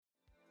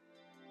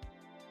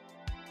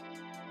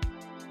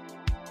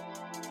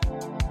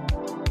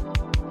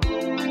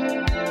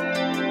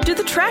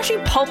trashy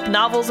pulp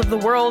novels of the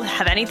world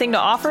have anything to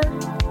offer?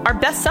 Are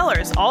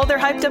bestsellers all they're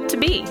hyped up to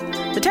be?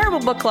 The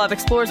Terrible Book Club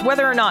explores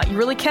whether or not you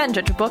really can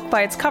judge a book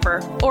by its cover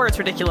or its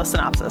ridiculous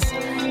synopsis.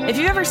 If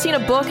you've ever seen a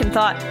book and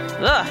thought,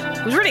 ugh,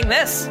 who's reading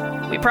this?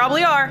 We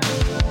probably are.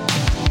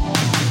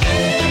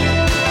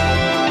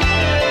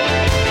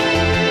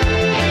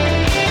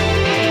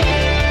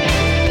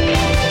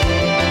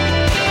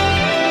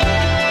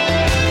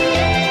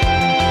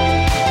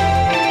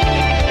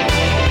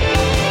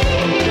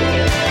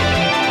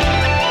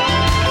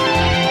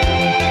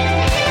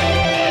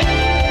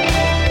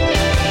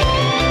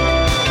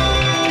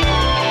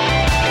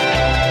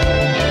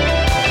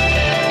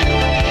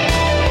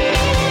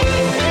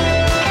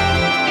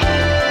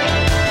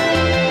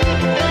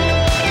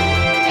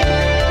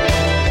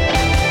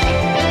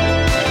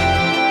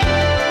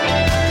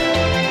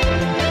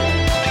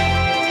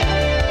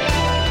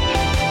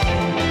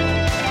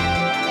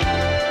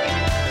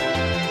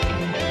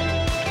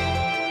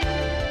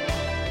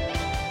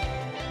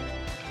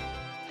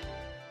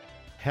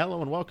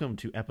 Hello and welcome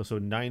to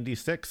episode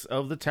 96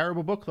 of the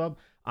Terrible Book Club.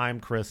 I'm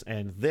Chris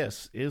and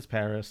this is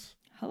Paris.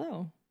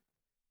 Hello.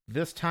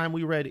 This time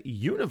we read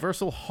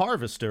Universal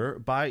Harvester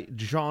by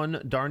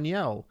John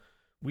Darnielle.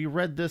 We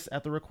read this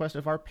at the request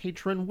of our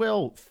patron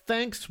Will.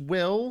 Thanks,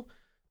 Will.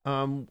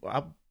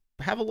 I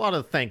have a lot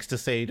of thanks to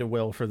say to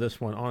Will for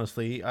this one,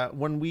 honestly.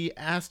 When we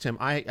asked him,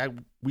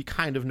 we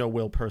kind of know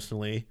Will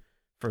personally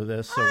for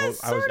this, so I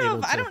was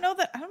able to... I don't know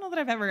that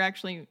I've ever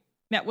actually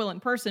met Will in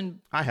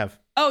person. I have.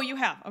 Oh, you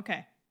have?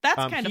 Okay. That's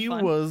kind of fun. He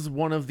was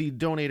one of the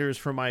donators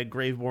for my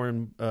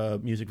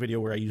Graveborn music video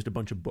where I used a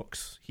bunch of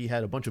books. He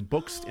had a bunch of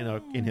books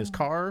in his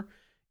car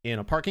in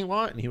a parking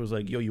lot, and he was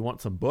like, yo, you want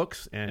some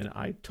books? And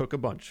I took a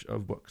bunch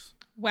of books.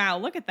 Wow,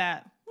 look at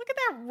that. Look at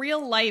that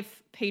real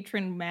life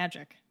patron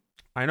magic.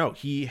 I know.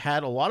 He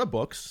had a lot of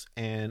books,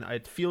 and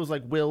it feels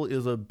like Will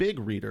is a big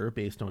reader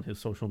based on his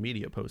social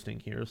media posting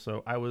here.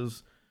 So I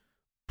was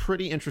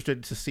pretty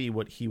interested to see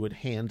what he would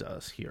hand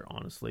us here,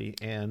 honestly.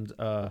 And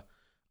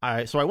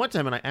I went to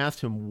him and I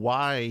asked him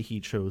why he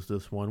chose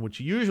this one, which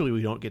usually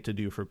we don't get to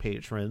do for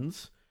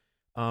patrons.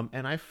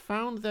 And I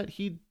found that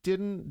he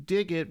didn't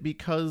dig it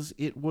because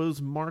it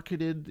was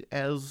marketed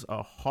as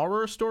a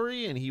horror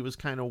story and he was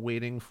kind of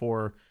waiting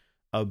for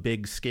a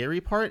big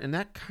scary part. And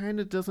that kind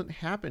of doesn't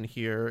happen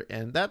here.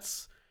 And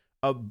that's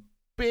a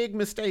big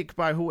mistake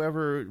by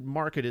whoever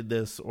marketed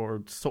this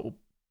or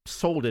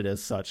sold it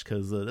as such,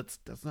 because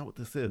that's not what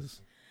this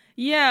is.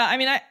 Yeah, I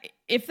mean,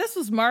 if this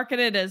was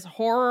marketed as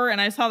horror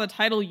and I saw the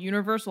title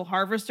Universal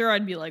Harvester,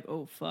 I'd be like,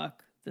 oh,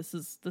 fuck, this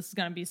is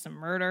going to be some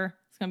murder.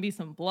 It's going to be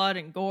some blood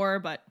and gore,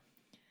 but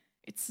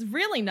it's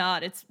really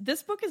not.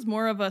 This book is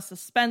more of a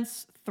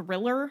suspense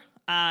thriller.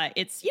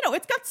 It's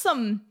got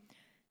some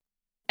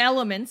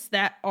elements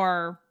that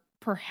are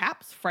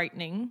perhaps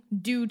frightening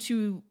due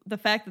to the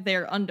fact that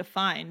they're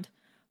undefined.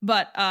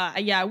 But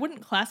I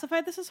wouldn't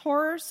classify this as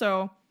horror,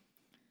 so...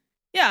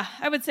 yeah,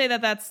 I would say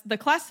that's the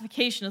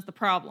classification is the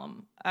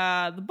problem.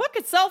 The book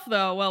itself,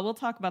 though, well, we'll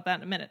talk about that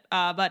in a minute.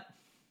 But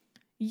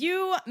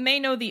you may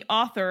know the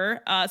author,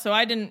 so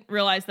I didn't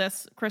realize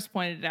this. Chris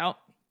pointed it out.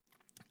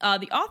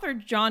 The author,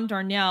 John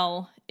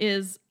Darnielle,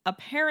 is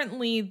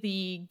apparently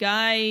the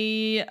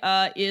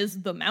guy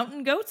is the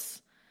Mountain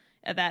Goats.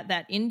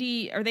 That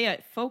indie, are they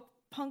a folk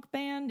punk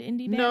band,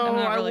 indie band? No, I'm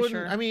not I really wouldn't.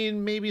 sure. I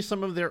mean, maybe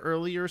some of their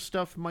earlier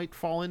stuff might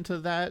fall into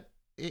that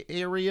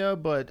area,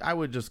 but I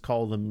would just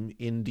call them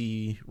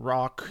indie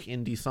rock,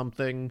 indie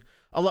something.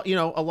 A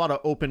lot of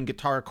open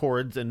guitar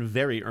chords and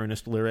very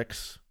earnest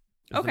lyrics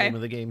is the name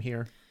of the game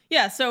here.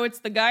 Yeah, so it's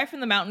the guy from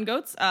the Mountain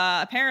Goats.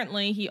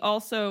 Apparently,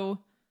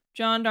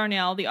 John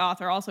Darnielle, the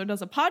author, also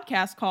does a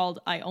podcast called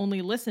I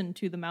Only Listen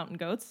to the Mountain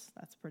Goats.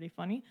 That's pretty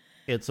funny.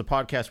 It's a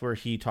podcast where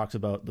he talks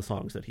about the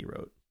songs that he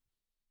wrote.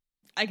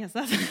 I guess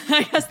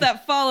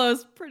that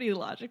follows pretty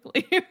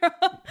logically.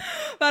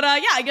 But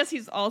I guess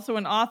he's also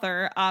an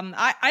author.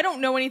 I don't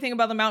know anything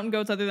about the Mountain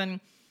Goats other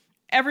than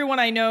everyone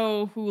I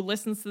know who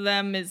listens to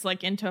them is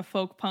like into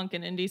folk punk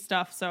and indie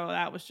stuff. So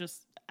that was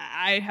just,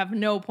 I have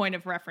no point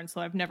of reference.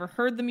 So I've never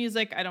heard the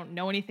music. I don't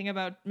know anything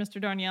about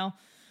Mr. Darnielle.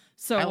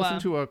 So I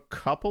listened to a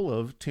couple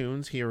of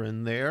tunes here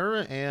and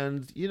there,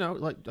 and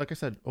like I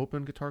said,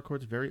 open guitar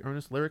chords, very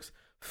earnest lyrics.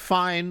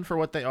 Fine for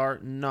what they are,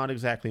 not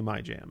exactly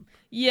my jam.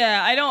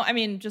 Yeah,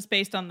 just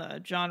based on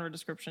the genre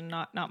description,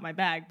 not my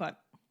bag, but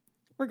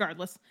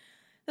regardless.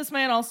 This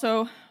man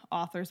also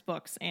authors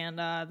books, and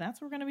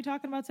that's what we're going to be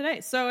talking about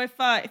today. So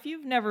if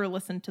you've never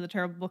listened to the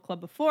Terrible Book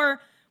Club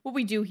before, what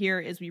we do here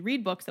is we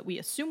read books that we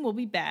assume will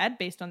be bad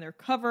based on their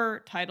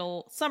cover,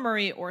 title,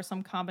 summary, or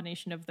some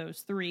combination of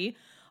those three.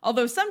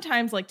 Although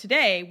sometimes, like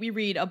today, we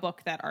read a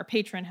book that our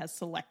patron has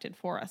selected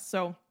for us.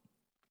 So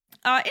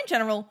in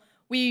general,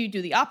 we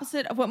do the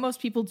opposite of what most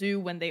people do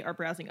when they are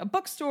browsing a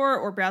bookstore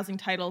or browsing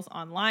titles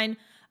online.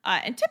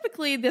 And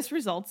typically, this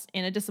results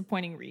in a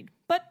disappointing read.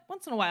 But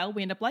once in a while,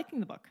 we end up liking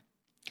the book.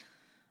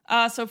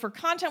 So for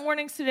content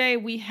warnings today,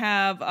 we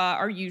have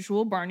our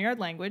usual barnyard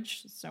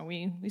language. So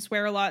we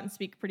swear a lot and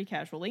speak pretty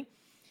casually.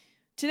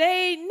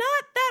 Today,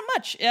 not that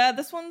much.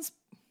 This one's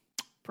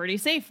pretty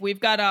safe. We've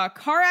got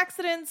car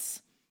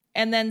accidents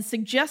and then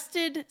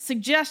suggested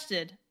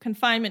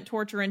confinement,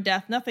 torture, and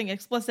death. Nothing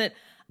explicit.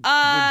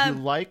 Would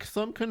you like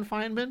some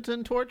confinement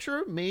and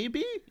torture?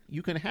 Maybe.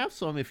 You can have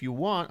some if you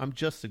want. I'm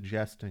just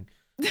suggesting.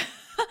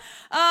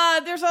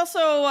 There's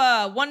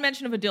also one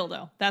mention of a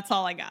dildo. That's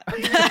all I got.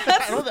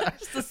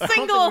 Just a single. I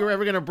don't think we were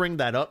ever going to bring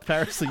that up,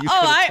 Paris. So you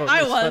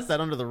I was swept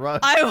that under the rug.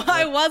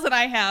 I was, and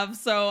I have.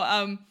 So,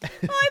 I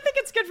think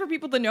it's good for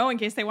people to know in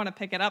case they want to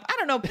pick it up. I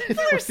don't know.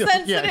 People are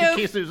sensitive. Yeah, in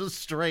case there's a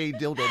stray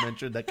dildo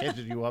mentioned that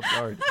catches you off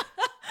guard.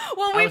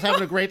 Well, I was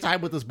having a great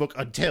time with this book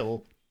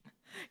until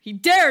he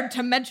dared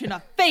to mention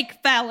a fake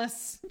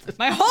phallus.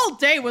 My whole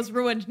day was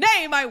ruined.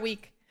 Nay, my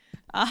week.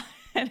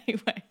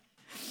 Anyway.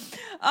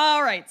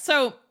 All right.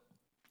 So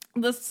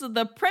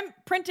the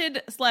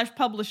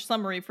printed/published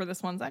summary for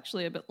this one's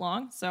actually a bit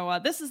long. So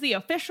this is the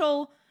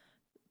official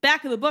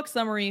back of the book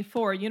summary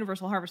for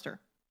Universal Harvester.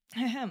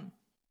 Ahem.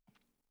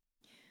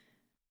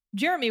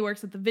 Jeremy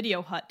works at the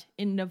Video Hut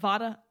in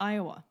Nevada,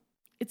 Iowa.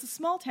 It's a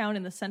small town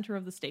in the center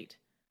of the state.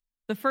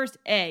 The first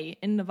A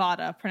in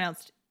Nevada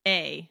pronounced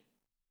A.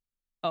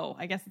 Oh,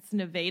 I guess it's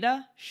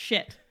Nevada?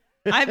 Shit.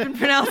 I've been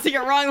pronouncing it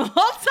wrong the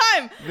whole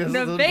time.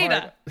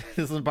 Nevada.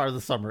 This is part of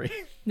the summary.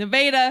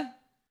 Nevada.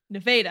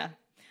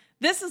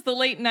 This is the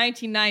late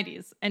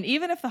 1990s, and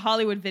even if the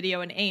Hollywood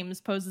Video in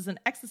Ames poses an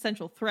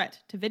existential threat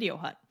to Video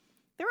Hut,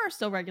 there are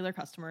still regular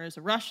customers,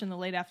 a rush in the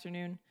late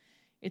afternoon.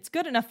 It's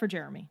good enough for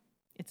Jeremy.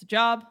 It's a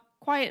job,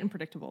 quiet and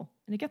predictable,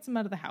 and it gets him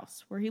out of the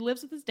house, where he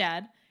lives with his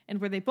dad,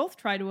 and where they both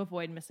try to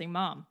avoid missing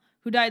Mom,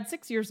 who died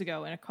 6 years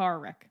ago in a car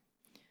wreck.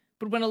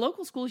 But when a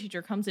local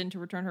schoolteacher comes in to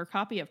return her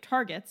copy of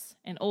Targets,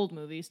 an old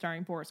movie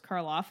starring Boris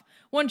Karloff,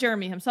 one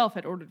Jeremy himself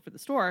had ordered for the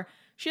store,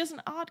 she has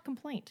an odd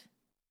complaint.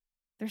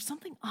 There's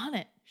something on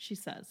it, she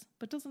says,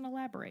 but doesn't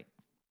elaborate.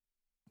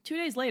 2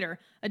 days later,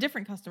 a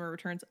different customer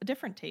returns a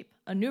different tape,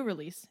 a new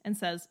release, and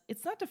says,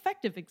 it's not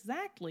defective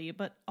exactly,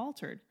 but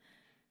altered.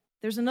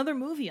 There's another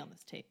movie on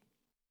this tape.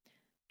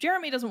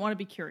 Jeremy doesn't want to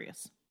be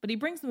curious, but he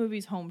brings the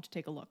movies home to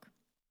take a look.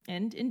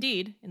 And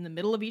indeed, in the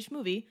middle of each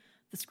movie,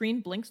 the screen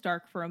blinks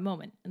dark for a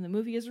moment, and the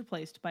movie is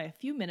replaced by a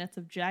few minutes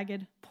of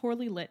jagged,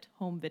 poorly lit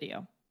home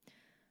video.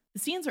 The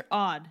scenes are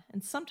odd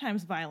and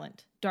sometimes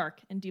violent,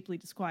 dark, and deeply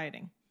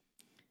disquieting.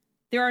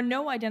 There are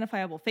no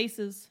identifiable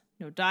faces,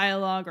 no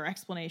dialogue or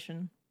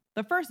explanation.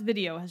 The first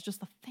video has just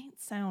the faint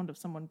sound of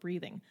someone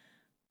breathing,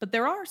 but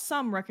there are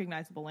some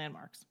recognizable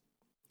landmarks.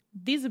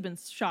 These have been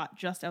shot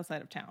just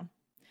outside of town.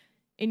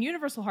 In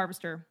Universal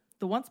Harvester,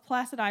 the once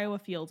placid Iowa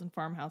fields and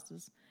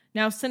farmhouses,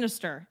 now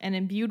sinister and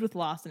imbued with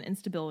loss and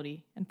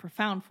instability and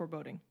profound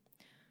foreboding.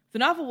 The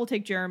novel will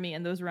take Jeremy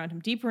and those around him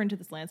deeper into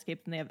this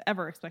landscape than they have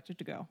ever expected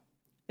to go.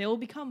 They will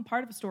become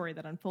part of a story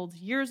that unfolds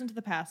years into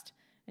the past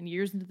and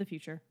years into the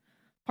future,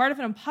 part of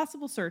an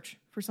impossible search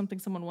for something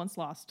someone once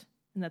lost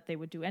and that they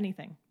would do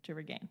anything to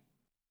regain.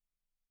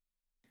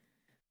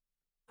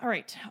 All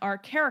right, our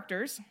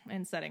characters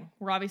and setting.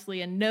 We're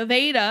obviously in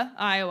Nevada,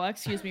 Iowa.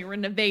 We're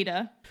in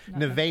Nevada.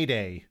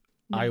 Nevada,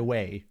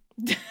 Iowa.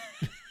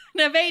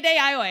 Nevada,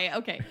 Iowa.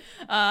 Okay.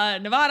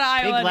 Nevada,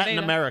 Iowa, Big Latin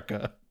Nevada.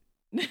 America.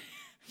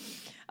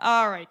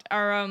 All right.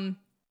 Our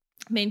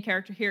main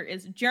character here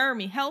is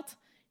Jeremy Helt.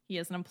 He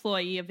is an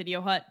employee of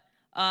Video Hut.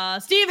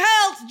 Steve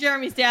Helt,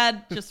 Jeremy's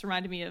dad. Just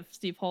reminded me of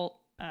Steve Holt.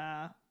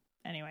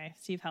 Anyway,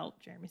 Steve Helt,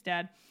 Jeremy's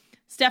dad.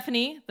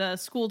 Stephanie, the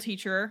school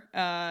teacher,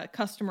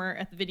 customer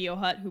at the Video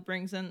Hut who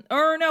brings in...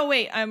 Or no,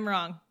 wait, I'm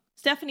wrong.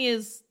 Stephanie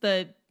is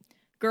the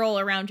girl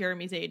around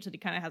Jeremy's age that he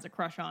kind of has a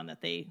crush on,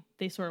 that they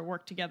sort of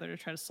work together to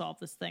try to solve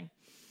this thing.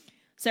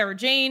 Sarah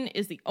Jane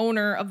is the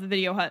owner of the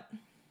Video Hut.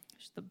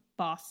 She's the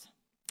boss.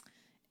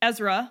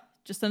 Ezra,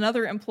 just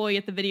another employee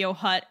at the Video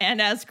Hut.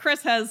 And as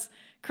Chris has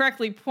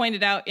correctly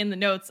pointed out in the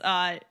notes,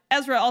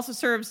 Ezra also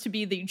serves to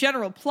be the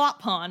general plot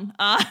pawn.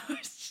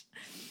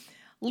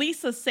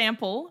 Lisa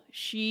Sample,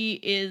 she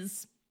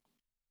is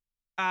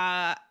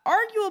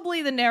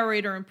arguably the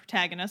narrator and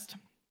protagonist,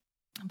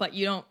 but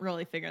you don't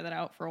really figure that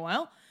out for a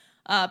while.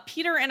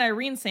 Peter and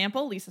Irene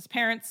Sample, Lisa's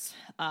parents.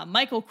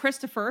 Michael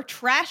Christopher,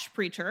 trash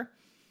preacher.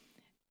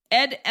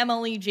 Ed,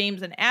 Emily,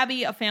 James, and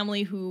Abby, a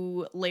family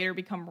who later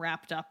become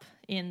wrapped up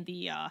in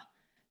the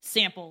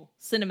Sample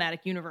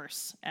cinematic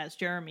universe as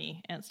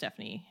Jeremy and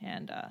Stephanie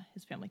and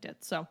his family did.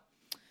 So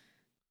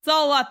it's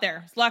all a lot there.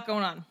 There's a lot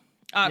going on.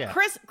 Yeah.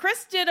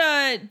 Chris did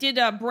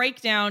a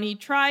breakdown. He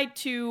tried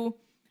to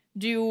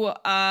do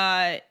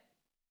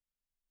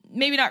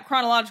maybe not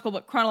chronological,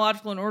 but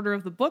chronological in order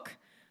of the book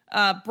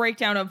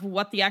breakdown of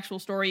what the actual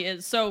story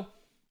is. So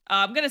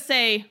I'm gonna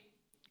say,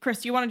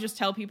 Chris, do you want to just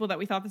tell people that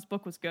we thought this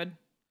book was good?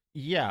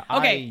 Yeah.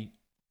 Okay.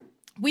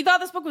 We thought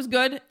this book was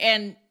good,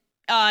 and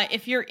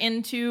if you're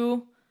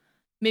into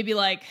maybe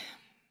like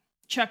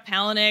Chuck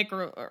Palahniuk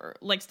or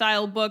like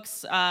style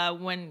books,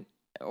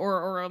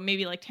 or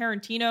maybe like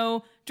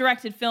Tarantino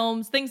directed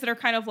films, things that are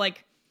kind of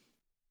like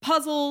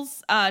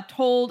puzzles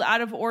told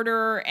out of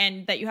order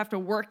and that you have to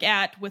work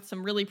at with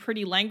some really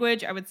pretty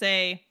language, I would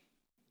say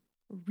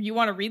you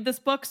want to read this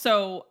book.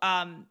 So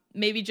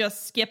maybe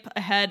just skip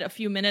ahead a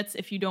few minutes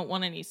if you don't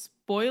want any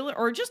spoiler,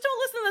 or just don't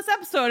listen to this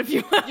episode if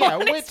you want. Yeah,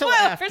 wait till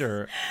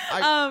after.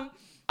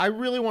 I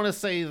really want to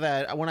say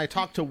that when I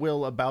talked to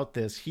Will about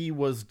this, he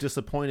was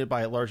disappointed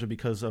by it largely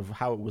because of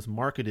how it was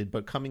marketed,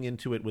 but coming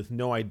into it with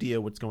no idea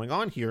what's going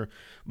on here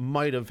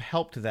might have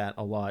helped that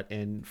a lot.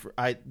 And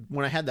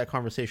when I had that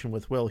conversation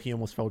with Will, he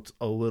almost felt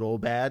a little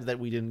bad that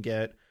we didn't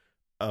get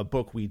a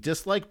book we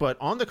dislike. But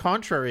on the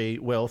contrary,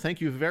 Will,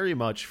 thank you very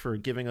much for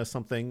giving us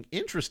something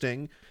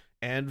interesting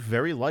and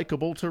very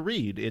likable to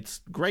read. It's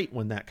great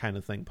when that kind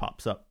of thing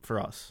pops up for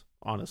us,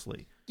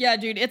 honestly. Yeah,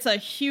 dude, it's a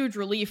huge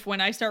relief when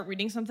I start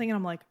reading something and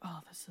I'm like, oh,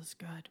 this is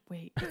good.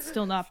 Wait, it's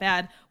still not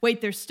bad. Wait,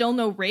 there's still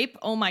no rape?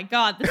 Oh my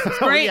God, this is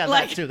great. Yeah,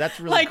 that too. That's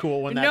really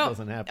cool when that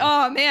doesn't happen.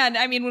 Oh man,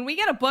 I mean, when we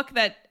get a book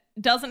that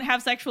doesn't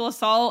have sexual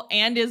assault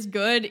and is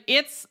good,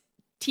 it's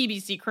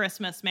TBC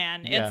Christmas,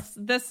 man. Yeah.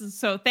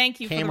 So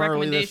thank you for the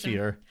recommendation. Early this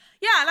year.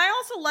 Yeah, and I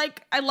also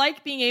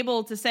like being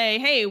able to say,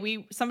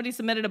 hey, somebody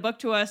submitted a book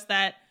to us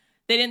that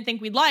they didn't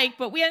think we'd like,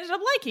 but we ended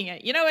up liking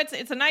it. You know,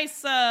 it's a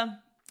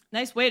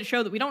nice way to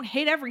show that we don't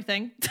hate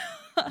everything.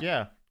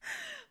 Yeah.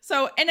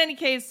 So in any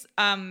case,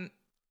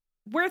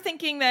 we're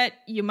thinking that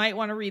you might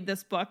want to read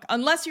this book,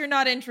 unless you're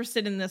not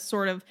interested in this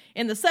sort of,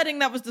 in the setting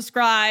that was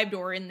described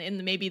or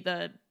in maybe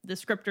the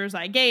descriptors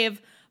I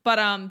gave.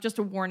 But just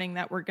a warning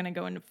that we're going to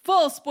go into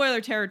full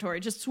spoiler territory,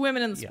 just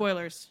swimming in the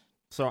spoilers.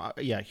 So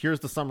here's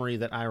the summary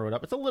that I wrote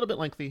up. It's a little bit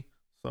lengthy,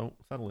 so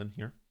settle in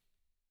here.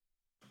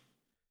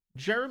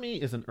 Jeremy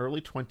is an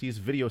early 20s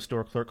video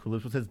store clerk who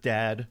lives with his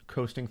dad,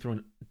 coasting through a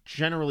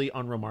generally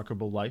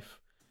unremarkable life.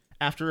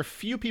 After a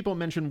few people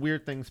mention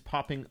weird things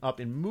popping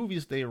up in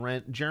movies they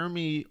rent,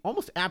 Jeremy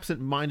almost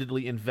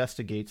absent-mindedly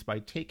investigates by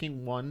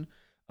taking one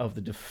of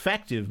the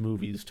defective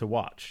movies to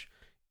watch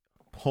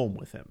home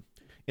with him.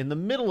 In the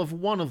middle of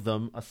one of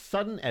them, a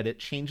sudden edit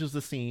changes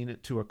the scene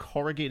to a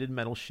corrugated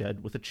metal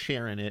shed with a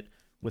chair in it,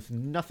 with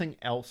nothing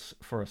else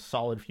for a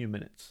solid few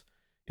minutes.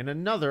 In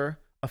another,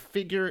 a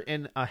figure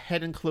in a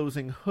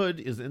head-enclosing hood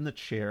is in the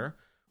chair,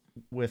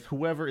 with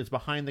whoever is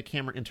behind the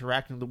camera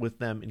interacting with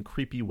them in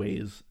creepy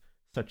ways,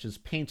 such as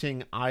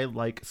painting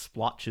eye-like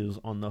splotches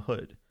on the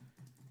hood.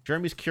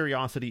 Jeremy's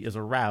curiosity is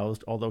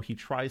aroused, although he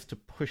tries to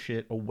push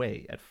it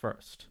away at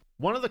first.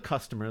 One of the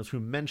customers who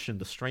mentioned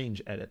the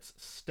strange edits,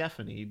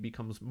 Stephanie,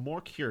 becomes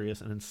more curious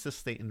and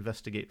insists they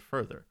investigate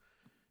further.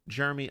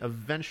 Jeremy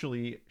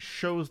eventually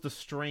shows the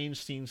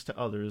strange scenes to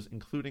others,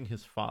 including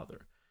his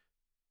father.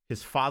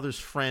 His father's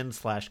friend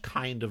 /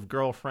 kind of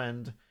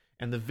girlfriend,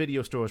 and the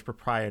video store's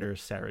proprietor,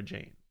 Sarah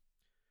Jane.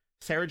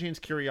 Sarah Jane's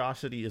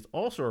curiosity is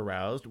also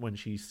aroused when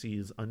she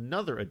sees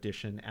another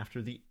addition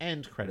after the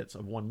end credits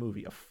of one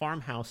movie, a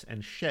farmhouse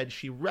and shed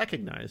she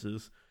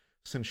recognizes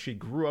since she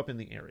grew up in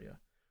the area.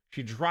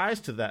 She drives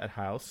to that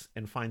house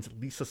and finds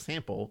Lisa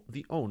Sample,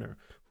 the owner,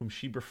 whom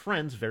she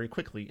befriends very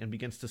quickly and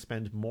begins to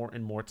spend more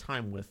and more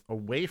time with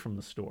away from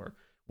the store,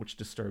 which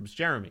disturbs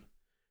Jeremy.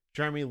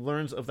 Jeremy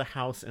learns of the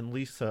house and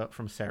Lisa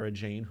from Sarah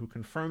Jane, who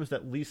confirms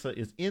that Lisa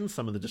is in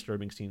some of the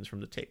disturbing scenes from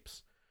the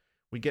tapes.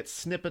 We get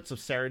snippets of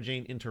Sarah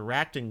Jane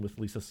interacting with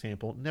Lisa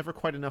Sample, never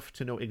quite enough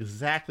to know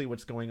exactly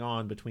what's going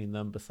on between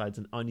them besides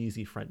an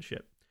uneasy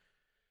friendship.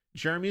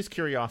 Jeremy's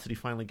curiosity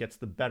finally gets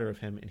the better of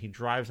him, and he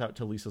drives out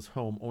to Lisa's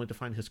home, only to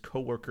find his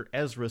coworker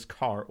Ezra's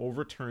car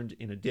overturned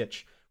in a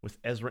ditch, with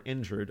Ezra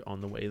injured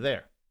on the way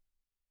there.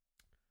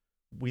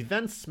 We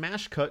then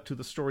smash cut to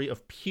the story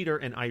of Peter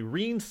and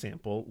Irene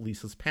Sample,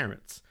 Lisa's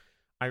parents.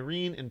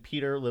 Irene and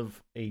Peter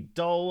live a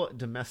dull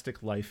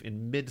domestic life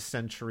in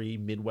mid-century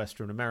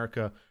Midwestern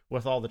America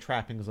with all the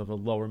trappings of a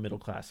lower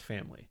middle-class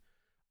family.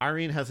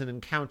 Irene has an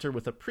encounter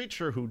with a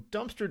preacher who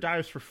dumpster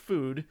dives for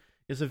food,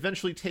 is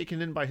eventually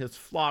taken in by his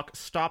flock,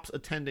 stops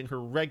attending her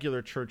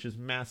regular church's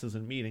masses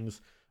and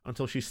meetings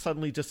until she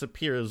suddenly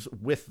disappears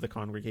with the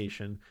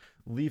congregation,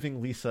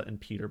 leaving Lisa and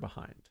Peter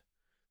behind.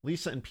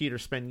 Lisa and Peter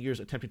spend years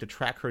attempting to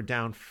track her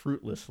down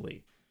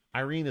fruitlessly.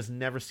 Irene is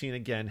never seen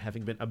again,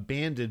 having been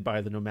abandoned by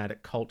the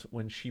nomadic cult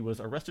when she was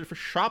arrested for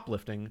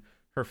shoplifting,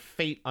 her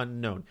fate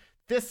unknown.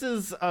 This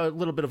is a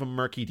little bit of a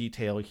murky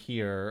detail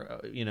here.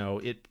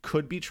 It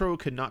could be true,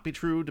 could not be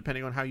true,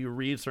 depending on how you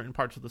read certain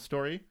parts of the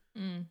story.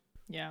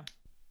 Yeah.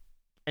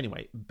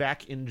 Anyway,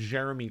 back in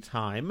Jeremy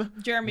time.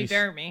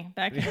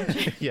 Back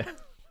in Yeah.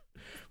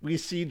 We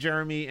see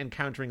Jeremy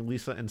encountering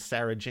Lisa and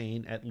Sarah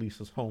Jane at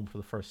Lisa's home for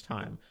the first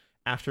time,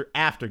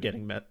 after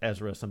getting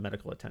Ezra some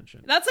medical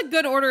attention. That's a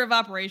good order of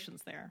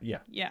operations there.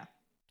 Yeah.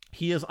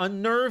 He is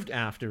unnerved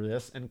after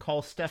this and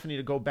calls Stephanie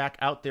to go back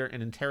out there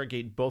and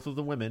interrogate both of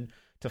the women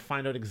to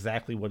find out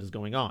exactly what is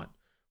going on.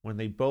 When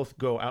they both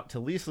go out to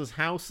Lisa's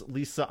house,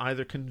 Lisa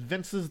either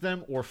convinces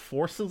them or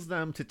forces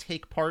them to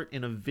take part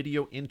in a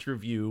video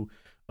interview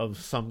of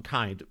some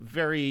kind.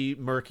 Very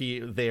murky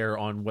there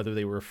on whether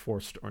they were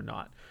forced or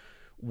not,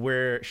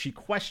 where she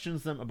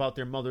questions them about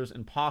their mothers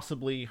and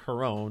possibly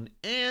her own,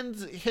 and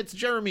hits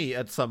Jeremy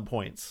at some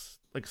points,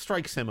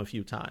 strikes him a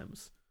few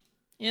times.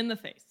 In the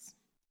face.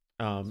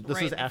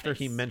 This is after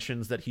he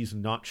mentions that he's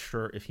not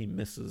sure if he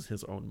misses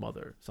his own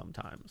mother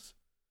sometimes.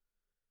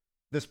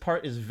 This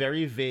part is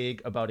very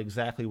vague about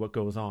exactly what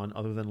goes on,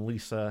 other than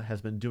Lisa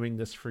has been doing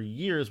this for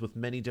years with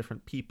many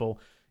different people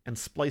and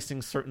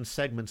splicing certain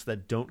segments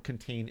that don't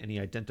contain any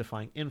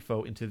identifying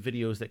info into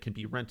videos that can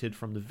be rented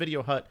from the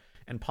Video Hut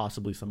and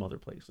possibly some other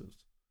places.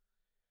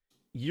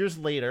 Years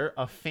later,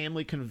 a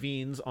family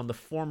convenes on the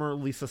former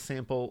Lisa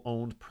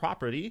Sample-owned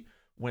property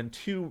when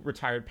two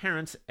retired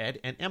parents, Ed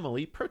and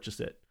Emily, purchase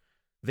it.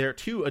 Their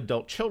two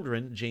adult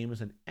children,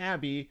 James and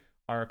Abby,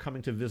 are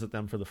coming to visit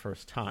them for the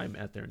first time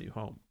at their new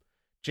home.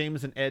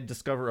 James and Ed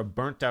discover a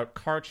burnt-out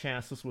car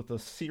chassis with a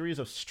series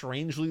of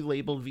strangely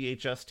labeled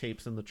VHS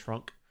tapes in the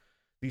trunk.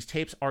 These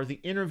tapes are the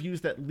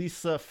interviews that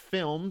Lisa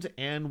filmed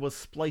and was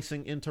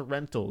splicing into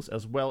rentals,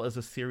 as well as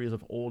a series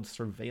of old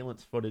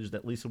surveillance footage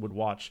that Lisa would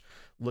watch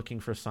looking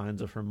for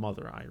signs of her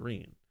mother,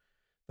 Irene.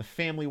 The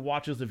family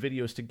watches the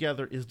videos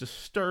together, is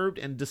disturbed,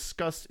 and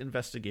discussed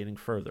investigating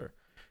further.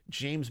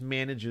 James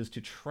manages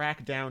to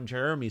track down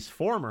Jeremy's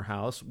former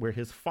house, where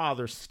his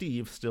father,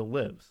 Steve, still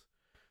lives.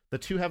 The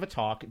two have a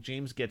talk.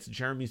 James gets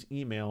Jeremy's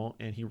email,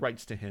 and he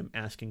writes to him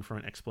asking for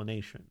an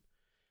explanation.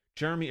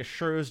 Jeremy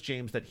assures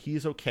James that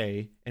he's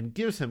okay and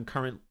gives him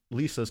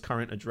Lisa's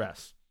current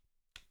address,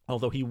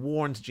 although he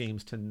warns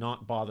James to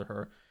not bother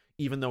her,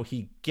 even though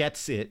he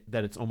gets it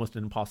that it's almost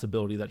an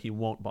impossibility that he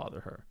won't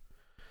bother her.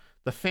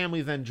 The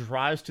family then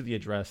drives to the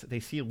address. They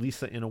see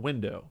Lisa in a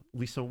window.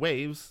 Lisa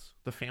waves,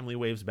 the family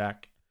waves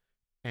back,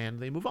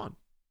 and they move on.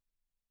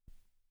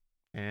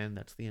 And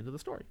that's the end of the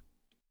story.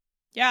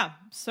 Yeah,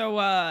 so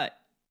I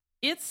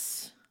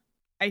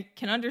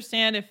can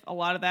understand if a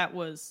lot of that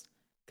was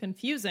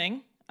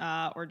confusing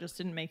or just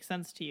didn't make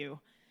sense to you.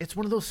 It's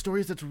one of those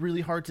stories that's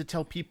really hard to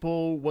tell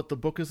people what the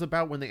book is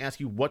about when they ask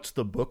you, what's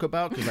the book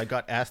about? Because I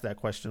got asked that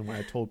question when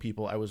I told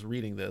people I was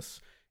reading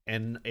this,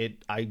 and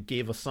I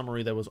gave a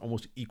summary that was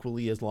almost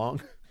equally as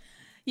long.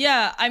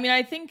 Yeah, I mean,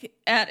 I think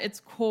at its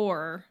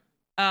core,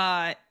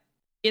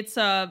 there's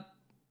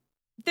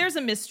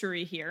a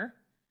mystery here.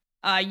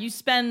 You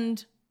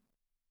spend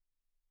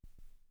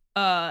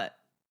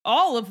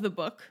all of the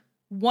book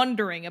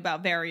wondering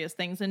about various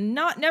things and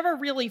never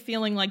really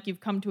feeling like you've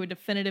come to a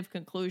definitive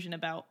conclusion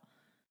about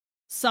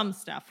some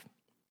stuff.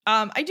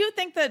 I do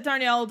think that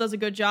Darnell does a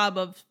good job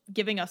of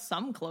giving us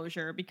some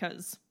closure,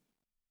 because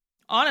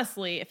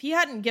honestly, if he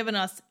hadn't given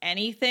us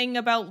anything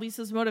about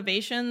Lisa's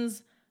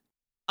motivations,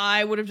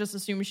 I would have just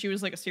assumed she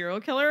was like a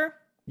serial killer.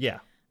 Yeah.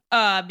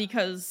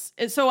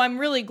 So I'm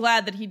really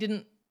glad that he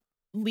didn't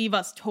leave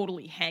us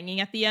totally hanging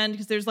at the end,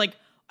 because there's like,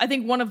 I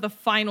think one of the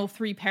final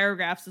 3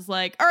 paragraphs is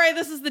like, all right,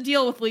 this is the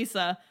deal with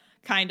Lisa,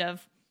 kind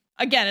of.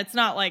 Again, it's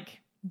not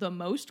like the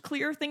most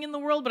clear thing in the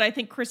world, but I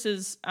think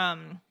Chris's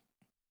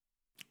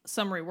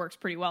summary works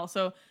pretty well.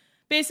 So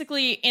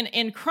basically,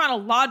 in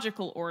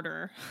chronological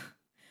order,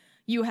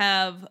 you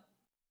have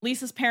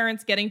Lisa's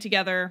parents getting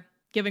together,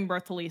 giving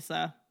birth to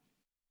Lisa.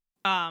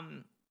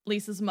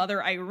 Lisa's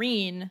mother,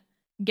 Irene,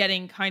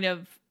 getting kind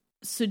of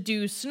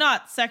seduced,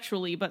 not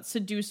sexually, but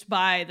seduced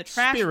by the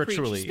trash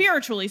preacher.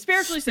 Spiritually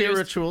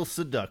Spiritual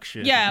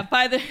seduction. Yeah,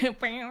 by the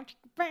trash.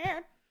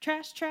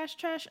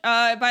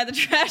 By the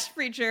trash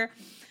preacher,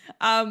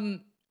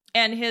 and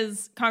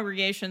his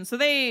congregation. So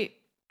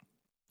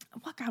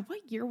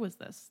what year was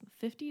this?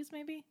 The 50s,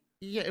 maybe?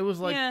 Yeah, it was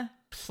like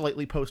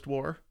slightly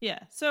post-war. Yeah,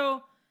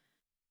 so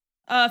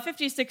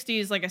 50s,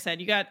 60s, like I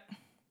said, you got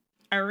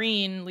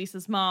Irene,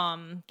 Lisa's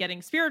mom,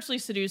 getting spiritually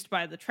seduced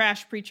by the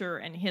trash preacher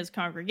and his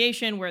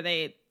congregation, where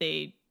they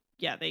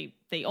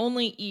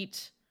only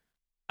eat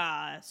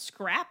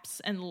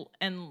scraps and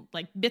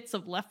like bits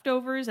of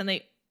leftovers, and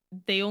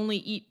they only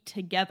eat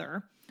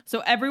together. So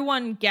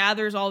everyone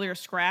gathers all their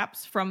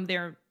scraps from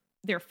their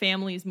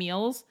family's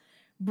meals,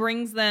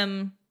 brings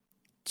them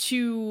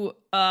to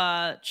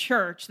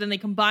church, then they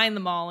combine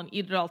them all and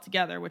eat it all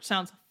together, which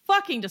sounds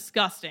fucking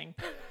disgusting.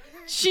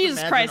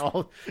 Jesus Christ.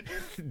 All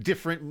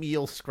different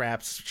meal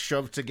scraps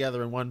shoved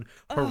together in one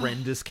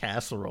horrendous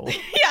casserole.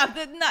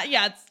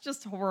 It's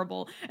just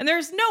horrible. And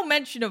there's no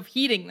mention of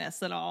heating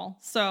this at all.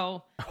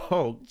 So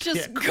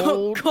just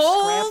cold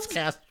scraps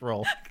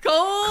casserole.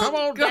 Come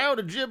on down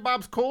to Jim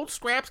Bob's Cold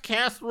Scraps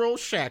Casserole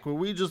Shack, where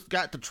we just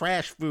got the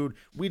trash food.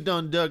 We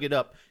done dug it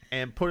up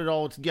and put it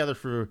all together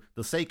for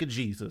the sake of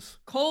Jesus.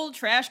 Cold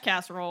trash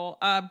casserole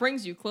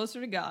brings you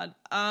closer to God.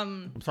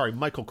 I'm sorry,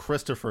 Michael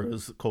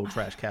Christopher's Cold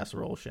Trash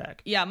Casserole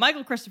Shack. Yeah,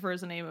 Michael Christopher is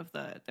the name of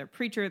their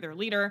preacher, their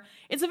leader.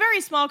 It's a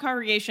very small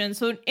congregation,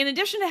 so in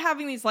addition to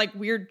having these like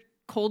weird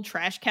cold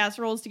trash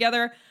casseroles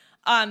together,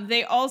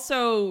 they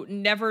also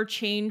never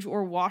change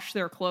or wash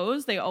their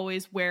clothes. They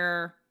always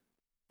wear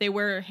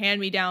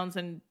hand-me-downs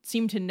and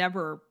seem to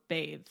never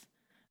bathe.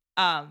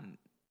 And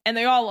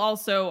they all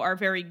also are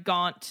very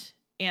gaunt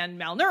and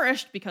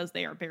malnourished because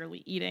they are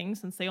barely eating,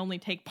 since they only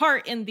take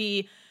part in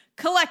the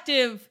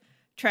collective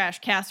trash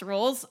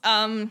casseroles.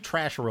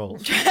 Trash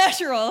rolls.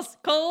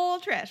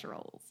 Cold trash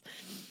rolls.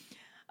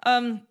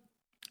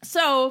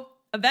 So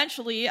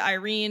eventually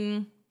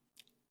Irene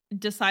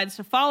decides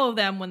to follow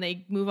them when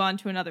they move on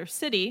to another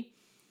city.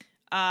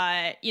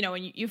 You know,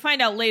 and you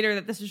find out later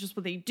that this is just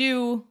what they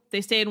do.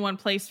 They stay in one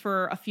place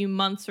for a few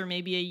months or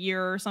maybe a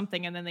year or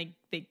something, and then they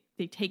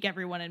take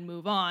everyone and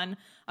move on.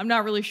 I'm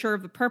not really sure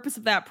of the purpose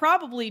of that.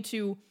 Probably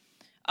to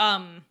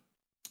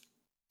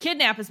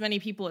kidnap as many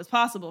people as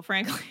possible,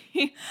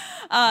 frankly.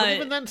 But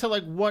even then, to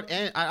like what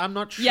end? I'm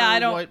not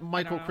sure what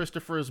Michael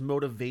Christopher's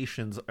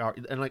motivations are,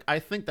 and like I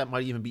think that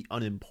might even be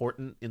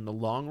unimportant in the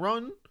long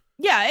run.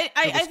 Yeah,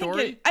 I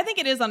think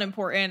it is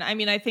unimportant. I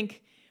mean, I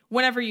think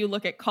whenever you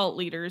look at cult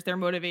leaders, their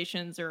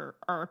motivations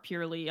are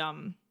purely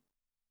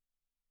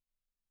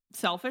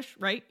selfish,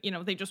 right? You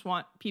know, they just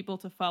want people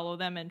to follow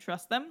them and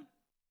trust them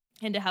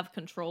and to have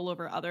control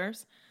over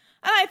others.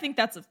 And I think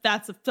that's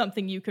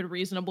something you could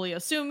reasonably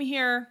assume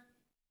here.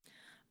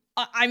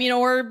 I mean,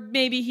 or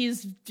maybe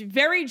he's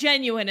very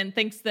genuine and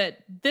thinks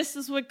that this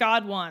is what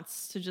God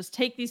wants, to just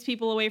take these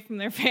people away from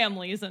their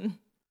families and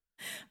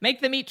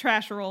make them eat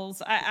trash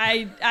rolls.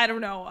 I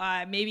don't know.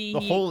 Maybe the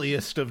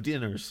holiest of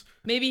dinners.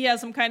 Maybe he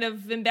has some kind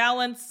of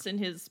imbalance in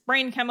his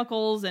brain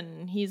chemicals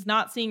and he's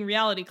not seeing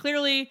reality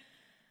clearly.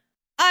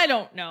 I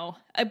don't know.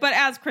 But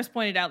as Chris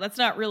pointed out, that's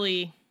not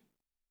really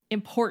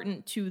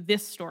important to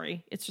this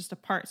story. It's just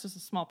a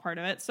small part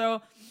of it.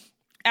 So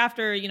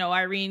after, you know,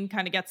 Irene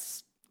kind of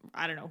gets,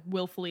 I don't know,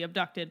 willfully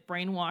abducted,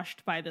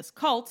 brainwashed by this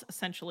cult,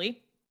 essentially.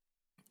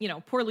 You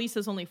know, poor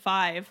Lisa's only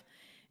 5,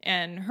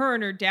 and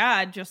her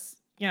dad just,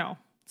 you know,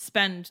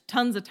 spend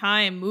tons of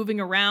time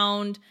moving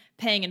around,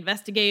 paying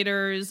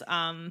investigators.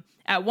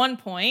 At one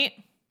point,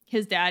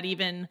 his dad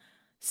even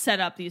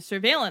set up these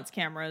surveillance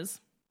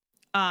cameras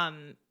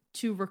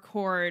to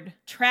record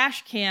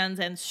trash cans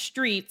and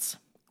streets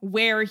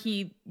where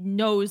he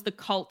knows the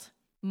cult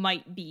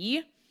might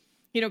be.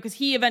 You know, because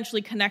he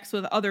eventually connects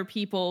with other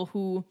people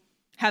who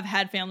have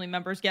had family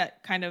members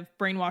get kind of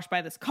brainwashed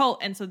by this cult.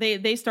 And so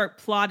they start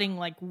plotting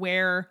like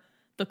where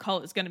the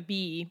cult is going to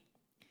be.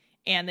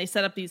 And they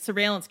set up these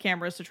surveillance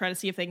cameras to try to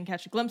see if they can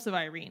catch a glimpse of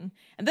Irene.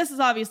 And this is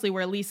obviously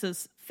where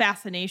Lisa's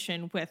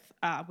fascination with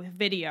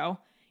video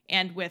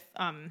and with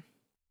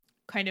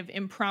kind of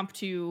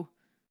impromptu,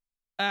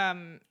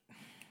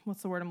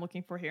 what's the word I'm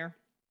looking for here?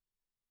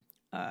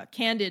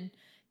 Candid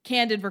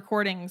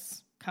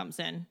recordings comes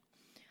in.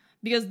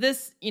 Because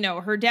this, you know,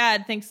 her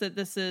dad thinks that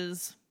this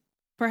is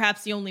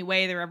perhaps the only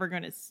way they're ever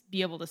going to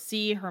be able to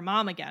see her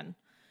mom again.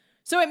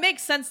 So it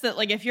makes sense that,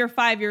 like, if you're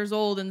 5 years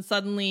old and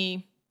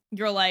suddenly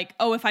you're like,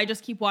 oh, if I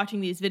just keep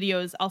watching these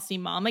videos, I'll see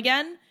mom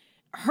again.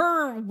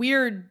 Her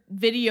weird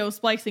video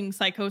splicing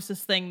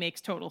psychosis thing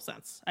makes total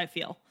sense, I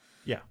feel.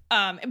 Yeah.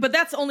 But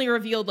that's only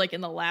revealed, like,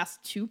 in the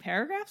last 2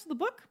 paragraphs of the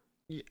book.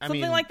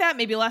 Something like that,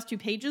 maybe the last 2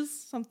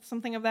 pages,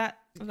 something of that.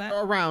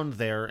 Around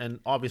there, and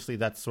obviously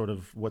that's sort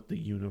of what the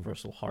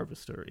Universal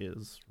Harvester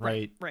is,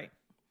 right? Right.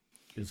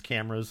 Is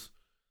cameras.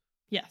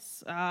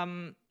 Yes.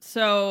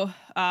 So,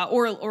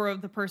 or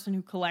the person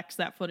who collects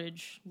that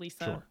footage,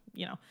 Lisa, sure.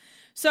 You know.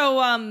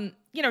 So,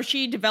 you know,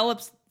 she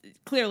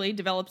clearly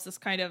develops this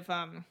kind of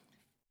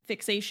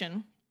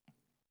fixation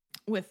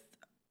with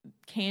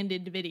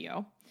candid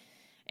video.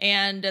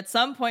 And at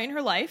some point in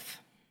her life,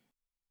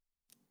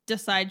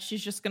 decides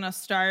she's just going to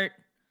start,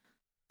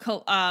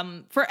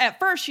 at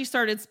first she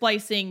started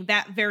splicing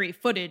that very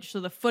footage. So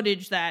the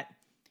footage that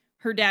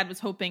her dad was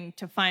hoping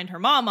to find her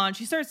mom on,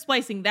 she started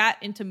splicing that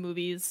into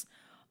movies.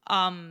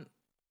 I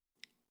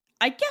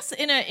guess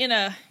in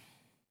a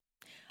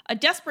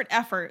desperate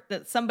effort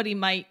that somebody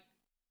might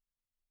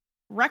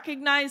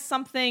recognize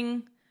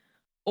something,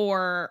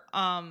 or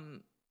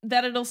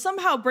that it'll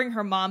somehow bring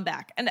her mom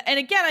back. And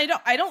again,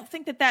 I don't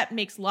think that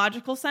makes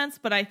logical sense,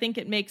 but I think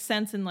it makes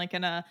sense in like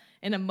an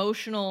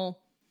emotional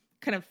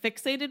kind of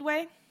fixated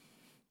way.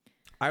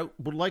 I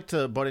would like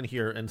to butt in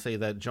here and say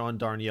that John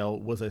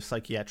Darnielle was a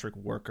psychiatric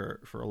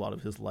worker for a lot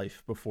of his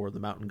life before the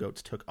Mountain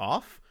Goats took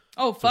off.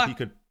 Oh, fuck.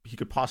 So he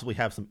could possibly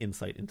have some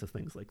insight into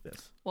things like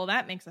this. Well,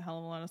 that makes a hell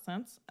of a lot of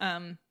sense.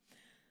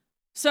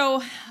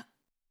 So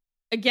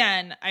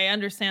again, I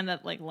understand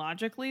that, like,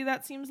 logically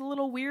that seems a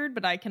little weird,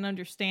 but I can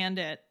understand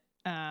it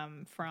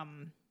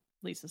from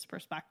Lisa's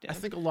perspective. I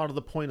think a lot of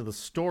the point of the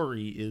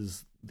story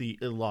is the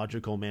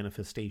illogical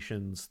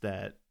manifestations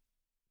that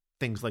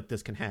things like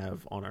this can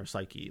have on our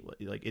psyche.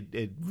 Like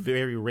it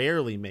very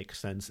rarely makes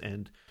sense,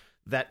 and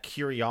that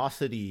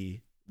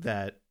curiosity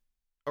that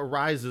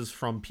arises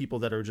from people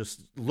that are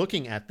just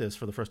looking at this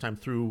for the first time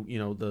through, you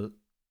know, the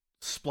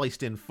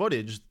spliced in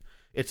footage,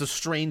 it's a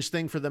strange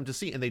thing for them to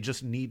see, and they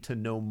just need to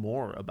know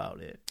more about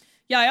it.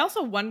 Yeah, I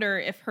also wonder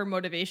if her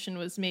motivation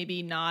was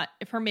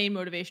if her main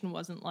motivation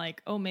wasn't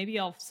like, oh, maybe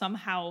I'll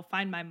somehow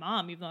find my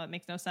mom, even though that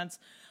makes no sense.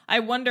 I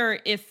wonder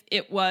if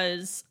it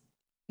was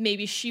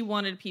maybe she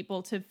wanted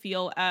people to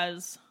feel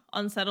as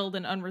unsettled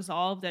and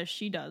unresolved as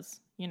she does,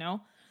 you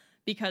know,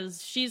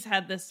 because she's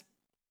had this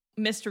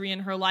mystery in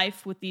her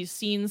life with these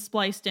scenes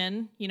spliced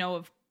in, you know,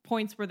 of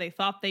points where they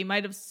thought they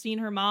might have seen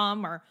her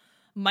mom or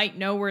might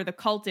know where the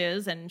cult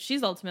is, and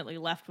she's ultimately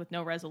left with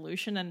no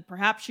resolution, and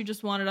perhaps she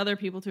just wanted other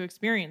people to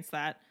experience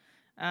that.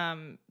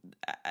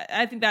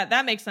 I think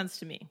that makes sense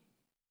to me.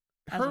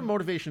 Her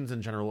motivations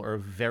in general are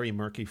very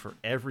murky for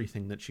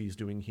everything that she's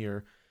doing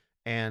here,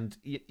 And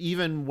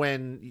even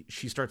when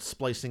she starts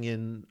splicing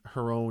in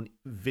her own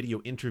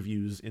video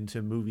interviews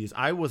into movies,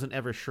 I wasn't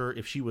ever sure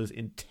if she was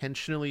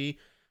intentionally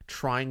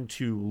trying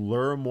to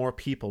lure more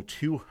people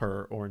to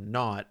her or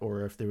not,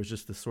 or if there was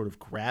just this sort of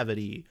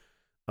gravity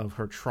of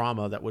her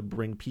trauma that would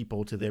bring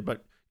people to there.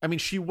 But I mean,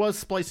 she was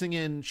splicing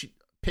in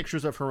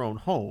pictures of her own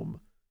home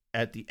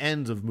at the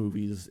ends of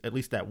movies, at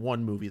least that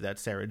one movie that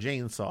Sarah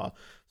Jane saw.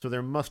 So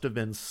there must have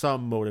been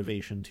some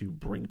motivation to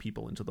bring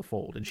people into the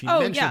fold. And she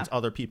mentions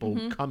other people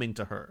coming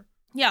to her.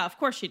 Yeah, of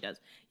course she does.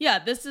 Yeah,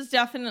 this is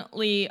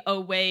definitely a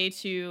way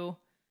to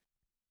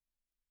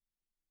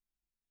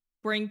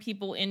bring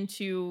people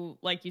into,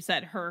 like you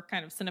said, her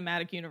kind of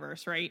cinematic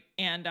universe, right?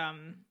 And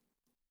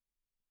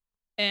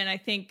I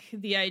think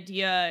the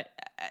idea,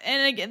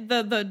 and again,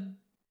 the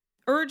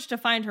urge to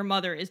find her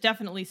mother is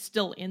definitely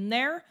still in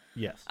there.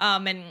 Yes.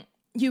 And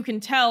you can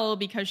tell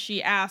because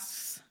she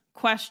asks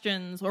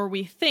questions, or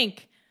we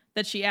think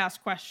that she asks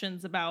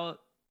questions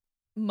about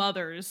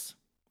mothers.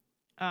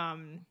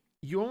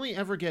 You only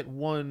ever get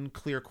one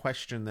clear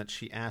question that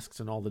she asks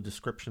in all the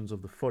descriptions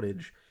of the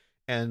footage.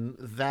 And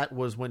that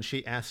was when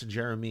she asked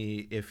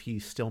Jeremy if he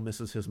still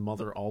misses his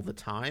mother all the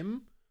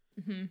time.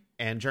 Mm-hmm.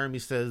 And Jeremy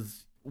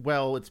says,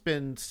 well, it's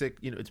been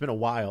it's been a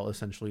while,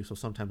 essentially, so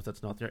sometimes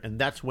that's not there. And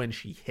that's when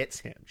she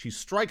hits him. She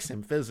strikes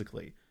him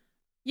physically.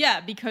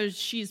 Yeah, because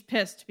she's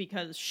pissed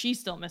because she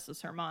still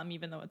misses her mom,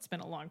 even though it's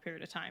been a long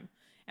period of time.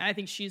 And I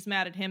think she's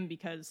mad at him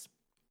because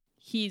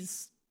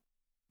he's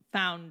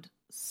found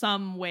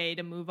some way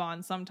to move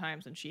on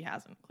sometimes, and she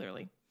hasn't,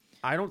 clearly.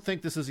 I don't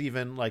think this is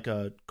even like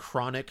a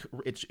chronic,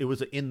 it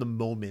was an in the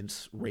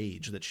moment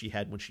rage that she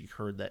had when she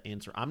heard that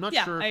answer. I'm not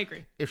sure I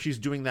agree. if she's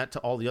doing that to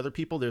all the other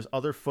people. There's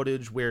other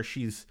footage where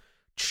she's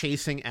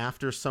chasing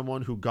after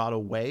someone who got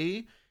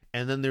away.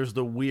 And then there's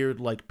the weird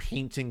like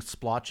painting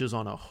splotches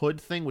on a hood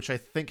thing, which I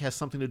think has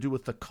something to do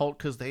with the cult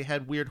because they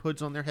had weird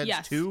hoods on their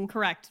heads too.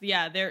 Correct.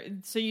 Yeah.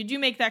 So you do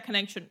make that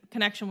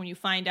connection when you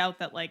find out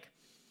that like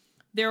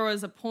there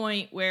was a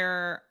point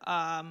where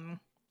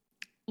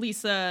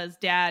Lisa's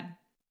dad,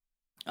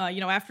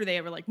 after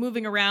they were like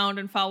moving around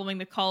and following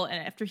the cult,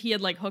 and after he had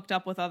like hooked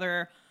up with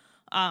other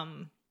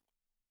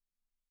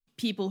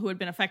people who had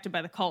been affected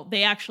by the cult,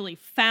 they actually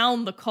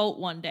found the cult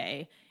one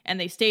day and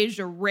they staged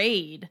a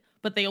raid,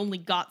 but they only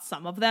got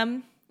some of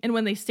them. And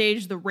when they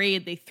staged the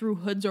raid, they threw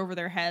hoods over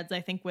their heads,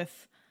 I think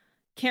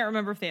can't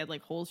remember if they had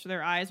like holes for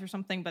their eyes or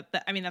something, but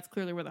that's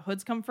clearly where the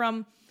hoods come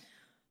from.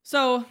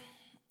 So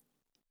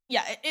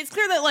yeah, it's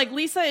clear that like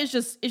Lisa is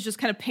just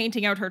kind of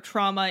painting out her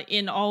trauma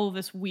in all of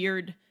this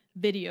weird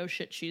video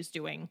shit she's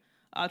doing,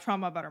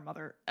 trauma about her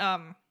mother.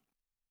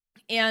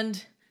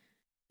 And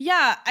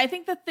yeah, I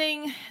think the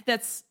thing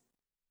that's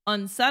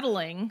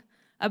unsettling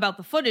about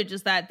the footage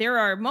is that there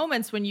are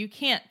moments when you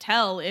can't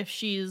tell if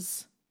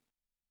she's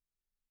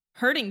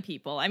hurting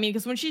people. I mean,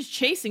 because when she's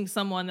chasing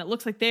someone that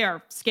looks like they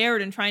are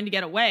scared and trying to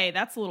get away,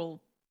 that's a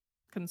little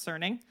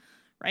concerning,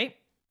 right?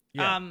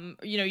 Yeah.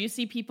 You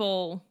see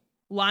people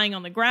lying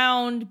on the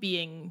ground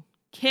being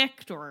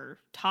kicked or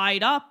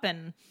tied up,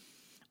 and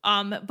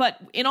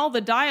but in all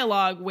the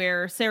dialogue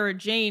where Sarah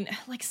Jane,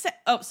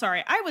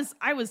 I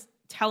was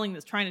trying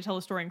to tell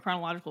the story in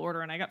chronological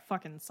order, and I got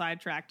fucking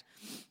sidetracked.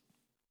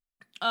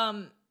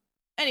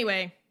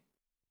 Anyway,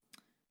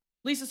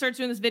 Lisa starts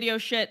doing this video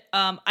shit.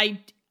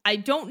 I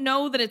don't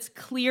know that it's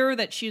clear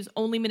that she's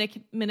only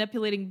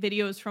manipulating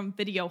videos from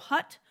Video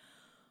Hut,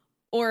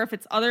 or if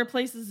it's other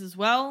places as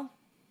well.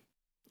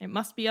 It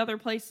must be other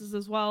places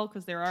as well,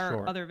 because there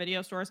are other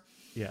video stores.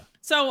 Yeah.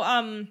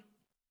 So,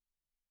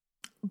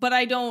 but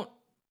I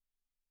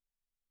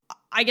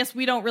guess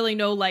we don't really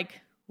know like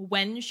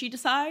when she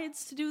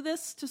decides to do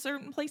this to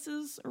certain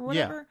places or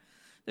whatever. Yeah.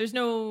 There's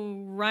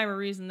no rhyme or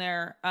reason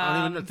there.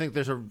 I don't even think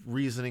there's a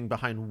reasoning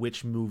behind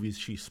which movies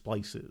she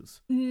splices.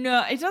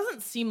 No, it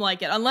doesn't seem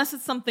like it, unless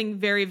it's something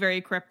very,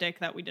 very cryptic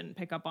that we didn't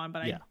pick up on,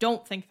 but I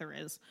don't think there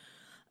is.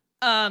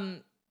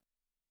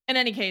 In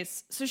any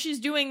case, so she's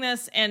doing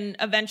this, and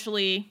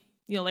eventually,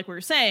 like we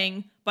were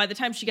saying, by the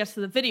time she gets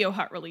to the Video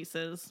Hut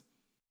releases,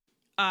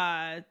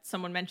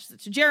 someone mentions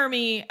it to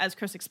Jeremy. As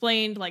Chris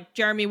explained, like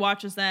Jeremy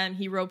watches them,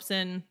 he ropes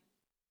in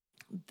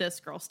this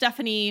girl,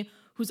 Stephanie,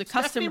 who's a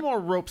customer. Stephanie more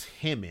ropes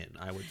him in,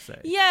 I would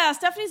say. Yeah,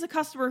 Stephanie's a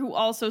customer who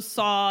also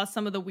saw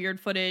some of the weird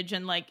footage,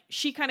 and like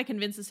she kind of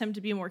convinces him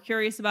to be more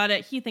curious about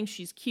it. He thinks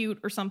she's cute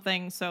or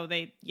something, so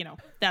they,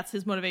 that's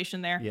his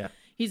motivation there. Yeah.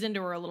 He's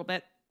into her a little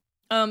bit.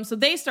 So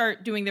they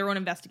start doing their own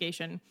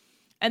investigation.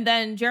 And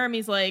then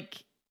Jeremy's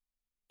like,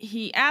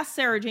 he asks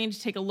Sarah Jane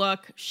to take a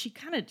look. She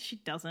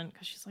doesn't,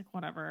 because she's like,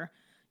 whatever,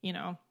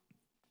 And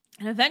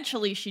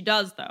eventually she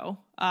does, though.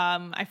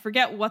 I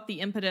forget what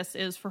the impetus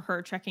is for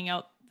her checking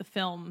out the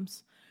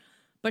films,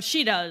 but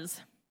she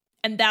does.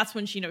 And that's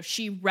when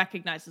she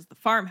recognizes the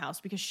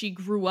farmhouse, because she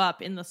grew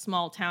up in the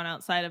small town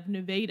outside of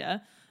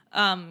Nevada,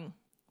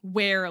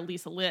 where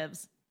Lisa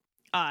lives.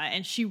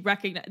 And she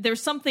recognized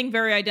there's something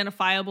very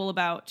identifiable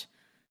about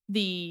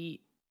the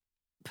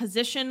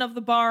position of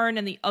the barn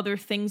and the other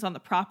things on the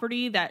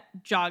property that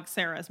jog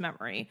Sarah's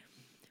memory.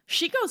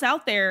 she goes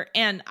out there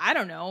and, I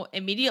don't know,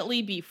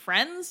 immediately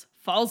befriends,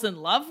 falls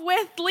in love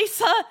with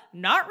Lisa.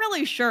 Not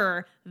really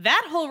sure.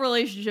 That whole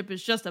relationship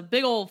is just a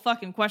big old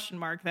fucking question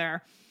mark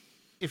there.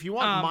 If you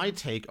want my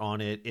take on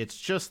it, it's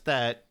just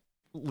that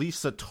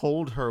Lisa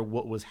told her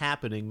what was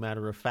happening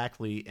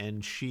matter-of-factly,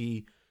 and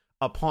she,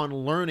 upon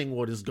learning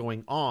what is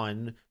going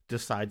on,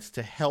 decides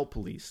to help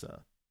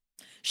Lisa.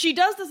 She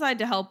does decide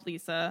to help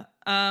Lisa.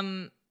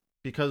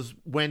 Because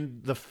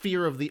when the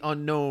fear of the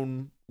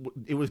unknown,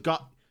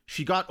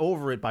 she got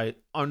over it by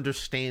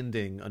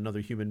understanding another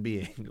human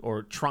being,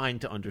 or trying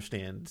to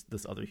understand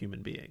this other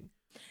human being.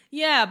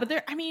 Yeah, but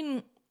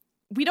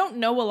we don't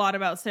know a lot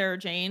about Sarah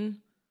Jane.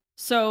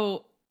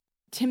 So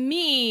to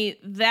me,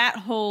 that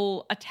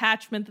whole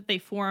attachment that they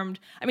formed,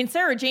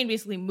 Sarah Jane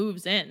basically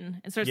moves in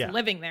and starts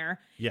living there.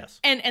 Yes.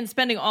 And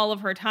spending all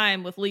of her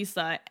time with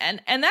Lisa.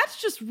 And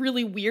that's just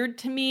really weird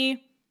to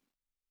me.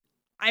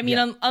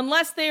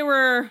 Unless they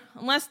were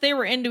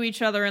into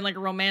each other in like a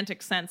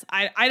romantic sense,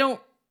 I don't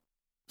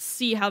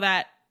see how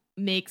that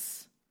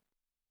makes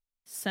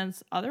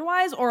sense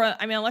otherwise. Or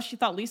unless she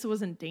thought Lisa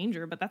was in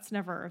danger, but that's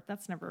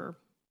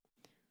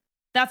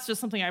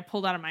just something I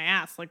pulled out of my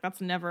ass. Like,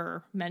 that's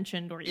never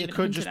mentioned or even it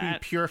could hinted just be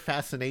at. Pure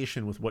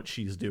fascination with what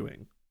she's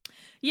doing.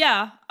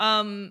 Yeah.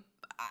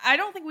 I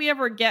don't think we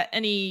ever get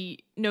any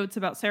notes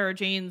about Sarah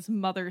Jane's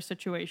mother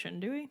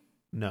situation, do we?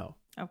 No.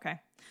 Okay.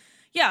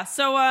 Yeah.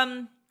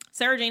 So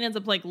Sarah Jane ends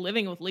up like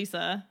living with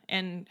Lisa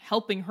and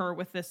helping her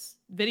with this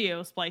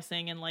video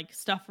splicing and like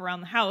stuff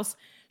around the house.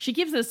 She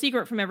keeps it a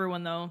secret from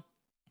everyone though.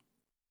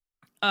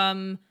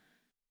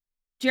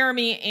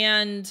 Jeremy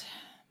and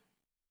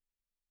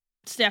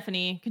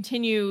Stephanie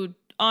continued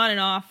on and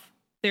off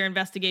their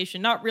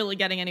investigation, not really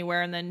getting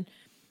anywhere. And then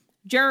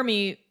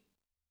Jeremy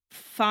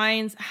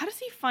how does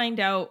he find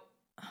out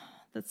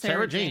that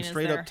Sarah Jane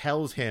straight up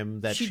tells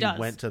him that she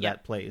went to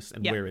that place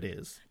and where it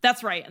is.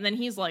 That's right. And then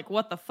he's like,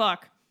 what the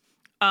fuck?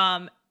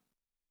 And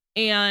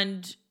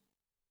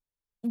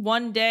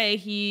one day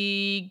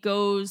he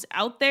goes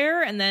out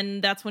there, and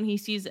then that's when he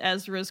sees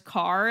Ezra's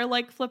car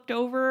like flipped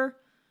over.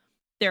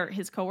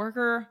 His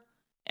coworker,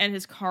 and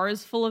his car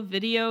is full of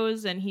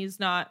videos, and he's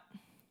not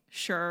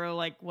sure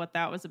like what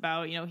that was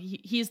about. You know,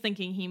 he's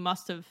thinking he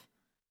must have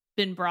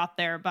been brought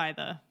there by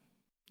the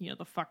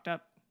fucked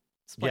up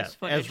spliced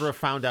footage. Ezra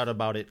found out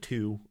about it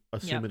too,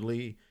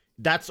 assumedly. Yep.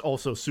 That's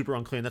also super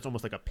unclear, and that's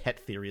almost like a pet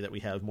theory that we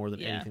have more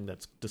than anything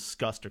that's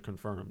discussed or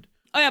confirmed.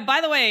 Oh yeah,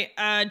 by the way,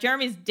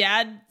 Jeremy's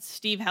dad,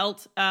 Steve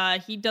Helt,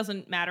 he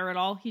doesn't matter at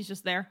all. He's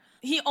just there.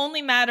 He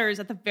only matters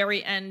at the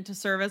very end to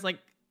serve as like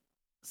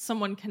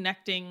someone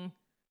connecting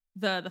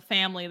the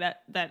family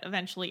that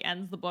eventually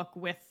ends the book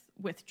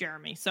with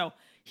Jeremy. So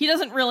he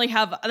doesn't really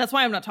have, that's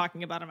why I'm not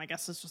talking about him, I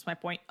guess is just my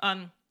point.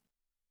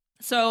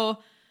 So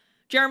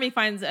Jeremy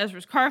finds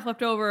Ezra's car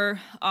flipped over,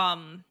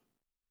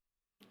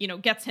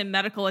 gets him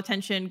medical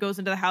attention, goes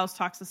into the house,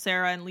 talks to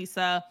Sarah and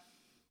Lisa.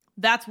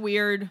 That's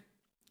weird.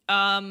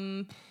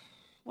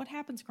 What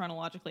happens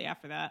chronologically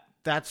after that?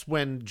 That's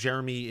when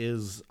Jeremy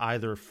is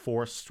either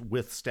forced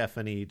with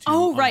Stephanie to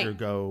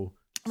undergo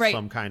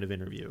some kind of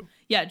interview.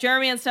 Yeah,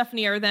 Jeremy and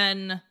Stephanie are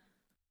then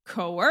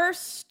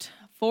coerced,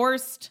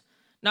 forced,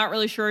 not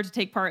really sure to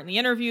take part in the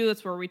interview.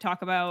 That's where we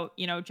talk about,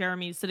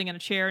 Jeremy's sitting in a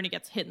chair and he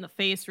gets hit in the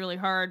face really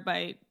hard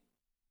by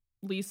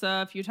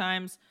Lisa a few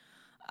times.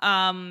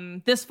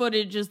 This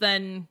footage is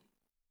then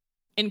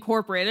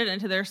incorporated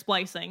into their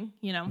splicing,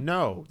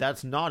 No,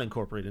 that's not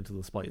incorporated into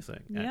the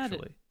splicing,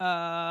 actually.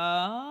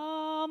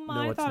 I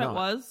thought it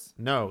was.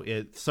 No,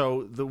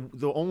 so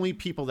the only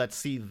people that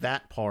see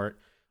that part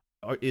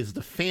is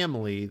the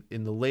family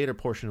in the later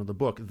portion of the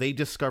book. They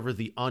discover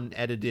the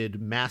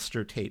unedited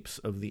master tapes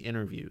of the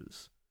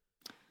interviews.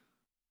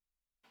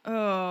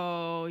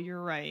 Oh,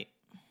 you're right.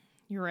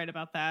 You're right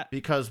about that.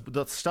 Because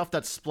the stuff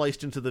that's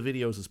spliced into the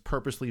videos is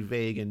purposely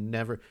vague and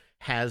never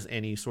has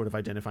any sort of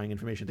identifying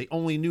information. They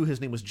only knew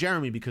his name was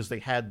Jeremy because they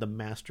had the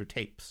master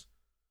tapes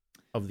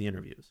of the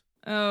interviews.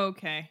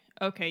 Okay,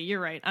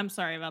 you're right. I'm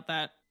sorry about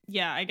that.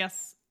 Yeah, I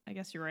guess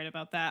you're right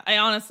about that.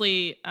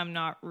 I'm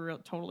not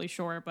totally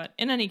sure, but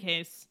in any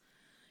case,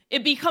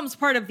 it becomes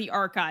part of the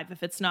archive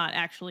if it's not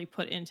actually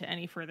put into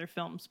any further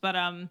films. But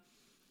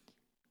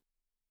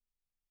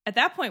at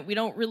that point, we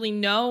don't really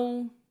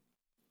know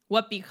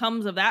what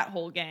becomes of that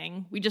whole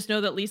gang. We just know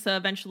that Lisa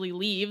eventually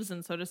leaves,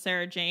 and so does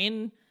Sarah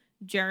Jane.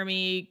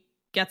 Jeremy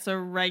gets a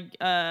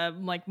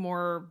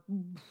more,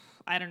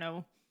 I don't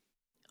know,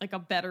 like a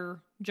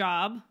better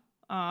job.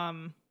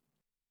 And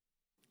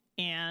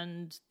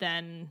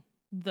then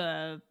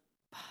do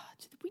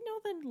we know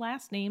the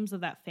last names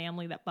of that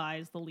family that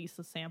buys the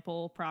Lisa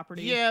Sample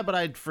property? Yeah, but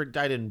I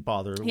didn't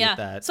bother with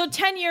that. So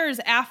 10 years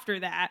after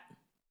that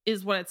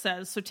is what it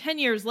says. So 10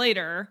 years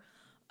later,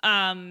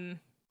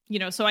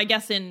 so I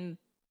guess in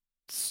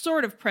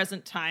sort of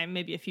present time,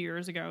 maybe a few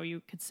years ago,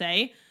 you could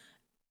say,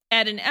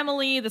 Ed and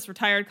Emily, this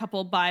retired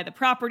couple, buy the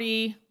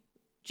property.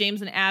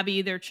 James and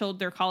Abby, their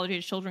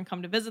college-age children,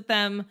 come to visit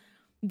them.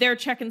 They're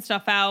checking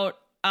stuff out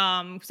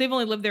because they've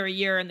only lived there a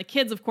year. And the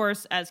kids, of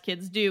course, as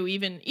kids do,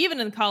 even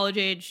in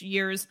college-age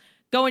years,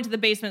 go into the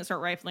basement and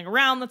start rifling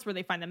around. That's where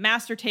they find the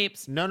master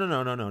tapes.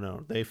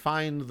 No. They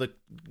find the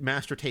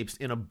master tapes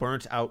in a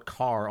burnt out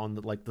car on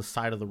the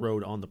side of the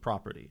road on the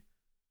property.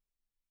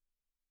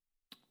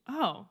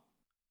 Oh.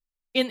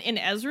 In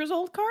Ezra's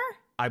old car?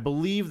 I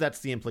believe that's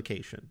the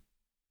implication.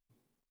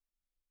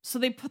 So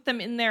they put them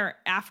in there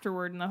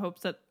afterward in the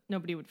hopes that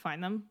nobody would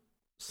find them?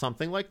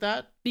 Something like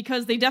that?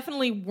 Because they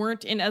definitely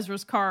weren't in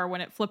Ezra's car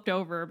when it flipped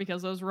over,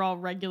 because those were all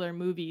regular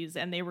movies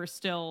and they were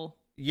still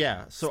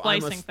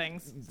splicing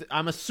things.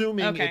 I'm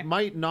assuming it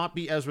might not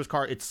be Ezra's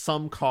car. It's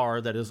some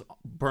car that is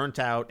burnt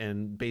out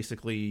and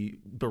basically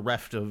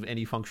bereft of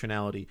any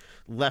functionality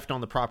left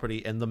on the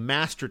property, and the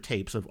master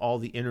tapes of all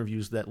the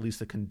interviews that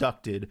Lisa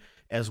conducted,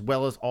 as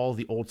well as all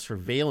the old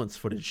surveillance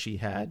footage she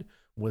had,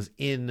 was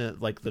in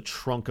like the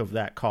trunk of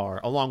that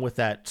car, along with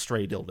that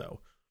stray dildo.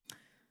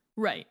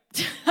 Right.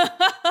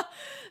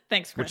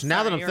 Thanks, Chris. Which,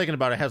 now that I'm thinking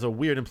about it, has a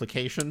weird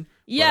implication.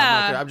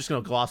 Yeah. I'm just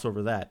going to gloss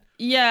over that.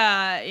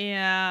 Yeah.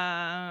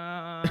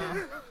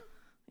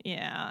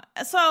 Yeah.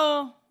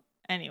 So,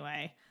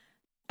 anyway,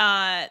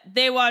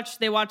 they watch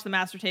the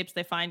master tapes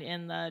they find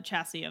in the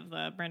chassis of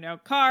the burned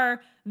out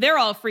car. They're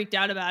all freaked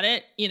out about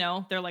it. You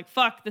know, they're like,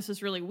 fuck, this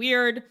is really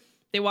weird.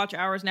 They watch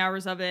hours and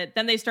hours of it.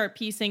 Then they start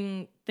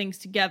piecing things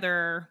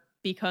together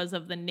because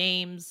of the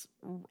names,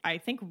 I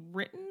think,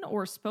 written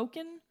or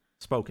spoken.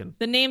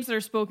 The names that are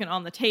spoken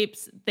on the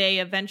tapes, they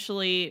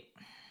eventually...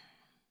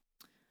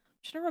 I'm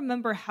trying to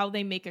remember how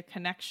they make a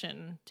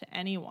connection to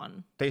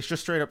anyone. They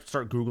just straight up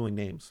start Googling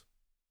names.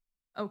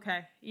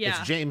 Okay, yeah.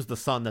 It's James the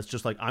son that's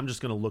just like, I'm just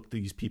going to look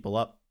these people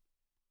up.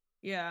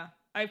 Yeah,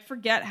 I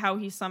forget how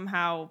he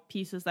somehow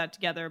pieces that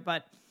together,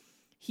 but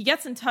he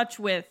gets in touch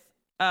with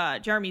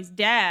Jeremy's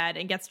dad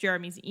and gets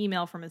Jeremy's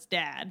email from his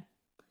dad.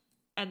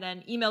 And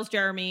then emails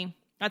Jeremy...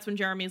 That's when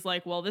Jeremy's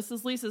like, well, this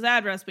is Lisa's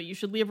address, but you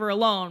should leave her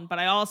alone. But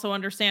I also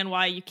understand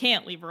why you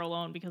can't leave her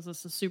alone, because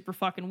this is super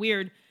fucking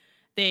weird.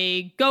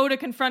 They go to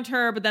confront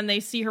her, but then they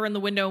see her in the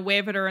window and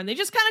wave at her, and they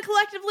just kind of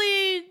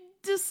collectively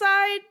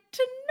decide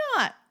to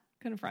not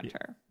confront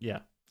her. Yeah.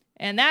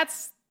 And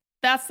that's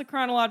the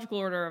chronological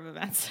order of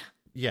events.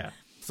 Yeah.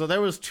 So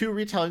there was 2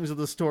 retellings of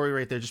the story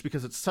right there, just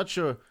because it's such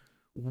a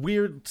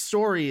weird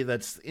story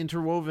that's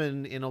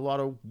interwoven in a lot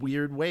of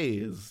weird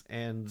ways.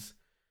 And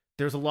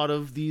there's a lot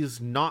of these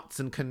knots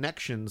and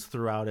connections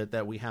throughout it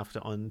that we have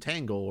to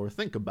untangle or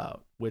think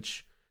about,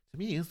 which to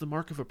me is the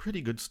mark of a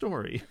pretty good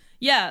story.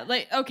 Yeah,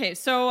 okay,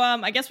 so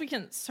I guess we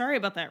can, sorry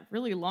about that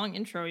really long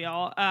intro,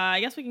 y'all. I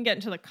guess we can get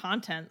into the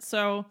content.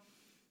 So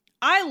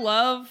I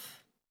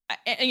love,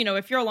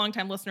 if you're a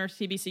longtime listener to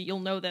TBC, you'll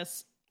know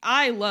this.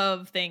 I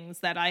love things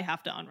that I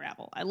have to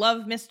unravel. I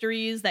love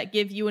mysteries that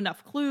give you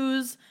enough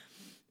clues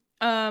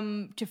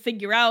to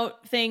figure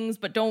out things,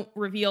 but don't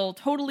reveal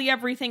totally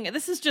everything.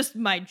 This is just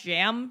my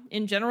jam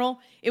in general.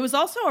 It was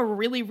also a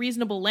really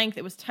reasonable length.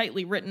 It was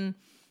tightly written.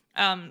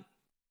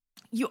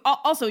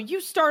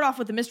 You start off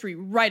with the mystery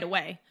right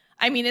away.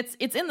 I mean,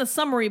 it's in the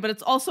summary, but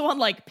it's also on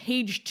like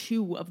page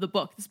 2 of the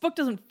book. This book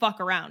doesn't fuck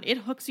around. It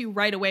hooks you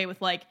right away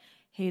with like,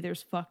 hey,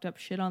 there's fucked up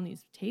shit on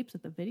these tapes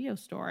at the video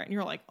store. And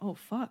you're like, oh,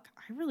 fuck,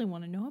 I really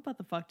want to know about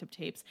the fucked up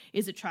tapes.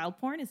 Is it child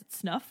porn? Is it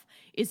snuff?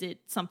 Is it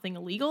something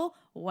illegal?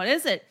 What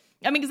is it?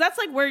 I mean, because that's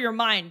like where your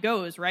mind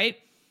goes, right?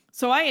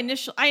 So I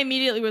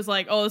immediately was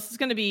like, oh, this is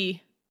going to be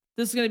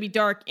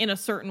dark in a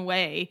certain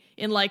way,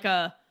 in like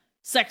a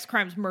sex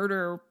crimes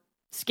murder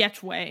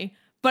sketch way.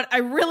 But I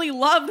really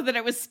loved that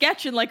it was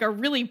sketch in like a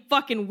really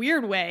fucking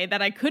weird way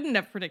that I couldn't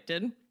have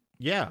predicted.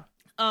 Yeah.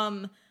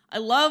 I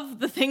love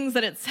the things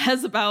that it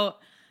says about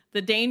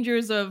the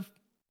dangers of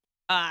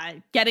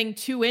getting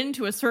too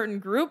into a certain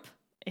group,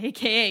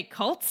 aka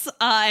cults,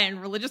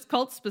 and religious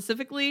cults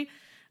specifically.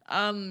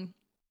 The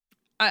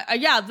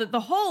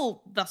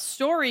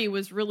story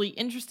was really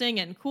interesting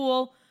and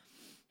cool.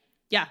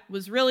 Yeah,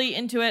 was really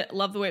into it.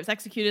 Love the way it was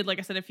executed. Like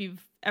I said, if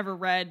you've ever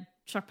read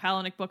Chuck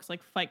Palahniuk books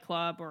like Fight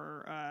Club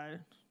or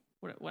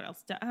what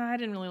else? I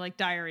didn't really like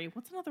Diary.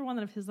 What's another one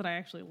of his that I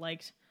actually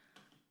liked?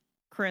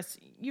 Chris,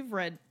 you've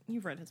read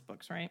his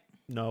books, right?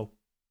 No.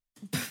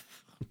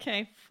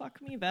 Okay,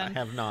 fuck me then. I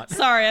have not.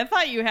 Sorry, I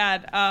thought you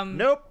had.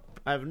 Nope,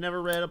 I've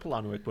never read a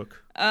Palahniuk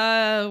book.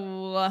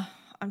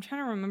 I'm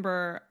trying to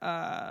remember.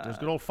 There's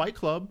good old Fight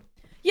Club.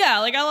 Yeah,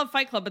 like I love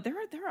Fight Club, but there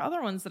are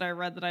other ones that I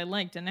read that I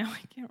liked, and now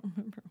I can't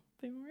remember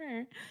what they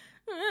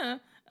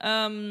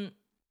were.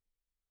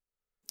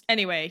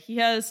 Anyway, he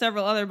has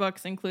several other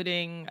books,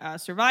 including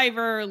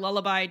Survivor,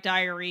 Lullaby,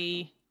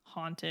 Diary,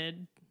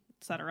 Haunted,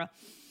 etc.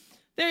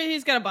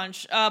 He's got a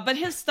bunch, but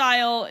his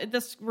style,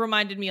 this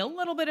reminded me a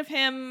little bit of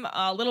him,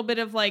 a little bit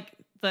of like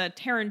the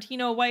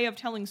Tarantino way of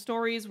telling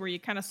stories, where you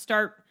kind of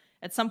start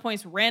at some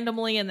points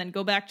randomly and then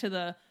go back to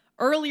the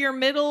earlier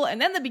middle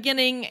and then the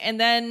beginning and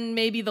then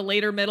maybe the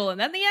later middle and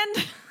then the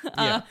end.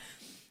 Yeah.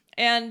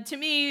 And to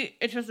me,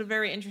 it's just a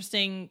very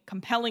interesting,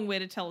 compelling way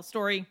to tell a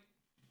story.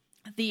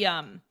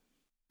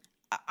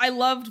 I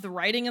loved the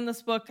writing in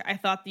this book. I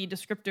thought the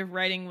descriptive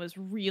writing was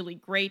really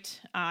great.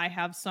 I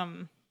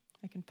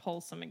can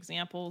pull some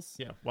examples.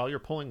 Yeah, while you're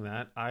pulling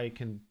that, I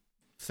can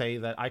say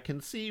that I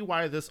can see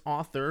why this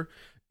author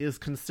is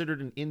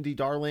considered an indie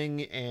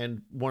darling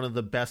and one of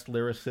the best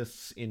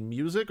lyricists in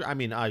music. I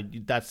mean,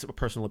 that's a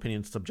personal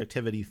opinion,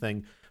 subjectivity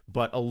thing,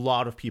 but a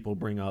lot of people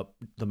bring up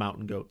the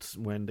Mountain Goats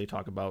when they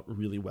talk about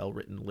really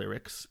well-written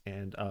lyrics.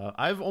 And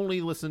I've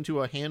only listened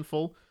to a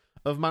handful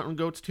of Mountain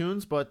Goats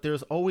tunes, but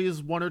there's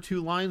always one or two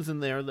lines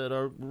in there that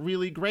are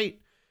really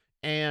great.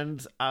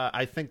 And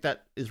I think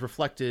that is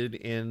reflected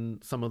in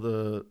some of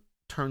the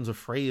turns of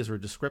phrase or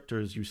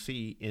descriptors you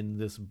see in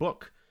this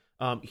book.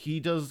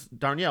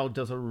 Darnielle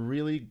does a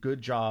really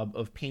good job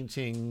of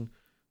painting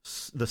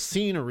the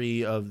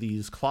scenery of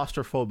these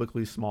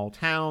claustrophobically small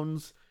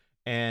towns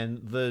and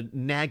the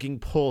nagging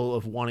pull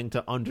of wanting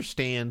to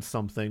understand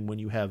something when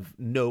you have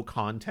no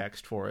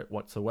context for it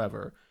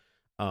whatsoever.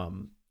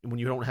 When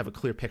you don't have a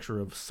clear picture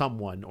of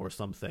someone or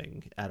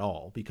something at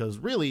all. Because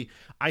really,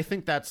 I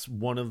think that's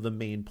one of the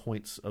main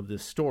points of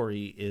this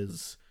story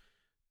is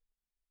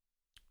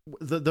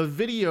the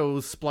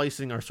videos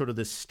splicing are sort of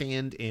this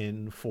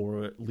stand-in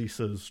for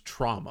Lisa's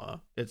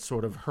trauma. It's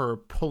sort of her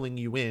pulling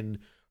you in.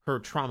 Her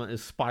trauma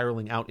is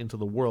spiraling out into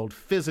the world,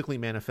 physically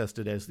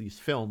manifested as these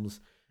films,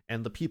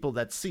 and the people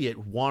that see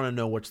it want to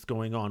know what's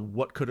going on.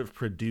 What could have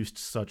produced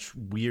such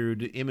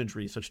weird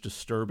imagery, such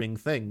disturbing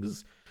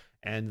things?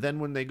 And then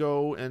when they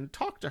go and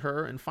talk to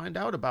her and find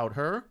out about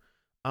her,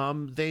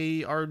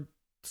 they are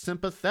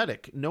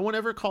sympathetic. No one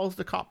ever calls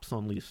the cops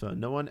on Lisa.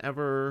 No one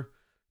ever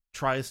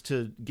tries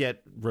to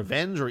get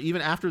revenge, or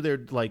even after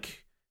they're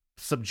like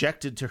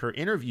subjected to her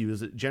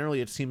interviews,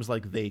 generally it seems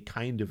like they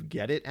kind of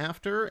get it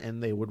after,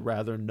 and they would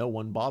rather no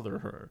one bother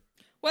her.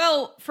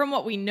 Well, from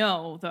what we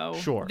know, though,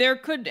 sure, there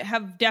could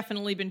have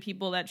definitely been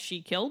people that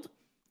she killed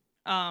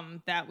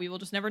that we will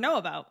just never know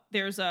about.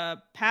 There's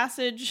a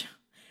passage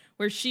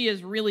where she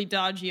is really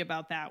dodgy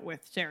about that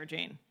with Sarah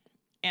Jane.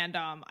 And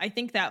I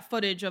think that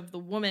footage of the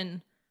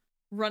woman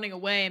running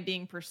away and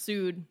being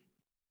pursued,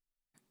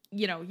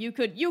 you know, you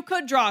could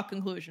draw a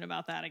conclusion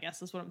about that, I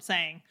guess is what I'm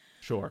saying.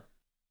 Sure.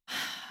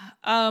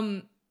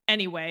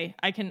 Anyway,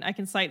 I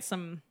can cite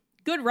some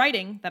good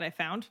writing that I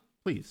found.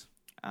 Please.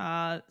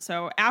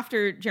 So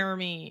after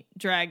Jeremy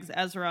drags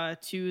Ezra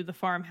to the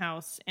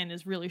farmhouse and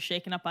is really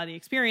shaken up by the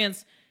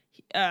experience,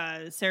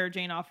 Sarah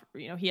Jane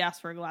he asks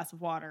for a glass of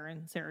water,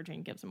 and Sarah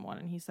Jane gives him one,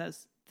 and he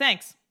says,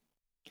 "Thanks."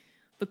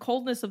 The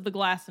coldness of the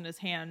glass in his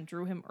hand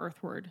drew him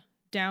earthward,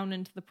 down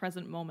into the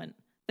present moment,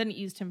 then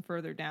eased him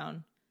further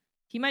down.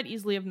 He might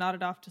easily have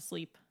nodded off to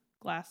sleep,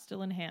 glass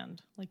still in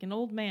hand, like an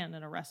old man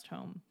in a rest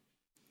home.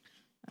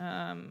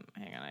 Hang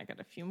on, I got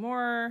a few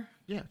more.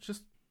 Yeah,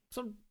 just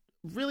some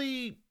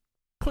really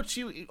puts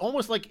you,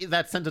 almost like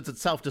that sentence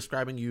itself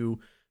describing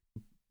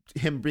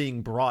him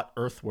being brought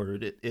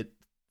earthward. It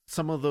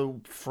some of the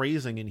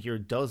phrasing in here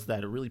does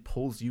that. It really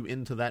pulls you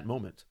into that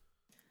moment.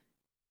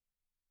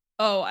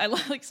 Oh, I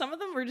like some of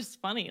them were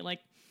just funny. Like,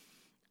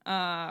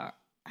 I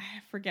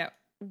forget,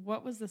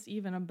 what was this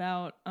even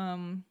about?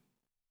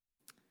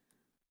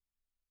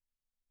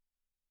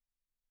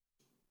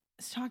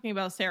 It's talking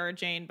about Sarah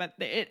Jane, but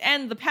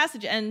the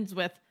passage ends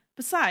with,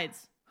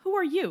 "Besides, who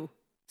are you?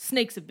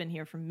 Snakes have been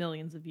here for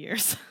millions of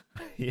years."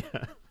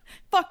 Yeah.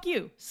 Fuck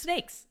you,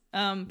 snakes.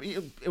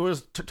 It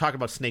was talking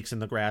about snakes in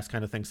the grass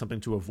kind of thing,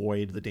 something to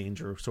avoid the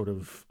danger, sort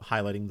of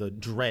highlighting the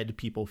dread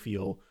people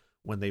feel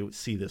when they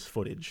see this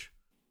footage.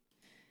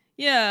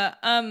 Yeah,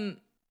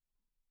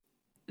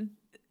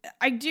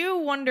 I do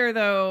wonder,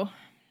 though,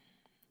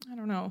 I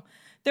don't know.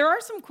 There are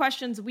some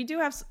questions. We do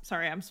have,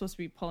 sorry, I'm supposed to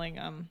be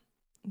pulling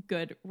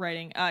good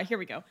writing. Here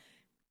we go.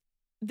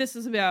 This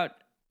is about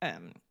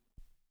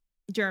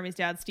Jeremy's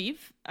dad,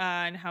 Steve,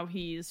 and how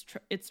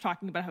it's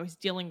talking about how he's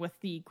dealing with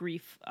the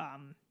grief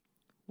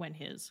when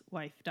his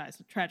wife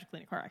dies tragically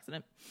in a car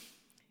accident.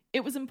 It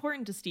was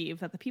important to Steve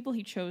that the people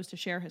he chose to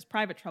share his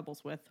private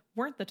troubles with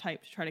weren't the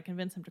type to try to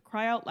convince him to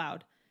cry out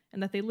loud,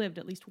 and that they lived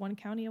at least one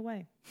county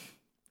away.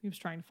 He was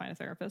trying to find a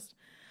therapist.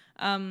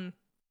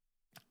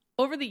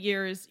 Over the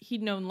years,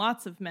 he'd known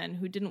lots of men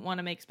who didn't want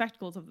to make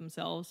spectacles of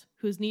themselves,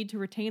 whose need to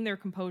retain their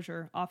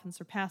composure often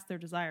surpassed their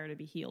desire to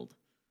be healed.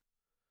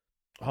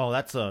 Oh,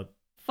 that's a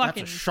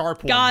fucking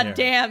sharp one. God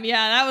damn,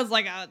 yeah, that was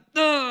like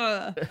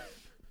a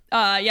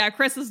yeah,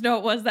 Chris's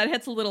note was, "That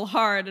hits a little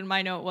hard," and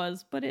my note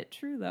was, "But it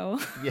true though."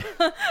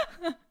 Yeah.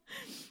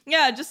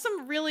 Yeah, just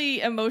some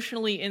really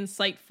emotionally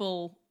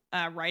insightful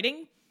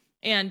writing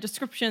and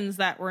descriptions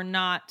that were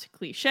not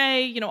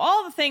cliche. You know,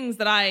 all the things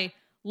that I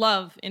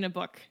love in a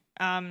book.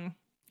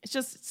 It's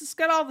just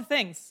got all the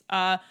things.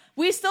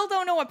 We still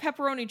don't know what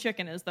pepperoni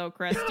chicken is, though,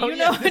 Chris. Do you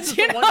know? This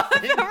do you is the know one what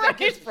thing that pepperoni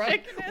gets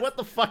chicken is? What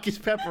the fuck is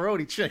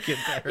pepperoni chicken,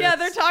 Paris? Yeah,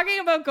 they're talking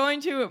about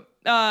going to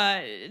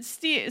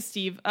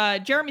Steve.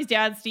 Jeremy's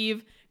dad,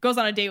 Steve, goes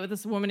on a date with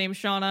this woman named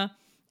Shauna,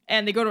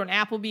 and they go to an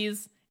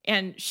Applebee's,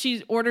 and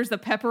she orders the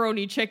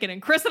pepperoni chicken,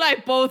 and Chris and I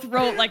both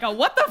wrote like a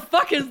 "what the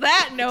fuck is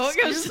that?" note.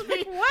 Excuse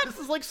me? What? This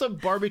is like some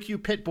barbecue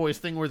pit boys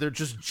thing where they're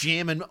just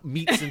jamming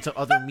meats into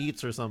other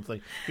meats or something.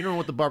 If you don't know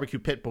what the barbecue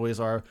pit boys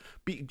are,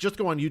 just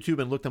go on YouTube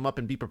and look them up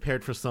and be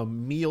prepared for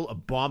some meal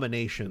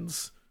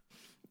abominations.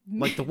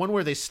 Like the one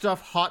where they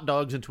stuff hot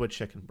dogs into a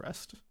chicken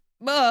breast.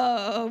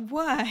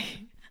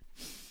 Why?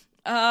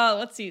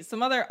 Let's see.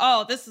 Some other...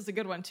 Oh, this is a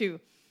good one, too.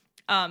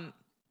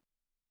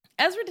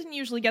 Ezra didn't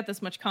usually get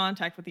this much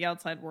contact with the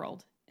outside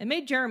world. It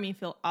made Jeremy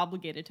feel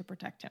obligated to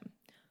protect him.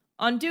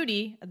 On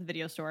duty at the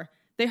video store,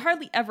 they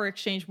hardly ever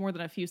exchanged more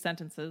than a few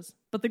sentences,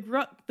 but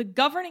the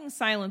governing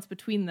silence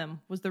between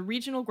them was the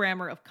regional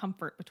grammar of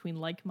comfort between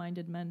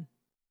like-minded men.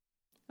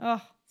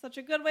 Oh, such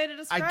a good way to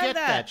describe that. I get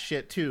that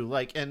shit, too.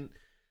 Like, and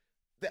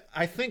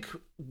I think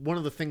one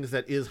of the things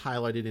that is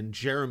highlighted in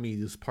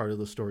Jeremy's part of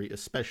the story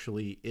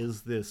especially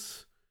is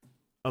this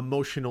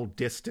emotional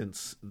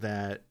distance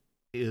that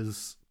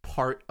is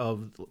part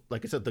of,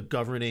 like I said, the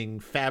governing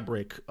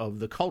fabric of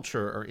the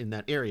culture or in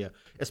that area,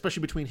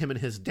 especially between him and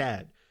his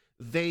dad.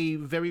 They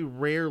very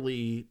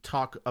rarely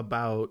talk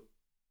about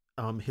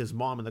his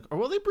mom and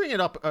well, they bring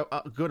it up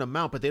a good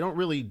amount, but they don't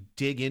really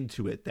dig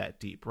into it that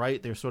deep,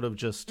 right? They're sort of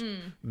just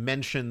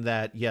mention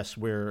that, yes,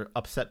 we're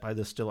upset by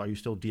this still. Are you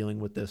still dealing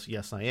with this?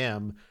 Yes, I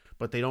am.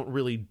 But they don't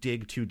really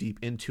dig too deep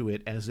into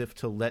it, as if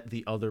to let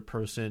the other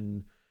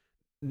person,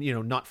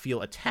 not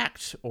feel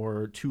attacked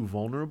or too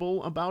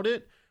vulnerable about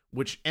it,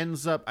 which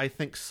ends up, I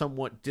think,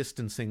 somewhat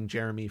distancing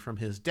Jeremy from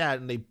his dad.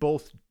 And they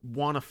both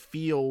want to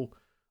feel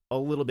a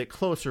little bit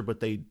closer, but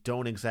they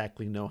don't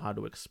exactly know how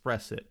to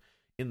express it.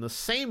 In the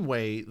same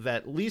way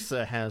that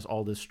Lisa has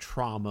all this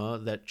trauma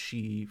that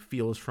she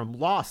feels from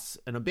loss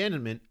and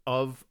abandonment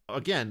of,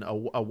 again,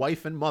 a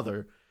wife and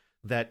mother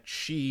that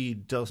she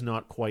does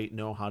not quite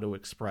know how to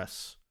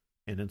express,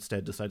 and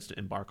instead decides to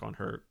embark on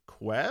her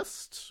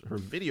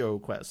video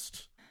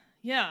quest.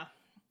 Yeah.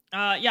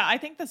 I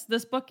think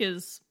this book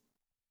is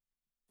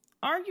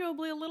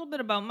arguably a little bit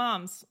about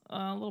moms.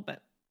 A little bit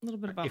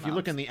about If you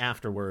look in the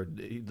afterword,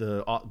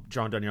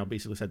 John Danielle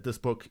basically said this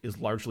book is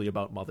largely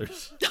about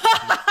mothers.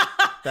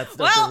 That's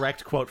the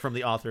direct quote from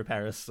the author,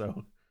 Paris.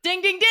 So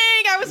ding, ding,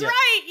 ding! I was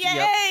right!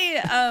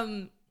 Yay!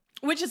 Yep.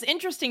 Which is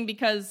interesting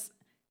because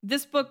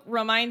this book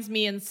reminds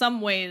me in some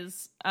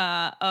ways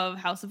of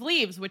House of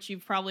Leaves, which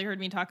you've probably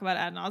heard me talk about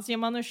ad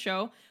nauseum on this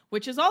show,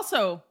 which is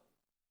also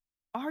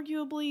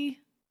arguably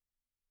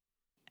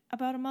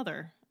about a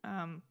mother.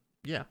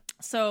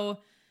 So,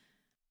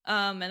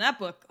 and that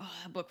book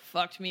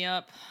fucked me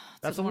up.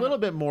 That's a little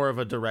bit more of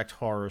a direct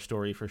horror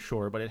story for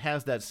sure, but it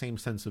has that same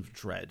sense of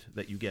dread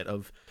that you get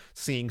of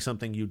seeing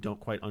something you don't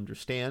quite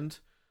understand.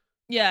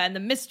 Yeah, and the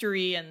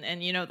mystery and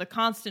the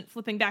constant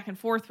flipping back and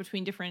forth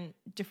between different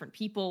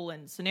people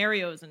and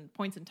scenarios and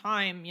points in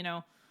time,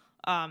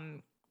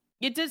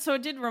 it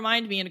did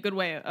remind me in a good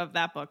way of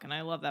that book, and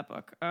I love that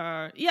book.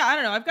 I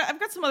don't know. I've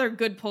got some other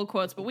good pull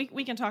quotes, but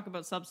we can talk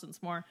about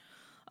substance more.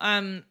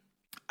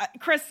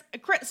 Chris,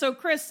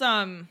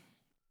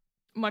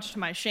 much to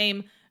my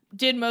shame,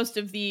 created most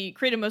of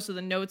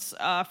the notes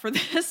for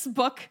this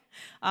book.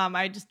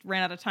 I just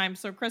ran out of time.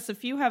 So, Chris,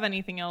 if you have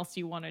anything else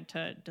you wanted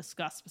to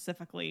discuss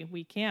specifically,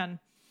 we can.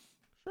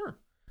 Sure.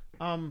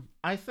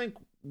 I think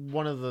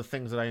one of the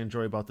things that I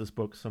enjoy about this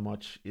book so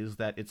much is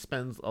that it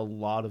spends a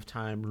lot of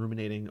time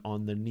ruminating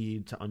on the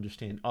need to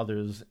understand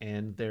others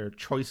and their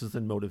choices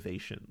and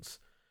motivations.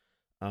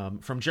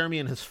 From Jeremy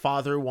and his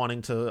father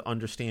wanting to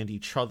understand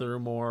each other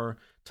more,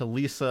 to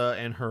Lisa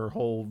and her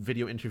whole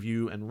video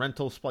interview and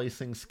rental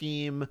splicing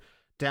scheme,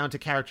 down to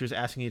characters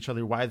asking each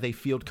other why they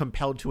feel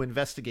compelled to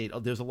investigate.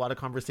 There's a lot of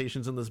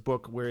conversations in this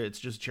book where it's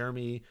just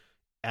Jeremy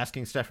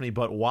asking Stephanie,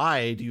 but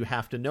why do you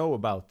have to know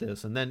about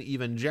this? And then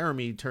even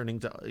Jeremy turning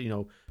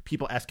to,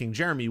 people asking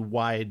Jeremy,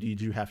 why did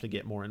you have to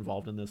get more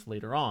involved in this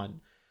later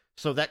on?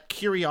 So that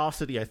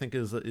curiosity, I think,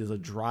 is a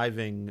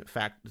driving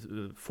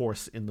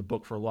force in the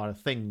book for a lot of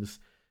things,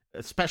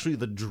 especially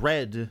the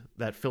dread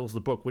that fills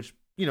the book, which,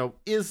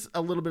 is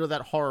a little bit of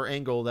that horror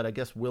angle that I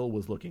guess Will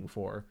was looking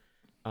for.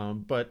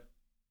 But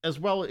as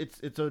well,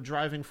 it's a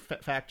driving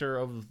factor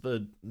of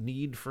the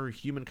need for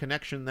human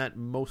connection that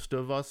most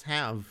of us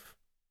have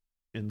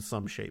in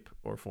some shape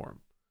or form.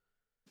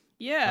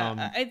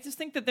 Yeah, I just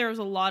think that there's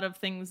a lot of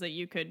things that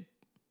you could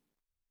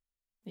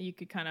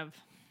kind of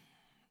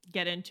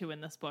get into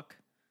in this book.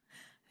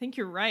 I think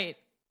you're right.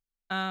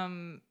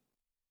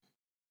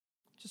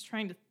 Just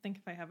trying to think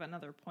if I have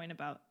another point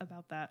about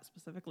that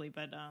specifically,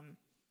 but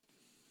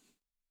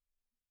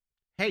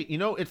hey,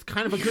 it's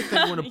kind of a good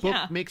thing when a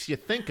book makes you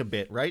think a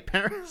bit, right,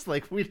 Paris?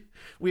 Like we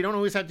don't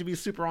always have to be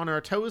super on our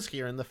toes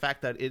here, and the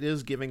fact that it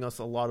is giving us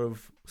a lot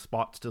of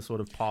spots to sort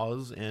of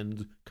pause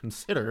and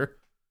consider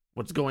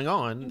what's going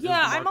on.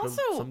 Yeah, I'm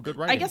also some good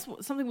writing. I guess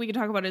something we can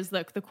talk about is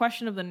the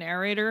question of the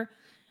narrator.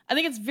 I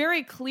think it's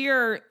very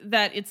clear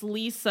that it's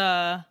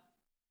Lisa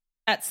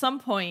at some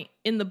point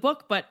in the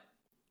book, but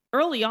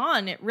early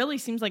on, it really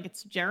seems like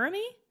it's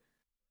Jeremy.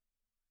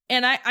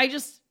 And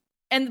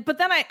but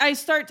then I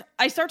start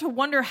to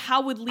wonder,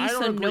 how would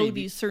Lisa know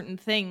these certain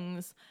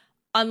things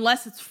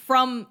unless it's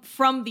from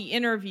the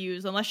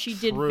interviews, unless she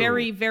did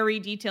very, very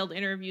detailed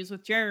interviews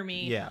with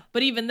Jeremy. Yeah.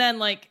 But even then,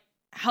 like,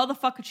 how the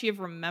fuck could she have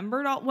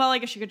remembered all? Well, I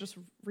guess she could just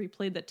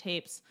replay the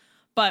tapes.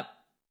 But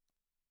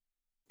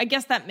I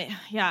guess I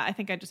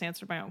think I just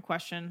answered my own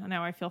question.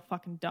 Now I feel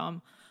fucking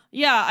dumb.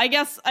 Yeah, I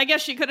guess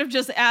she could have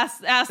just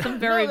asked them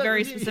very,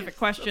 very specific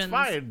questions.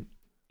 That's fine.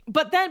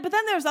 But then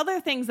there's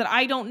other things that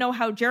I don't know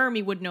how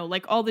Jeremy would know,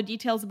 like all the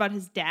details about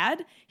his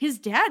dad. His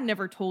dad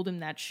never told him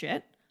that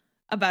shit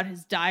about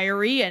his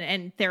diary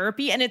and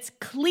therapy. And it's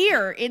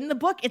clear in the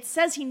book. It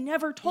says he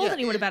never told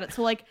anyone about it.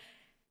 So like,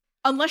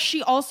 unless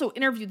she also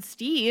interviewed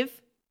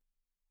Steve,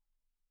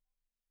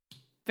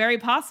 very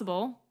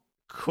possible.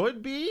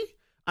 Could be.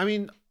 I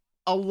mean,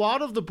 a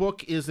lot of the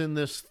book is in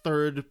this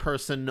third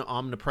person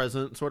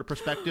omnipresent sort of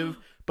perspective,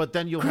 but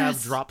then you'll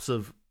have drops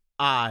of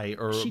I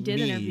or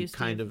me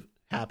kind of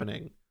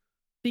happening.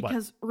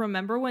 Because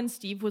remember when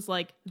Steve was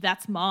like,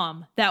 that's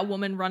mom, that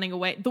woman running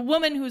away, the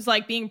woman who's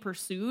like being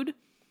pursued,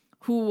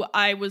 who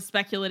I was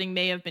speculating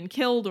may have been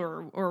killed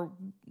or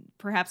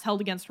perhaps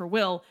held against her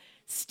will.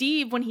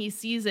 Steve, when he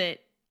sees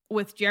it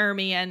with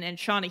Jeremy and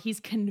Shauna, he's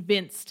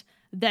convinced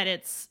that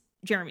it's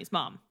Jeremy's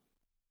mom.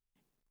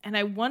 And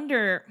I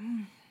wonder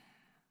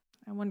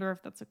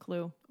if that's a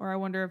clue, or I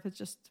wonder if it's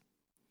just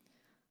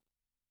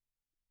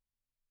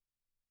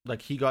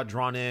like he got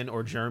drawn in,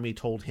 or Jeremy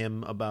told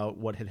him about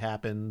what had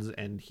happened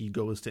and he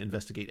goes to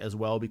investigate as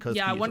well because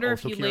I wonder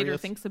if he later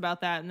thinks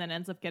about that and then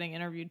ends up getting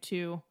interviewed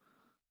too.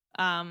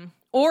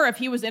 Or if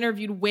he was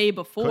interviewed way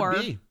before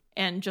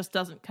and just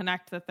doesn't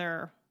connect that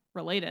they're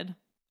related.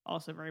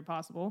 Also very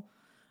possible.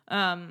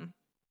 I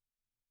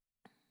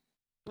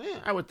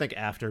would think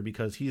after,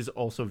 because he's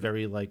also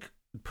very like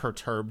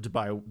perturbed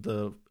by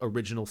the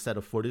original set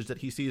of footage that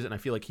he sees, and I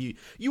feel like you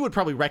would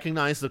probably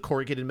recognize the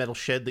corrugated metal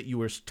shed that you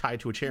were tied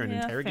to a chair and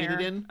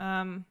interrogated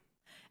in.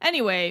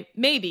 Anyway,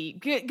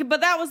 maybe, but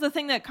that was the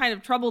thing that kind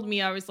of troubled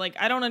me. I was like,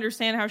 I don't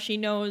understand how she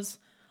knows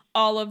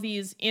all of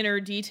these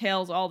inner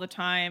details all the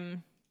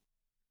time.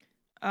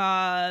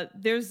 Because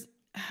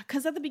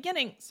at the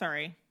beginning,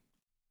 sorry,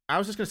 I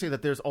was just gonna say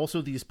that there's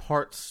also these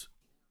parts,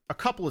 a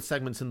couple of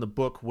segments in the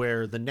book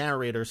where the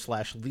narrator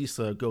 /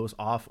 Lisa goes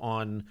off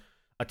on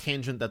a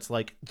tangent that's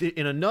like,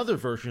 in another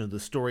version of the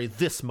story,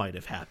 this might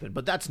have happened,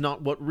 but that's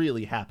not what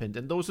really happened.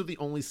 And those are the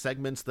only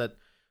segments that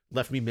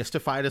left me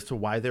mystified as to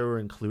why they were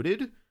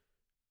included.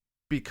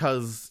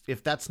 Because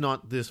if that's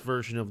not this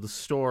version of the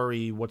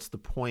story, what's the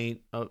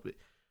point of...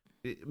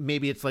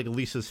 Maybe it's like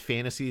Lisa's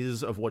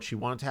fantasies of what she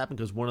wanted to happen,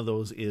 because one of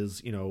those is,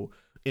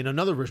 in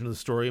another version of the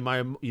story,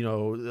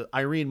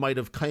 Irene might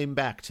have came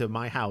back to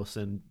my house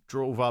and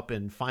drove up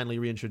and finally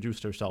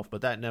reintroduced herself,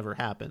 but that never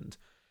happened.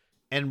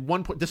 And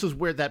one point, this is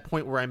where that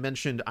point where I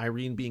mentioned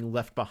Irene being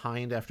left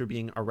behind after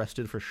being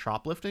arrested for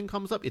shoplifting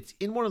comes up. It's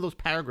in one of those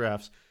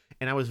paragraphs,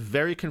 and I was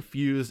very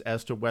confused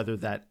as to whether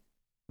that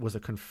was a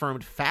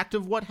confirmed fact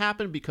of what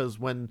happened, because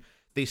when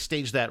they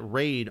staged that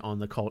raid on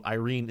the cult,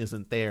 Irene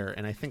isn't there,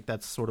 and I think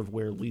that's sort of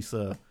where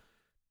Lisa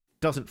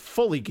doesn't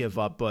fully give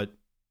up, but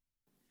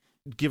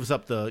gives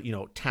up the,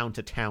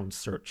 town-to-town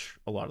search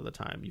a lot of the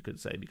time, you could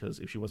say, because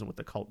if she wasn't with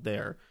the cult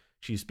there,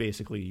 she's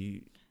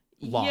basically...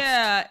 lost.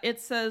 Yeah, it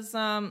says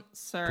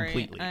sorry.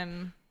 Completely.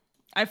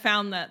 I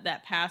found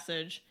that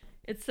passage.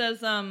 It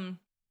says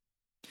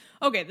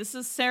okay, this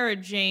is Sarah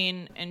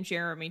Jane and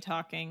Jeremy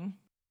talking.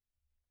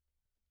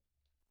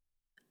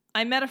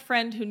 I met a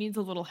friend who needs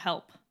a little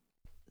help,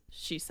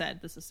 she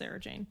said. This is Sarah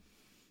Jane.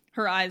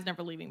 Her eyes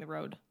never leaving the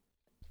road.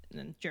 And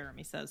then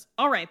Jeremy says,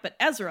 "All right, but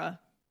Ezra,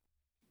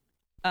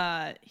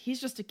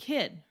 he's just a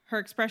kid." Her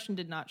expression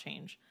did not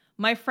change.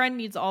 "My friend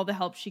needs all the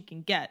help she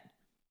can get,"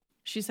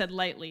 she said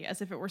lightly,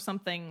 as if it were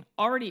something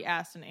already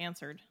asked and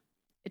answered.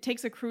 "It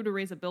takes a crew to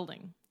raise a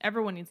building.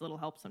 Everyone needs a little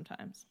help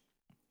sometimes.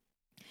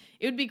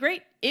 It would be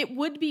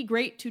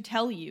great to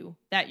tell you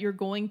that you're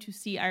going to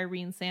see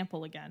Irene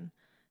Sample again,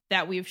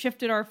 that we've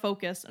shifted our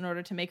focus in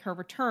order to make her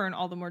return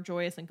all the more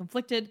joyous and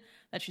conflicted,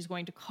 that she's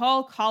going to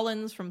call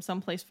Collins from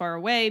someplace far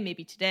away,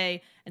 maybe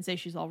today, and say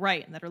she's all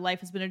right, and that her life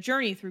has been a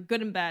journey through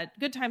good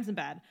times and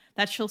bad,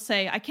 that she'll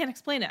say, 'I can't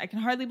explain it. I can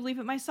hardly believe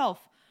it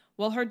myself.'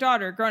 Well, her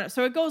daughter, grown up."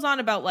 So it goes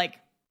on about, like,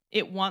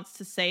 it wants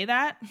to say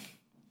that.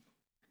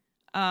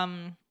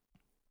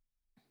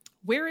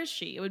 Where is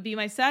she? It would be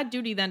my sad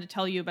duty then to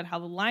tell you about how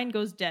the line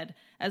goes dead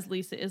as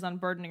Lisa is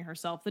unburdening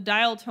herself, the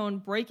dial tone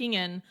breaking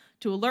in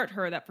to alert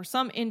her that for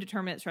some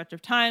indeterminate stretch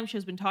of time she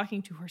has been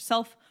talking to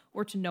herself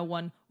or to no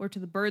one, or to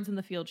the birds in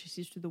the field she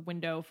sees through the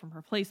window from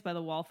her place by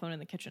the wall phone in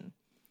the kitchen.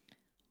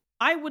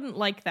 I wouldn't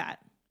like that,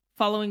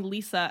 following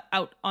Lisa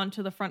out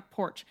onto the front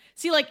porch.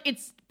 See, like,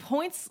 it's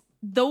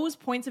those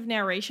points of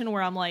narration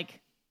where I'm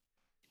like,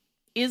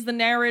 is the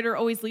narrator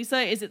always Lisa?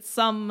 Is it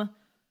some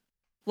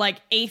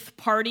like eighth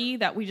party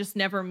that we just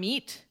never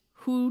meet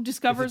who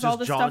discovers all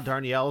this John stuff?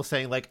 John Darnielle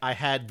saying, like, I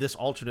had this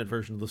alternate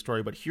version of the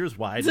story, but here's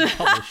why I didn't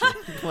publish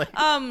it. Like,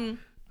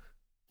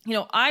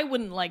 I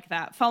wouldn't like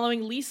that.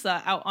 Following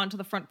Lisa out onto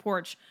the front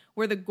porch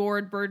where the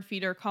gourd bird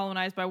feeder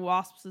colonized by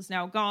wasps is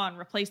now gone,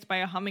 replaced by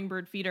a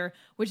hummingbird feeder,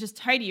 which is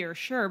tidier,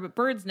 sure, but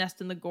birds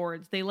nest in the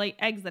gourds. They lay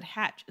eggs that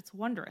hatch. It's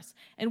wondrous.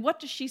 And what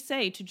does she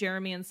say to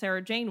Jeremy and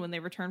Sarah Jane when they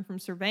return from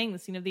surveying the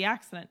scene of the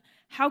accident?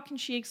 How can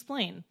she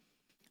explain?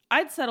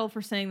 I'd settle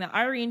for saying that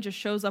Irene just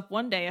shows up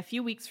one day a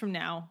few weeks from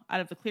now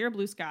out of the clear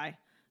blue sky,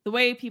 the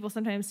way people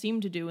sometimes seem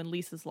to do in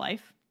Lisa's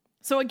life.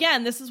 So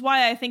again, this is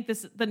why I think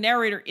the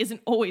narrator isn't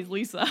always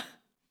Lisa.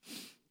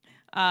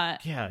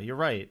 Yeah, you're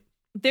right.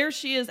 there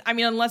she is. I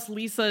mean, unless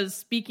Lisa is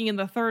speaking in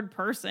the third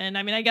person.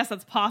 I mean, I guess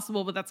that's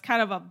possible, but that's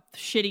kind of a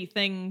shitty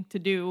thing to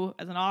do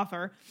as an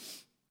author.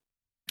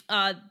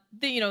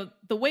 The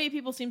way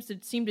people seem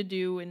to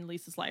do in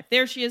Lisa's life.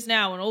 There she is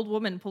now, an old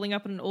woman pulling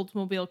up in an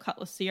Oldsmobile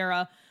Cutlass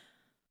Sierra.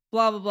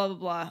 Blah blah blah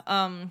blah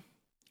blah.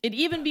 It'd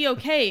even be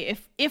okay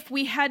if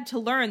we had to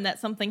learn that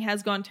something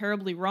has gone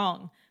terribly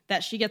wrong.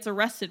 That she gets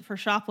arrested for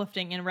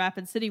shoplifting in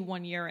Rapid City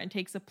one year and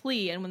takes a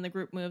plea, and when the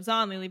group moves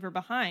on, they leave her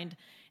behind.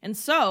 And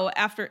so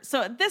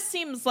this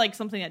seems like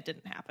something that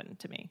didn't happen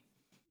to me.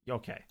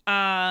 Okay.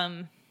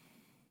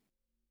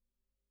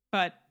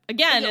 But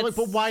again,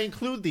 but why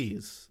include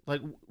these?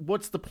 Like,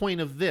 what's the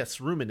point of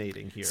this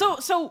ruminating here?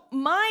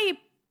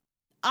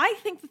 I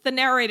think that the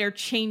narrator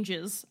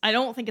changes. I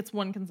don't think it's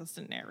one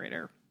consistent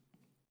narrator.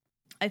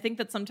 I think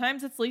that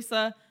sometimes it's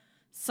Lisa,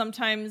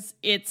 sometimes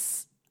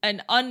it's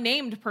an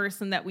unnamed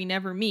person that we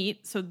never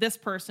meet. So this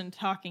person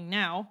talking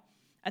now,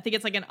 I think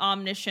it's like an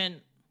omniscient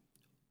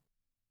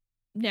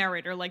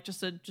narrator, like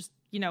just eye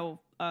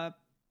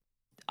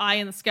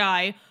in the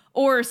sky,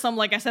 or some,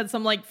 like I said,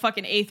 some like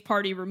fucking eighth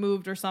party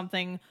removed or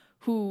something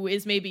who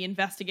is maybe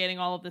investigating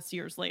all of this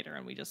years later,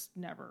 and we just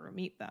never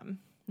meet them.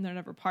 And they're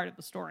never part of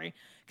the story.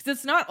 Because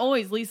it's not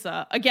always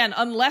Lisa. Again,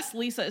 unless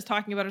Lisa is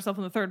talking about herself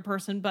in the third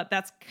person, but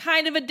that's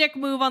kind of a dick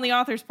move on the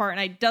author's part, and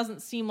it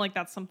doesn't seem like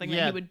that's something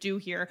that he would do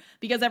here,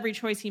 because every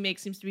choice he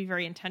makes seems to be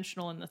very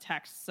intentional in the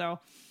text, so...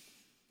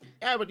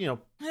 Yeah, but,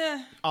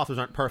 authors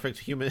aren't perfect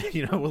human,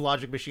 with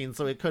logic machines,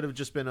 so it could have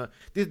just been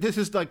this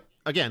is like,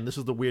 again, this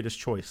is the weirdest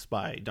choice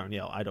by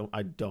Darnielle.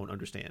 I don't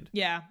understand.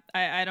 Yeah,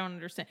 I don't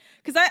understand.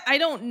 Because I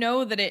don't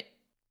know that it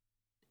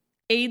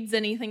aids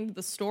anything to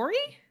the story.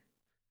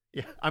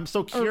 Yeah, I'm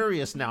so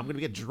curious now. I'm going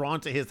to get drawn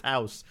to his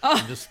house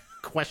and just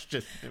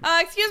question him.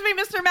 Excuse me,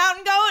 Mr.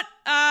 Mountain Goat.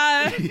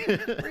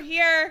 We're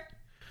here.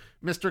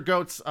 Mr.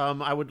 Goats,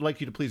 I would like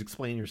you to please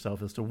explain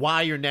yourself as to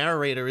why your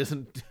narrator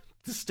isn't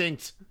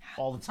distinct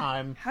all the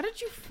time. How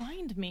did you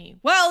find me?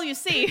 Well, you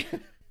see.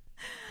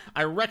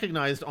 I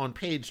recognized on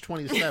page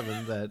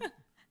 27 that...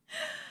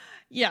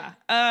 Yeah.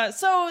 I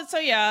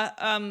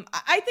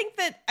think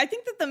that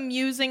the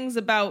musings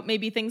about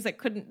maybe things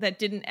that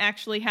didn't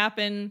actually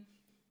happen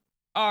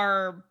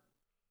are,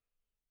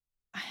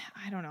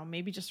 I don't know,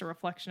 maybe just a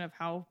reflection of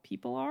how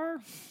people are.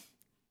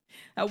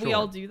 We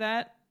all do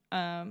that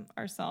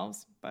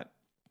ourselves, but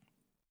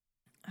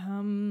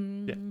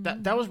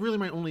that was really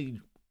my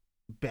only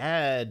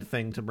bad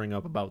thing to bring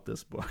up about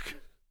this book.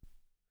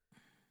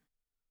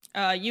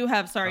 You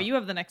have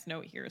the next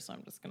note here, so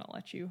I'm just gonna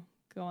let you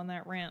go on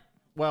that rant.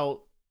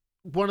 Well,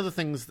 one of the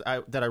things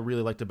that I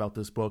really liked about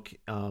this book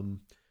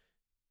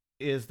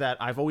is that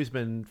I've always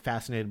been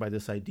fascinated by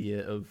this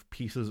idea of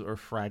pieces or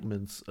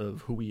fragments of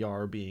who we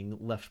are being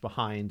left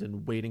behind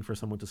and waiting for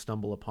someone to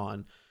stumble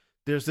upon.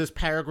 There's this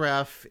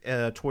paragraph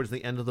towards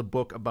the end of the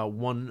book about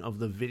one of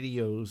the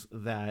videos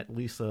that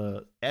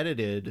Lisa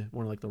edited,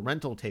 one of like the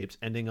rental tapes,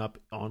 ending up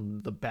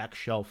on the back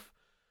shelf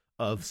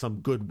of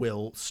some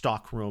Goodwill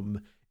stockroom,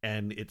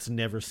 and it's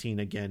never seen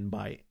again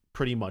by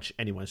pretty much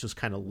anyone. It's just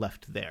kind of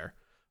left there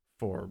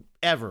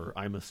forever,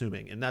 I'm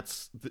assuming. And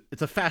it's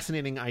a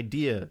fascinating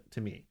idea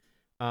to me.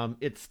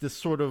 It's this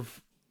sort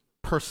of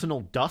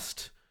personal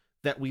dust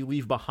that we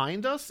leave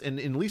behind us. And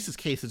in Lisa's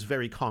case, it's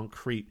very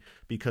concrete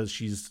because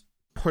she's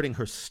putting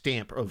her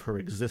stamp of her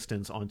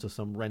existence onto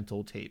some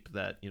rental tape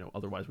that,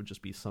 otherwise would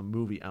just be some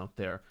movie out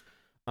there.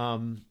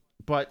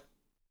 But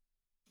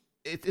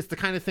it's the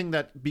kind of thing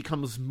that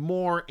becomes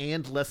more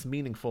and less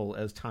meaningful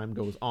as time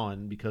goes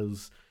on,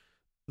 because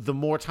the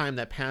more time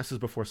that passes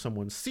before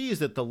someone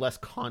sees it, the less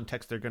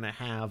context they're going to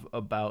have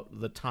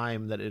about the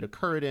time that it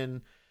occurred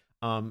in.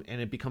 And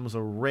it becomes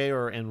a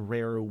rarer and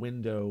rarer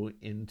window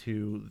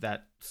into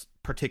that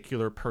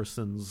particular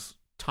person's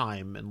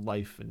time and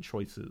life and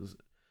choices.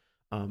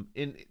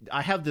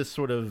 I have this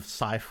sort of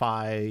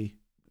sci-fi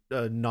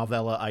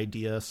novella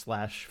idea /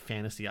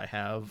 fantasy I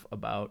have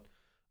about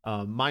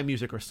my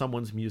music or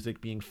someone's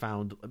music being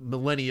found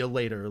millennia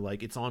later.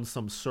 Like, it's on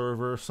some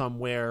server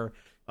somewhere.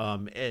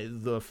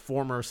 The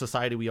former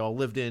society we all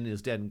lived in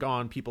is dead and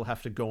gone. People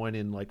have to go in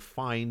and like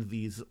find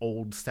these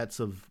old sets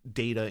of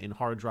data in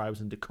hard drives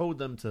and decode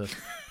them to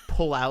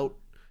pull out,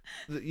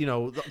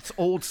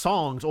 old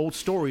songs, old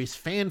stories,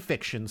 fan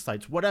fiction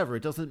sites, whatever.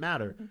 It doesn't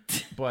matter.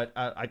 But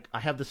I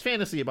have this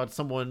fantasy about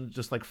someone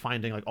just like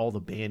finding like all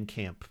the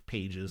Bandcamp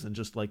pages and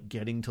just like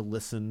getting to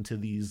listen to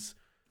these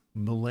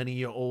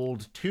millennia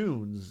old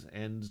tunes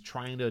and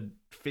trying to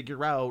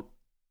figure out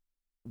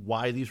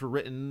why these were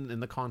written in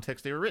the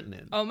context they were written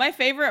in. Oh, my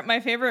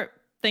favorite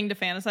thing to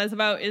fantasize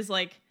about is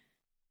like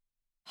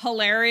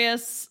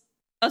hilarious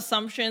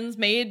assumptions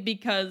made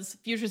because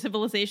future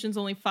civilizations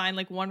only find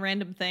like one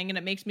random thing, and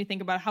it makes me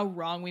think about how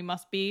wrong we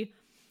must be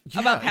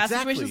about past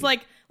situations.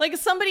 Like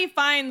if somebody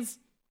finds,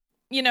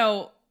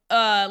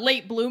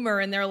 late bloomer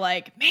and they're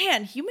like,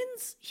 man,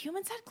 humans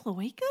had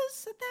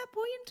cloacas at that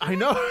point in time. I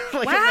know.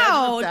 Like,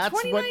 wow, that's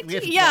what we have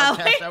to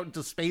broadcast out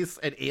into space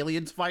and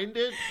aliens find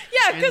it.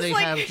 Yeah, because they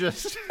have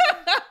just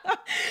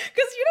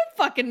because you don't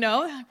fucking know.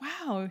 Like,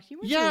 wow,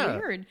 humans are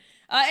weird.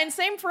 And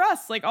same for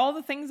us. Like all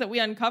the things that we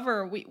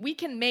uncover, we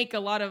can make a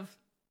lot of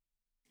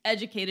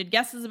educated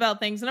guesses about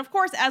things. And of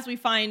course, as we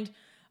find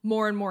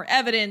more and more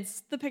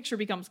evidence, the picture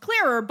becomes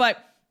clearer.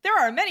 But there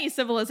are many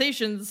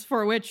civilizations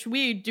for which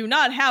we do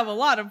not have a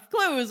lot of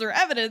clues or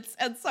evidence.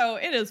 And so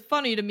it is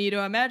funny to me to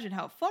imagine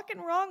how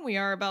fucking wrong we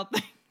are about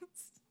things.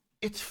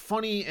 It's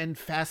funny and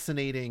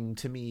fascinating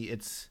to me.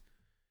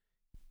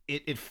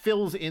 It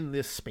fills in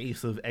this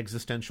space of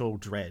existential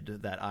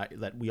dread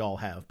that we all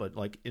have, but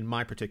like in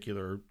my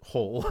particular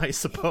hole, I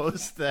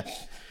suppose that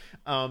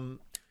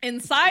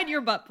inside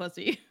your butt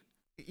pussy.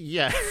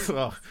 Yeah,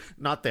 well,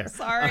 not there.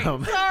 Sorry.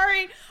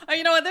 Sorry.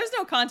 You know what? There's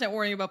no content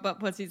warning about butt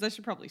pussies. I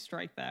should probably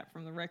strike that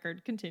from the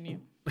record. Continue.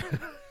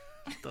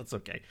 That's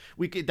okay.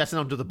 That's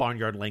under the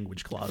Barnyard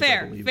Language Clause.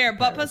 Fair, I believe, fair.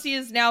 Butt pussy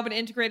has now been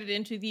integrated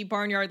into the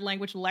Barnyard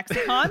Language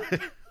Lexicon.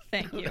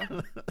 Thank you.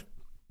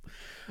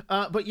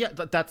 But yeah,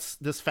 that's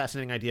this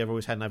fascinating idea I've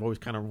always had, and I've always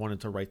kind of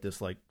wanted to write this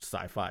like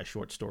sci-fi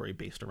short story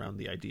based around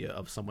the idea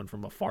of someone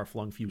from a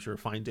far-flung future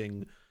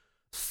finding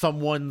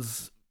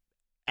someone's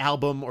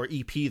album or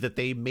EP that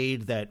they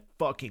made that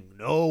fucking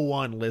no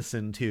one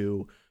listened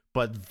to,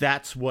 but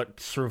that's what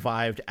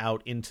survived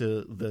out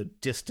into the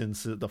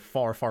distance, the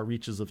far, far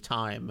reaches of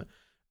time,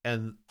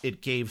 and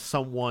it gave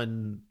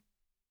someone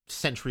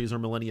centuries or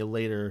millennia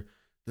later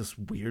this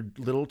weird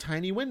little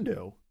tiny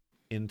window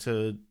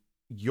into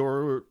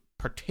your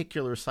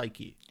particular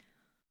psyche.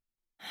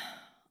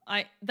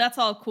 That's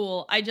all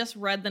cool. I just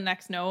read the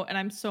next note and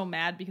I'm so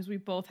mad because we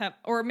both have,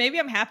 or maybe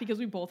I'm happy because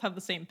we both have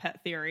the same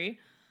pet theory.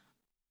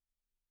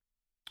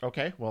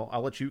 Okay, well,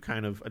 I'll let you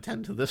kind of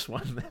attend to this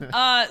one.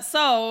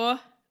 So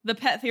the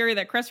pet theory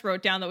that Chris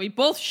wrote down that we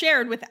both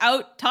shared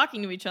without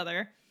talking to each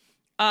other.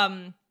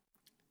 The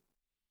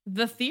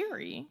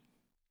theory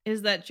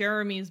is that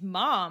Jeremy's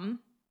mom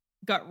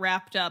got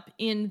wrapped up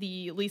in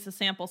the Lisa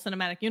Sample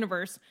cinematic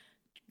universe,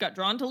 got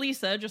drawn to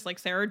Lisa, just like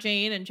Sarah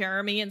Jane and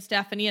Jeremy and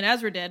Stephanie and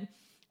Ezra did,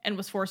 and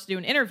was forced to do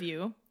an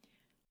interview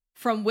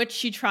from which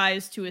she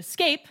tries to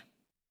escape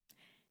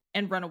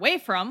and run away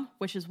from,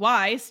 which is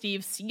why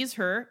Steve sees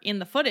her in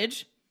the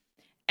footage.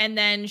 And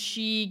then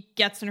she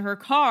gets in her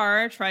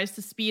car, tries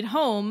to speed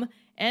home,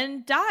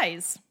 and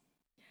dies.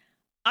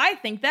 I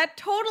think that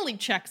totally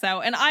checks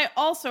out. And I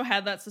also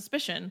had that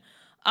suspicion.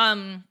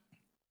 I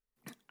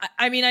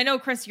mean, I know,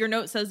 Chris, your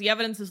note says the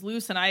evidence is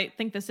loose, and I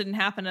think this didn't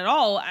happen at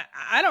all.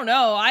 I don't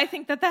know. I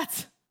think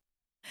that's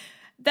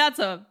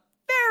a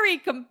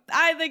very,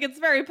 I think it's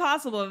very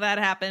possible that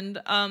happened.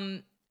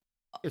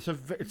 It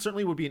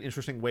certainly would be an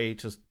interesting way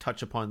to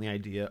touch upon the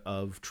idea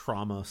of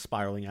trauma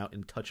spiraling out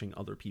and touching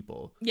other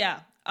people. Yeah.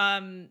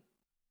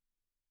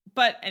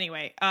 But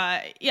anyway,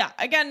 yeah,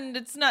 again,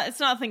 it's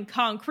nothing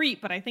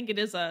concrete, but I think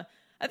it's a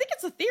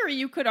theory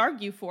you could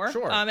argue for.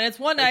 Sure. And it's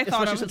one I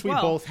thought of since as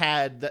well.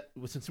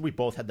 Since we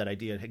both had that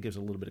idea, it gives it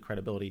a little bit of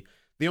credibility.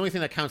 The only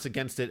thing that counts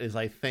against it is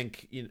I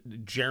think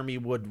Jeremy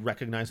would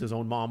recognize his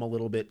own mom a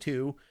little bit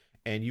too.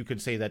 And you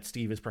could say that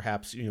Steve is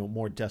perhaps,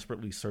 more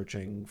desperately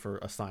searching for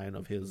a sign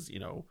of his,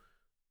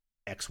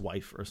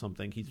 ex-wife or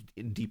something. He's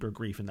in deeper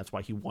grief, and that's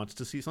why he wants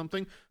to see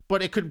something.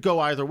 But it could go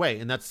either way,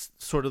 and that's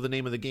sort of the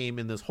name of the game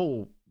in this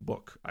whole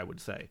book, I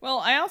would say. Well,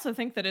 I also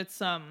think that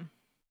it's, I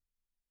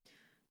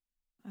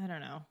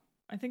don't know.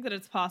 I think that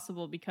it's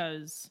possible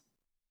because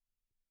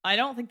I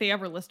don't think they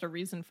ever list a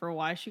reason for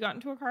why she got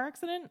into a car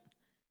accident.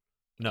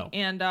 No.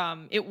 And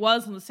it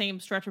was on the same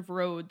stretch of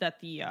road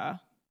that the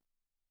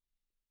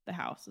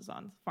house is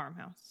on, the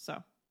farmhouse.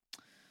 So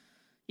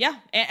yeah,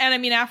 and I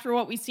mean, after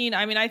what we've seen,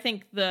 I mean, I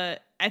think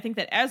that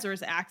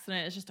Ezra's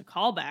accident is just a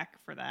callback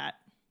for that.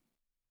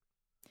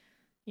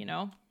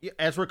 Yeah,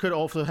 Ezra could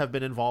also have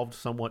been involved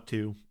somewhat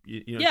too.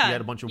 He had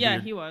a bunch of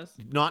weird, he was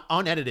not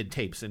unedited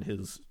tapes in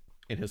his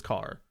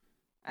car.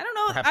 I don't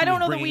know. Perhaps I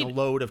don't know that bringing a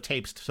load of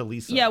tapes to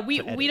Lisa. Yeah,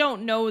 we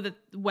don't know that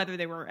whether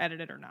they were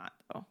edited or not,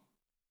 though.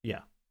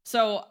 Yeah.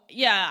 So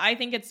yeah, I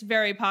think it's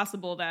very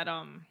possible that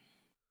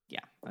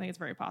I think it's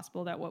very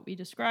possible that what we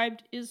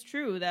described is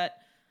true, that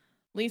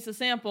Lisa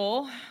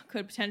Sample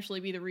could potentially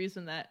be the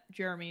reason that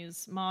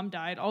Jeremy's mom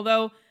died.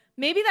 Although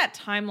maybe that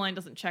timeline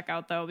doesn't check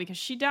out, though, because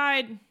she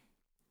died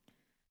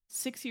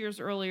 6 years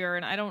earlier,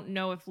 and I don't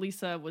know if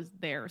Lisa was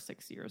there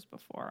 6 years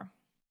before.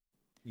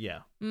 Yeah.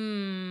 I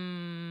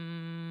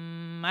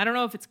don't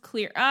know if it's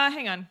clear.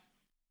 Hang on.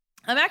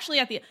 I'm actually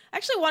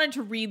actually wanted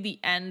to read the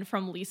end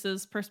from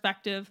Lisa's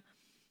perspective.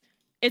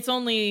 It's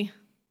only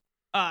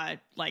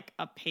like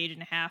a page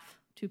and a half,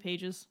 2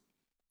 pages.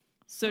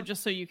 So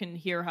just so you can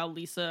hear how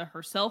Lisa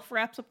herself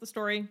wraps up the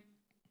story.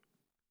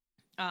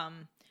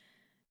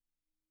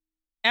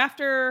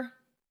 After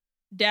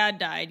Dad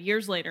died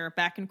years later,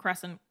 back in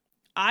Crescent,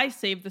 I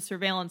saved the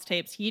surveillance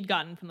tapes he'd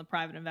gotten from the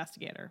private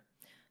investigator.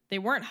 They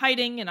weren't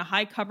hiding in a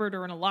high cupboard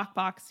or in a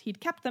lockbox. He'd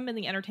kept them in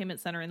the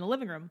entertainment center in the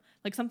living room,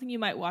 like something you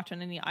might watch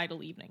on any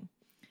idle evening.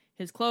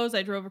 His clothes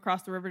I drove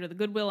across the river to the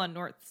Goodwill on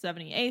North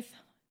 78th.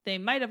 They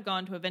might have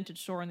gone to a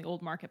vintage store in the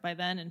old market by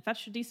then and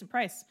fetched a decent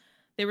price.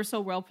 They were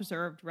so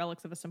well-preserved,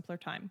 relics of a simpler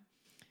time.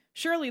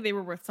 Surely they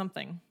were worth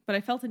something, but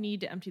I felt a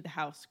need to empty the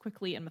house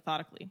quickly and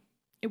methodically.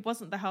 It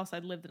wasn't the house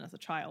I'd lived in as a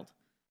child.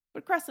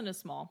 But Crescent is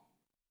small.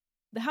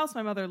 The house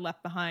my mother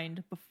left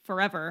behind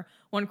forever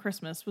one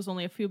Christmas was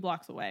only a few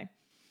blocks away.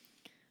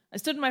 I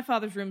stood in my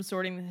father's room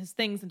sorting his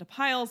things into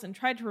piles and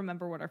tried to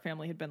remember what our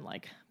family had been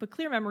like, but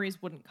clear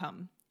memories wouldn't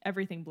come.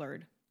 Everything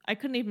blurred. I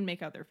couldn't even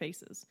make out their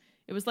faces.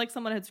 It was like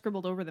someone had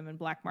scribbled over them in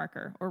black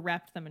marker or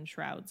wrapped them in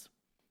shrouds.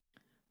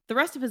 The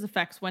rest of his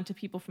effects went to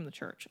people from the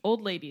church,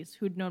 old ladies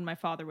who'd known my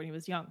father when he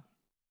was young.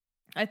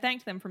 I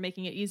thanked them for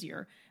making it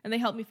easier, and they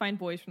helped me find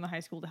boys from the high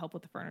school to help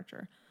with the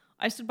furniture.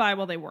 I stood by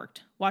while they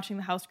worked, watching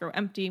the house grow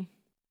empty,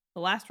 the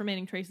last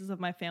remaining traces of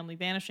my family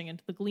vanishing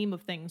into the gleam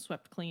of things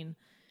swept clean.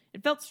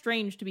 It felt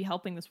strange to be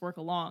helping this work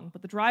along,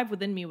 but the drive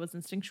within me was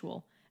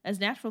instinctual, as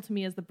natural to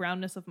me as the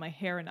brownness of my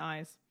hair and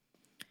eyes.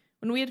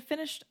 When we had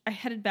finished, I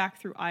headed back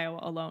through Iowa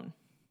alone.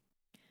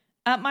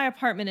 At my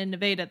apartment in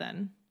Nevada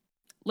then,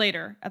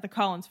 later, at the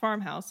Collins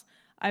farmhouse,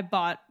 I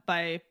bought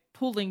by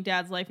pooling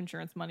Dad's life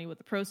insurance money with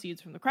the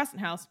proceeds from the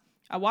Crescent house,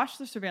 I watched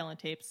the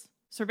surveillance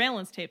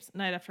tapes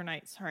night after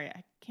night. Sorry,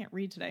 I can't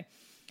read today.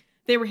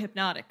 They were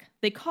hypnotic.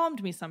 They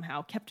calmed me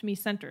somehow, kept me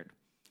centered.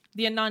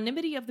 The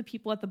anonymity of the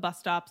people at the bus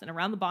stops and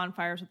around the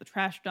bonfires at the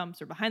trash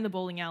dumps or behind the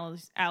bowling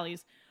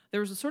alleys, there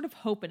was a sort of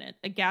hope in it,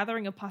 a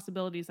gathering of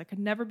possibilities that could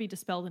never be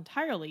dispelled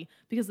entirely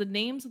because the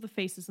names of the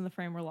faces in the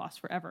frame were lost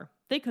forever.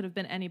 They could have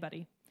been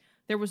anybody.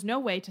 There was no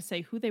way to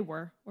say who they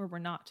were or were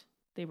not.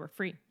 They were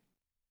free.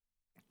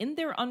 In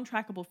their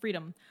untrackable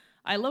freedom,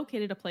 I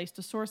located a place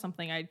to store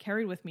something I had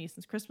carried with me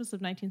since Christmas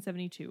of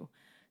 1972,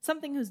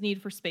 something whose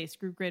need for space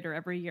grew greater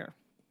every year.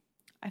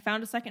 I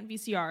found a second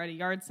VCR at a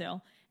yard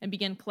sale and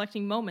began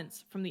collecting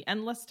moments from the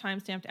endless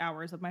time-stamped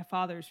hours of my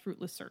father's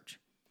fruitless search.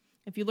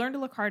 If you learn to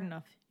look hard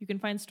enough, you can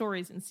find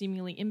stories in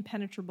seemingly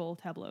impenetrable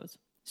tableaus,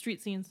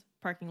 street scenes,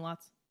 parking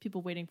lots,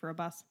 people waiting for a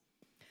bus.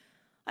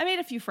 I made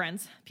a few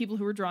friends, people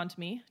who were drawn to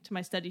me, to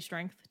my steady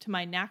strength, to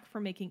my knack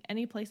for making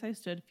any place I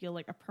stood feel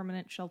like a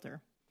permanent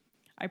shelter.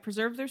 I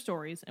preserved their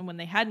stories, and when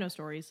they had no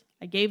stories,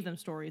 I gave them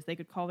stories they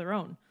could call their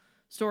own,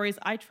 stories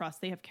I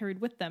trust they have carried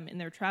with them in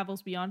their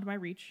travels beyond my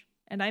reach,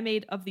 and I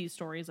made of these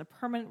stories a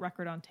permanent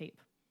record on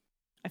tape.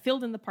 I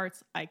filled in the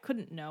parts I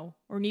couldn't know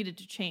or needed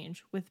to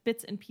change with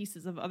bits and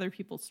pieces of other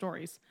people's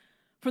stories.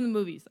 From the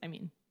movies, I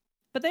mean.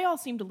 But they all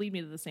seemed to lead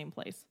me to the same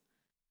place.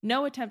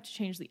 No attempt to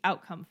change the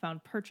outcome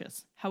found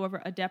purchase,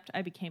 however adept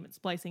I became at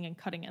splicing and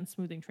cutting and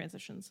smoothing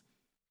transitions.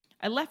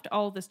 I left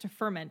all this to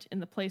ferment in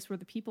the place where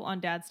the people on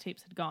Dad's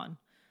tapes had gone.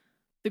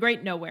 The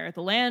great nowhere,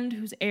 the land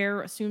whose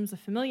air assumes the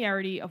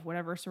familiarity of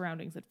whatever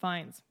surroundings it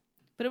finds.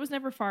 But it was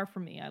never far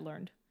from me, I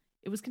learned.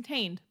 It was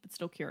contained, but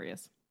still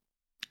curious.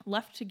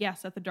 Left to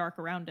guess at the dark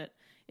around it,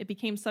 it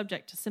became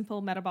subject to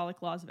simple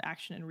metabolic laws of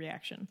action and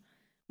reaction.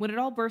 When it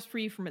all burst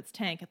free from its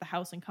tank at the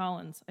house in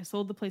Collins, I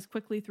sold the place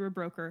quickly through a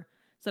broker,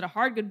 said a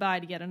hard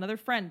goodbye to yet another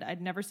friend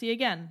I'd never see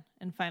again,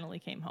 and finally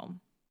came home.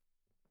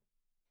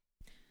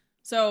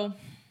 So,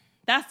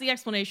 that's the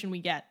explanation we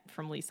get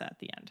from Lisa at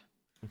the end.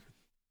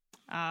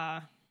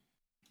 I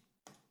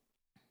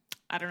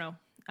don't know.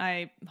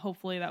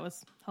 Hopefully that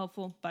was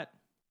helpful, but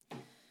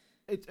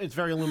it's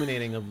very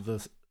illuminating of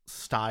the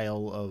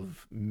style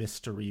of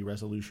mystery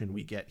resolution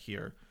we get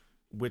here,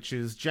 which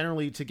is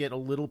generally to get a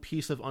little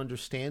piece of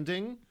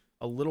understanding,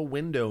 a little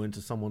window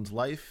into someone's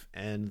life,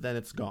 and then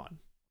it's gone.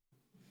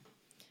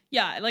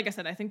 Yeah, like I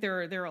said, I think there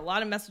are a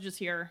lot of messages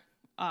here.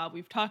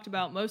 We've talked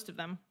about most of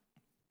them.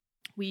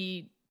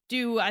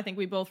 I think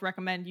we both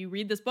recommend you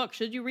read this book.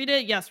 Should you read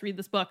it? Yes, read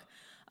this book.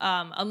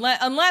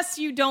 Unless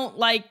you don't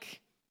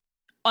like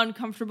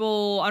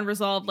uncomfortable,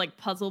 unresolved, like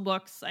puzzle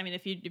books. I mean,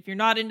 if you're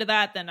not into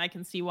that, then I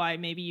can see why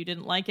maybe you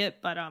didn't like it,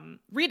 but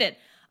read it.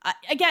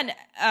 Again,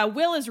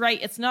 Will is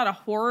right. It's not a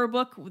horror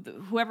book.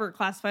 Whoever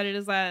classified it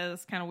as that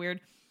is kind of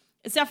weird.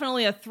 It's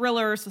definitely a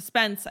thriller,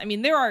 suspense. I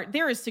mean,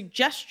 there is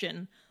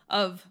suggestion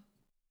of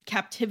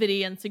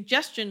captivity and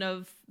suggestion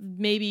of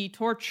maybe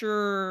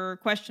torture,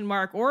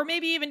 or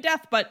maybe even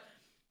death, but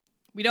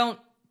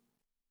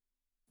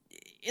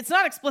it's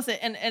not explicit.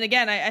 And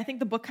again, I think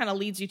the book kind of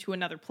leads you to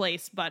another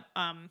place, but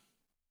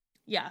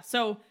yeah,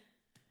 so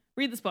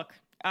read this book.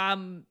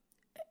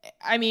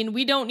 I mean,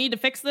 we don't need to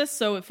fix this,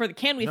 so for the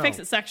Can We Fix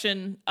It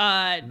section,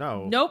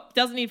 nope,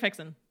 doesn't need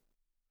fixing.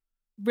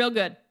 Real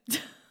good.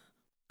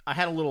 I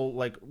had a little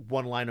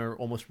one-liner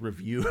almost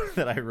review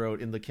that I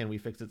wrote in the Can We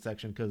Fix It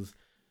section, because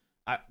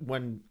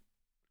when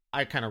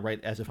I kind of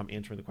write as if I'm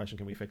answering the question,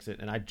 can we fix it?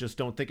 And I just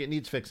don't think it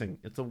needs fixing.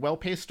 It's a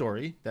well-paced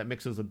story that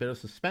mixes a bit of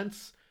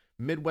suspense,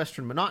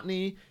 Midwestern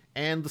monotony,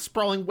 and the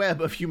sprawling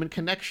web of human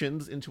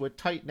connections into a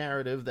tight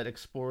narrative that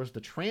explores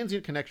the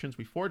transient connections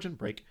we forge and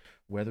break,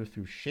 whether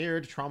through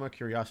shared trauma,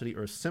 curiosity,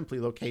 or simply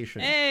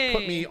location. Hey.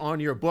 Put me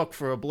on your book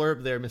for a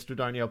blurb there, Mr.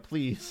 Darnielle,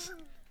 please.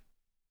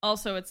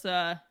 Also, it's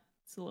a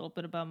little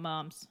bit about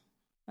moms.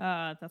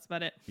 That's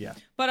about it. Yeah.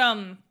 But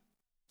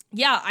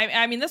yeah,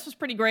 I mean, this was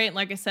pretty great.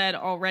 Like I said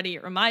already,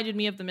 it reminded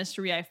me of the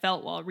mystery I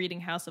felt while reading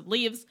House of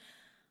Leaves.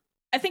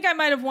 I think I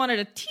might have wanted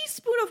a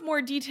teaspoon of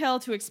more detail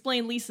to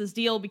explain Lisa's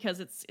deal, because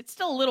it's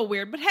still a little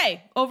weird. But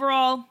hey,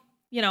 overall,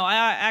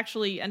 I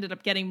actually ended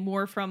up getting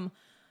more from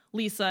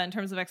Lisa in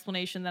terms of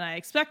explanation than I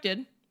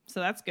expected. So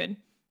that's good.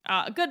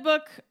 A good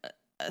book,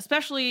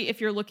 especially if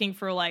you're looking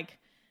for like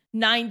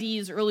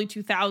 90s, early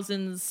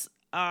 2000s,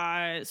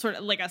 sort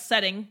of like a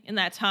setting in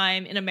that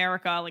time in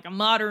America, like a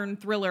modern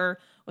thriller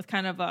with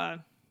kind of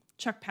a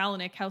Chuck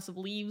Palahniuk House of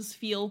Leaves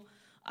feel.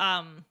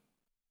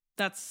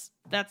 That's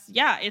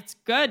yeah, it's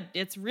good.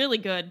 It's really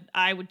good.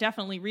 I would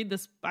definitely read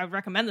this. I would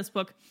recommend this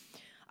book.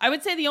 I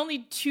would say the only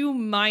two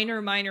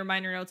minor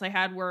notes I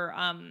had were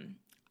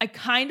I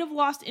kind of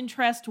lost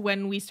interest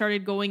when we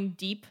started going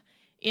deep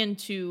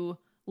into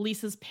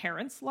Lisa's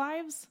parents'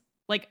 lives,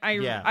 like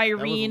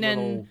Irene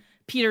and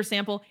Peter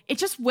Sample. It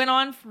just went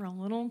on for a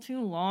little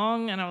too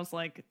long, and I was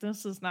like,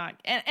 this is not,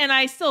 and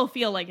I still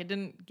feel like it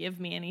didn't give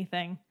me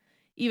anything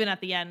even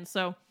at the end.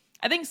 So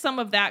I think some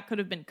of that could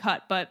have been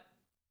cut, but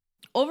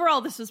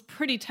overall this is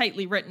pretty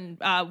tightly written,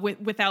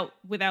 without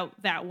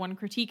that one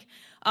critique.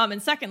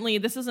 And secondly,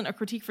 this isn't a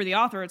critique for the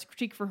author, it's a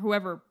critique for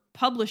whoever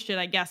published it,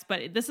 I guess,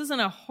 but this isn't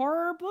a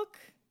horror book.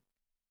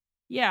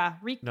 Yeah,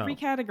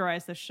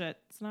 recategorize this shit.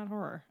 It's not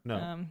horror.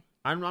 No.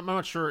 I'm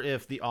not sure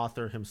if the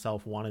author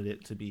himself wanted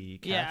it to be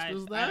cast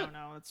as that. I don't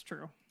know. It's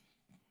true.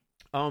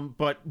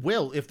 But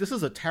Will, if this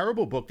is a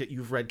terrible book that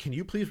you've read, can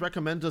you please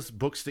recommend us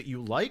books that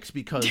you liked?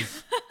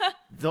 Because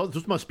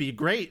those must be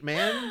great,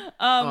 man.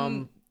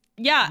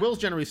 Yeah. Will's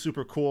generally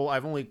super cool.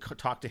 I've only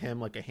talked to him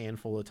like a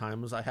handful of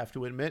times, I have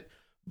to admit.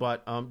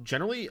 But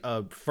generally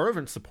a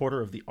fervent supporter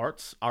of the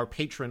arts, our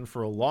patron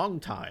for a long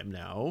time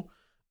now.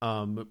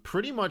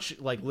 Pretty much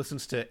like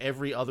listens to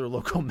every other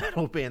local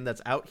metal band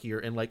that's out here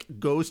and like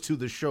goes to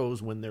the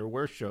shows when there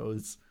were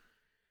shows.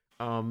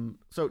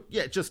 So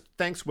yeah, just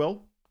thanks,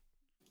 Will.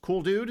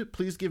 Cool dude.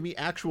 Please give me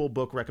actual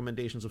book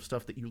recommendations of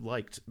stuff that you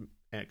liked,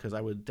 because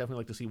I would definitely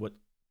like to see what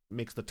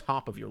makes the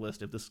top of your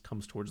list if this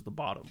comes towards the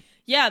bottom.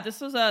 Yeah,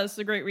 this was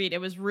a great read. It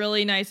was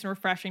really nice and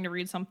refreshing to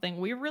read something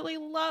we really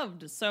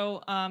loved.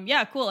 So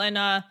yeah, cool. And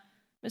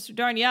Mr.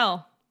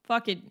 Darnielle,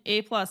 fucking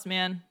A+,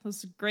 man. This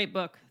is a great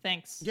book.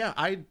 Thanks. Yeah,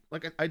 I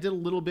did a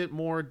little bit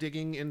more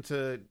digging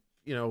into,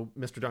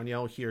 Mr.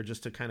 Darnielle here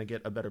just to kind of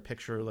get a better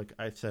picture. Like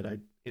I said, I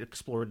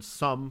explored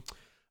some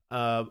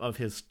of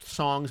his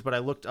songs, but I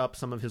looked up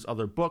some of his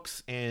other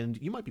books,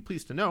 and you might be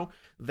pleased to know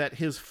that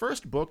his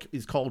first book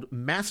is called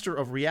Master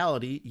of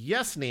Reality.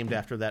 Yes, named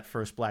after that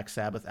first Black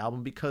Sabbath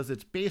album, because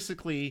it's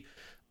basically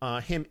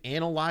him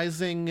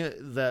analyzing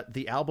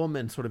the album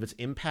and sort of its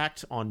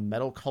impact on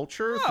metal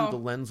culture through the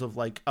lens of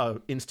like a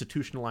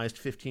institutionalized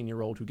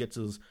 15-year-old who gets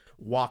his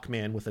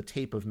Walkman with a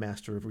tape of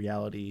Master of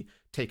Reality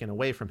taken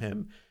away from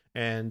him.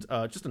 And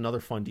just another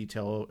fun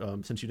detail,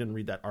 since you didn't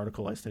read that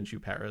article I sent you,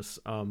 Paris,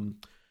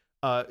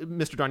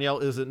 Mr.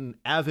 Darnielle is an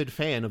avid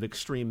fan of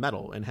extreme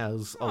metal and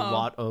has a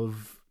lot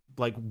of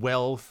like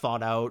well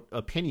thought out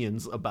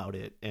opinions about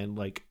it, and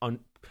like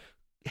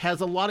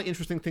has a lot of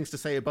interesting things to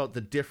say about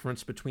the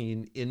difference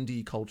between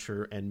indie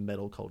culture and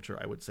metal culture.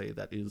 I would say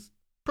that is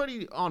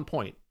pretty on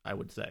point, I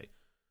would say.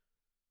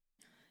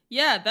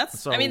 Yeah,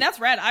 that's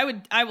rad.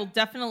 I will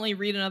definitely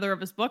read another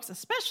of his books,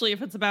 especially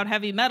if it's about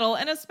heavy metal,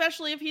 and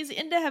especially if he's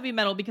into heavy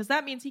metal, because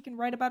that means he can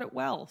write about it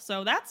well.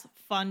 So that's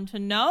fun to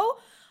know.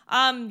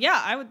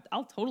 Yeah,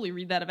 I'll totally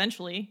read that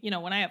eventually,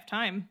 when I have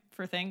time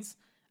for things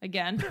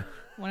again,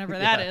 whenever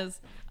that is.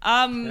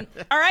 All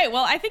right.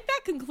 Well, I think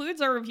that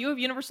concludes our review of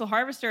Universal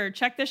Harvester.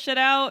 Check this shit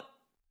out.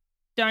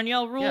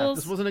 Darnielle rules. Yeah,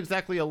 this wasn't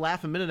exactly a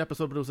laugh a minute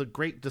episode, but it was a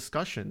great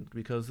discussion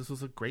because this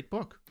was a great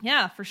book.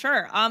 Yeah, for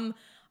sure.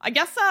 I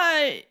guess,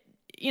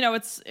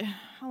 it's,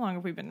 how long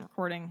have we been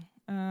recording?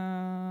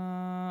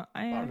 About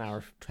an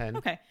hour 10.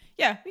 Okay.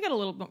 Yeah, we got a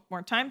little bit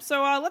more time.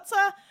 So,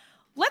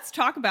 let's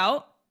talk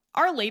about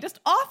our latest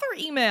author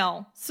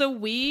email. So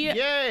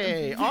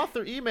Yay!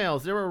 Author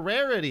emails, they're a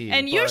rarity.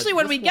 And usually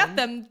when we get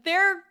them,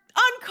 they're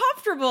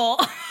uncomfortable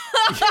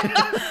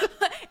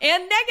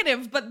and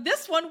negative, but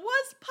this one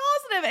was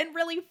positive and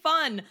really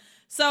fun.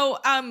 So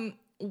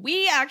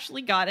we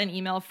actually got an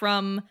email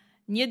from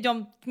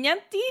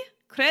Niedomknięty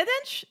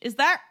Credence. Is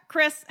that,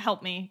 Chris?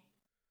 Help me.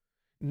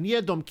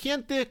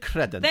 Niedomknięty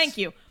Credence. Thank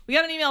you. We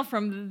got an email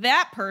from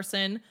that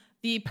person.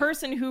 The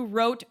person who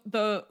wrote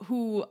the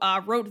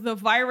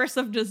Virus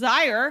of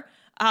Desire,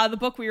 the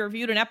book we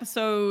reviewed in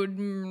episode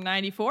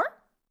 94.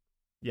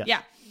 Yes.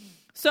 Yeah.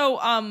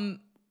 So,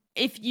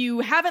 if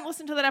you haven't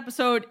listened to that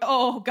episode,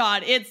 oh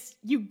God,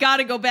 you got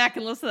to go back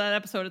and listen to that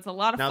episode. It's a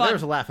lot of fun. Now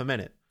there's a laugh a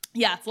minute.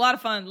 Yeah, it's a lot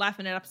of fun,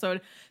 laughing at episode.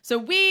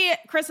 So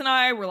Chris and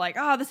I were like,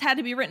 this had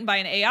to be written by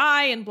an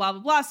AI and blah,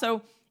 blah, blah.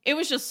 So it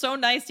was just so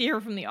nice to hear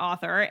from the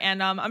author.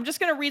 And I'm just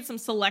going to read some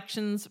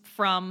selections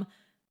from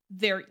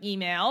their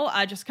email,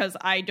 just because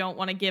I don't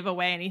want to give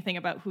away anything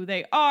about who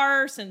they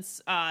are, since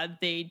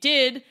they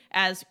did,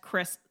 as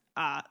Chris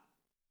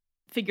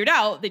figured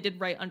out, they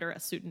did write under a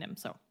pseudonym.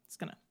 So it's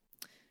going to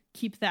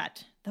keep the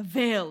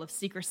veil of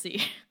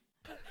secrecy,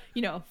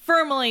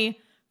 firmly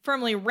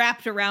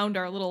wrapped around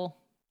our little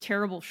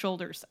terrible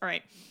shoulders. All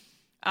right.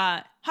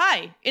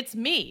 Hi, it's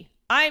me.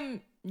 I'm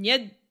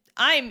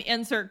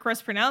insert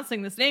Chris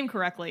pronouncing this name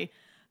correctly.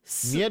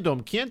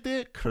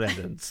 Niedomknięty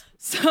Credence.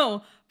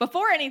 So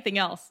before anything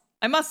else,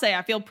 I must say,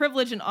 I feel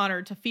privileged and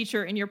honored to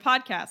feature in your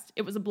podcast.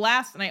 It was a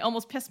blast, and I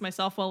almost pissed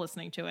myself while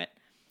listening to it.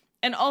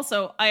 And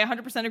also, I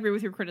 100% agree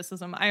with your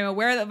criticism. I am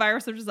aware that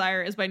Virus of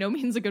Desire is by no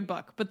means a good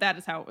book, but that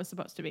is how it was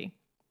supposed to be.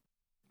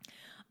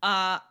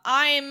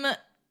 I'm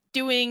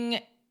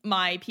doing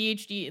my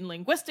PhD in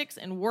linguistics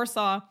in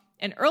Warsaw,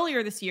 and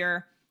earlier this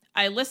year,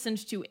 I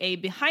listened to a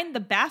Behind the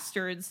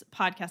Bastards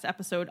podcast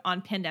episode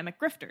on pandemic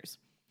grifters.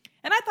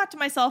 And I thought to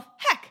myself,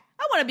 heck,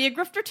 I want to be a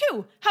grifter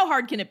too. How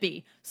hard can it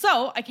be?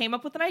 So I came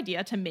up with an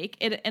idea to make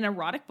it an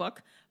erotic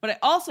book, but I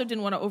also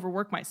didn't want to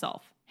overwork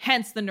myself,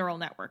 hence the neural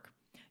network.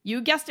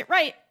 You guessed it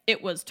right,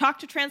 it was Talk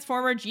to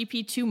Transformer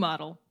GP2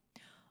 model.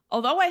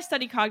 Although I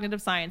study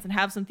cognitive science and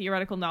have some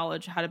theoretical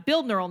knowledge how to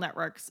build neural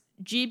networks,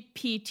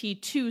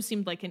 GPT-2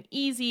 seemed like an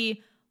the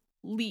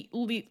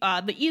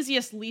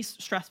easiest,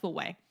 least stressful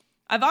way.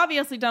 I've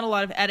obviously done a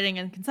lot of editing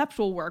and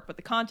conceptual work, but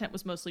the content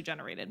was mostly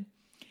generated.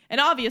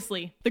 And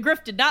obviously, the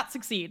grift did not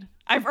succeed.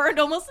 I've earned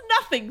almost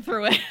nothing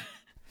through it.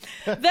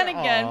 Then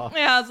again,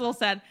 yeah, it's a little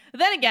sad.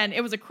 Then again,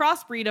 it was a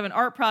crossbreed of an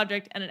art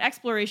project and an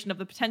exploration of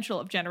the potential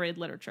of generated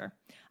literature.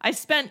 I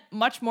spent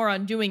much more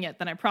on doing it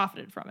than I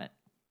profited from it.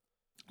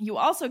 You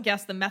also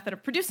guessed the method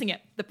of producing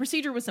it. The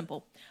procedure was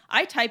simple.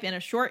 I type in a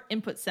short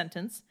input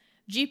sentence.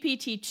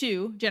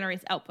 GPT-2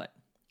 generates output.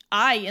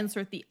 I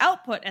insert the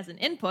output as an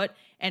input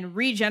and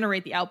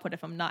regenerate the output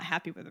if I'm not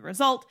happy with the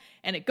result,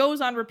 and it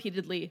goes on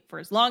repeatedly for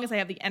as long as I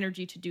have the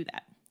energy to do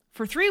that.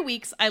 For 3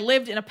 weeks, I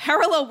lived in a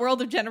parallel world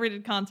of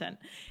generated content.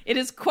 It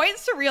is quite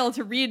surreal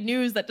to read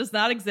news that does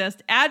not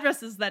exist,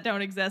 addresses that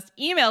don't exist,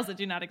 emails that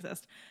do not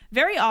exist.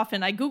 Very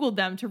often, I Googled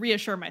them to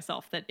reassure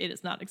myself that it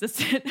is not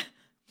existent.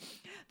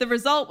 The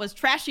result was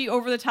trashy,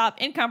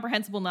 over-the-top,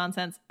 incomprehensible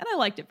nonsense, and I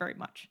liked it very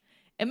much.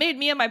 It made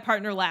me and my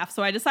partner laugh,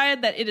 so I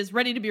decided that it is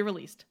ready to be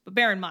released. But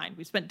bear in mind,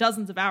 we spent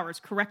dozens of hours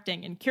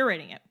correcting and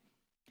curating it.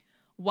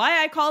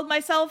 Why I called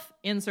myself,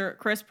 insert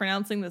Chris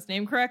pronouncing this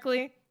name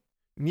correctly,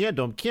 Nie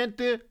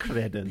domknięty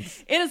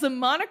credence. It is a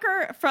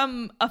moniker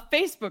from a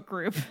Facebook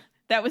group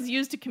that was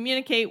used to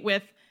communicate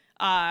with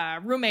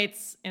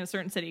roommates in a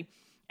certain city.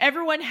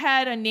 Everyone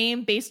had a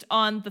name based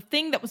on the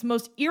thing that was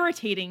most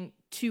irritating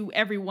to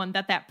everyone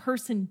that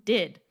person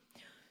did.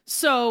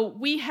 So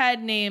we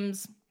had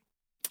names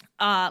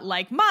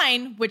like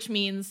mine, which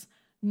means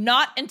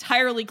not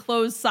entirely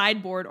closed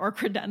sideboard or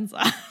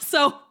credenza.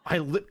 So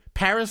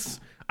Paris,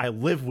 I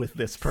live with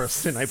this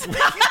person. I believe.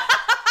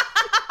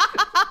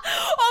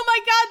 Oh my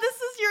God, this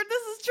is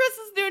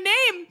Triss's new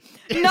name.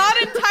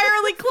 Not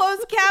entirely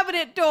closed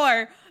cabinet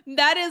door.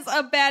 That is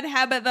a bad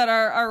habit that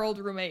our old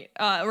roommate,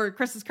 or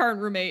Chris's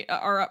current roommate,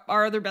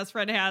 our other best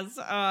friend has.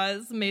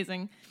 It's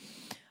amazing.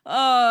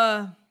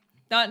 Not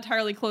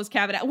entirely closed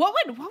cabinet. What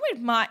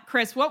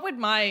would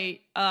my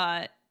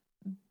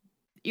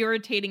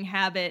irritating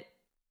habit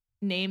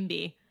name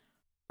be?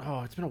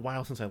 Oh, it's been a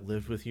while since I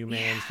lived with you,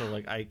 man. Yeah. So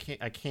like I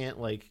can't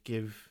like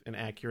give an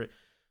accurate.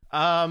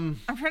 I'm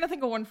trying to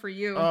think of one for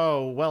you.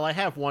 Oh, well, I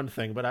have one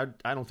thing, but I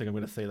don't think I'm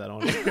going to say that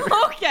on here.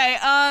 Okay.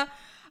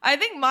 I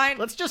think mine.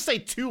 Let's just say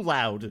too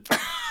loud. Okay.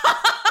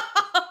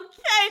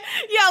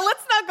 Yeah,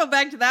 let's not go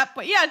back to that.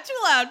 But yeah, too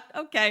loud.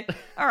 Okay.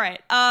 All right.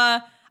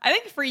 I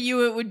think for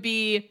you it would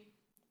be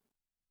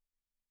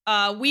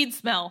weed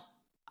smell.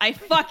 I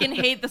fucking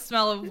hate the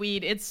smell of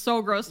weed. It's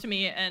so gross to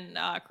me, and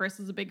Chris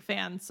is a big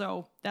fan,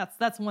 so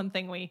that's one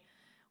thing we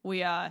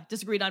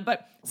disagreed on.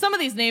 But some of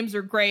these names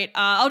are great.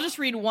 I'll just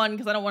read one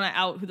because I don't want to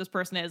out who this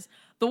person is.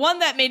 The one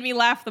that made me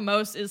laugh the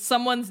most is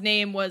someone's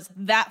name was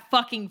That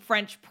Fucking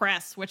French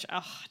Press, which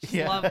I just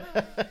love.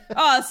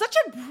 Such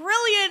a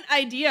brilliant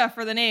idea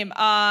for the name.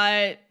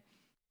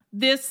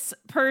 The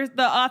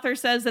author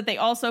says that they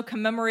also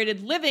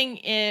commemorated living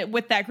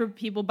with that group of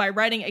people by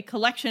writing a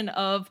collection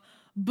of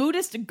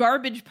Buddhist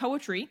garbage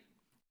poetry.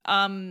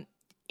 And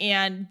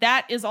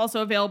that is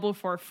also available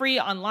for free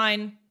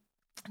online.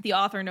 The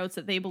author notes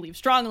that they believe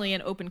strongly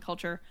in open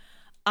culture.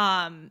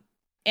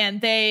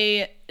 And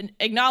they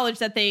acknowledge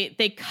that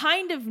they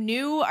kind of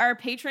knew our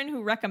patron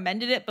who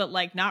recommended it, but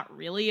like not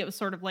really. It was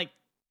sort of like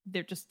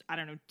they're just, I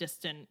don't know,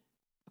 distant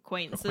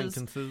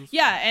acquaintances.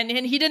 Yeah, and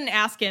he didn't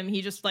ask him.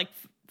 He just like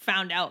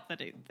found out that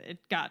it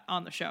got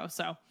on the show.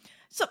 So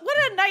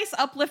what a nice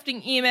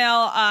uplifting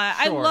email. Sure.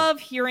 I love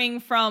hearing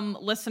from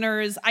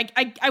listeners.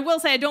 I will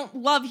say I don't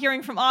love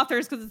hearing from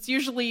authors because it's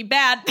usually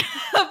bad,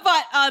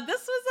 but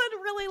this was a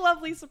really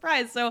lovely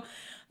surprise. So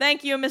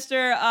thank you,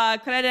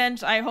 Mr.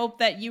 Credent. I hope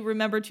that you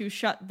remember to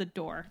shut the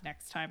door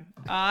next time.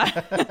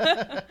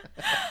 And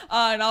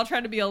I'll try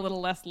to be a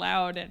little less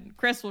loud, and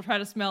Chris will try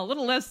to smell a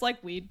little less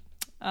like weed.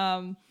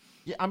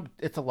 Yeah,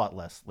 it's a lot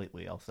less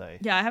lately, I'll say.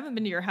 Yeah, I haven't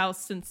been to your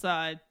house since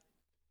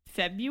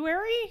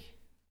February.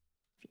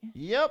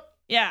 Yep.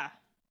 Yeah.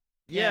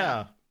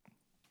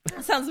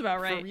 That sounds about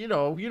right. You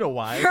know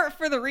why.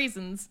 For the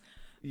reasons.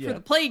 Yeah. For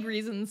the plague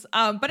reasons.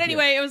 But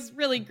anyway, It was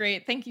really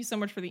great. Thank you so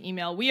much for the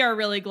email. We are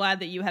really glad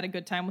that you had a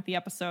good time with the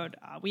episode.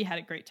 We had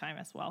a great time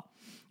as well.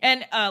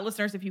 And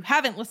listeners, if you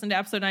haven't listened to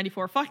episode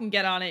 94, fucking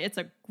get on it. It's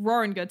a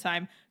roaring good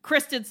time.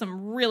 Chris did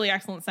some really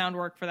excellent sound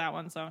work for that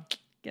one, so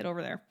get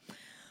over there.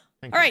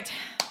 All right.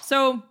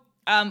 So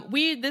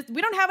we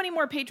don't have any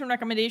more patron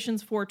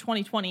recommendations for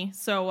 2020.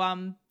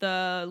 So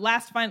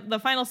the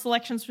final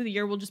selections for the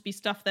year will just be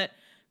stuff that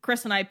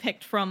Chris and I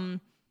picked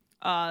from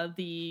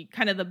the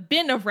kind of the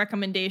bin of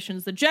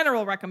recommendations, the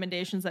general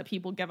recommendations that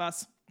people give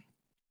us.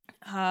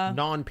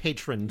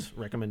 Non-patroned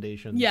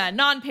recommendations. Yeah,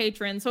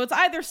 non-patron. So it's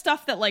either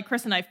stuff that like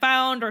Chris and I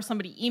found or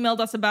somebody emailed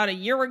us about a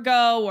year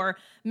ago, or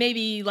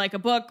maybe like a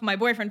book my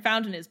boyfriend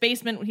found in his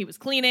basement when he was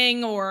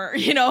cleaning, or,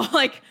 you know,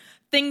 like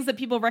things that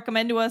people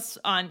recommend to us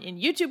in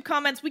YouTube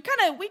comments. We do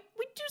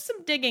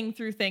some digging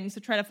through things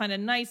to try to find a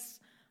nice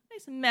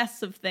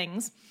mess of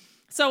things.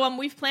 So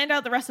we've planned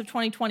out the rest of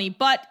 2020,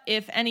 but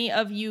if any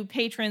of you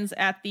patrons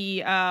at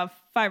the $5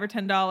 or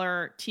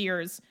 $10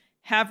 tiers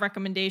have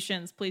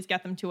recommendations, please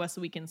get them to us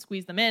so we can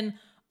squeeze them in.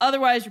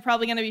 Otherwise, you're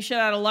probably going to be shit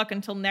out of luck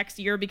until next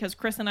year, because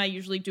Chris and I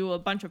usually do a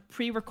bunch of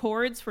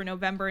pre-records for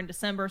November and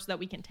December so that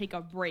we can take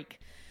a break.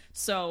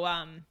 So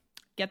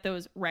get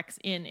those recs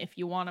in if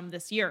you want them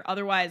this year.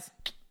 Otherwise,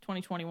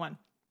 2021.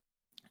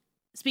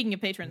 Speaking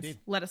of patrons, Indeed.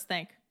 Let us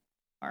thank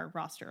our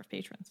roster of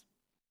patrons.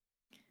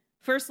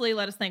 Firstly,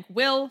 let us thank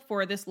Will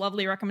for this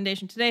lovely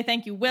recommendation today.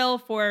 Thank you, Will,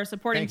 for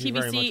supporting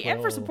TBC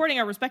and for supporting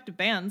our respective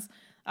bands.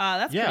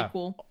 That's pretty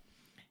cool.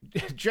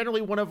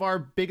 Generally one of our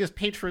biggest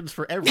patrons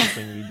for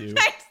everything we do.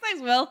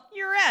 Thanks, Will.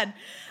 You're rad.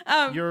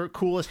 You're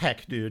cool as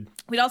heck, dude.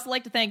 We'd also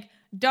like to thank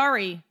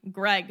Dari,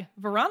 Greg,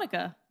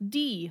 Veronica,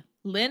 Dee,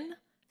 Lynn,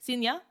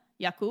 Sinya,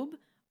 Yakub,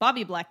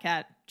 Bobby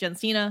Blackcat,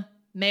 Jensina,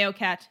 Mayo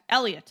Cat,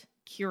 Elliot,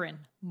 Kieran,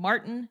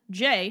 Martin,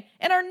 Jay,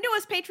 and our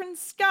newest patron,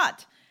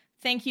 Scott.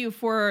 Thank you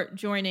for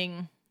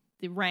joining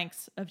the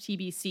ranks of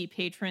TBC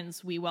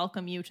patrons. We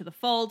welcome you to the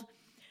fold.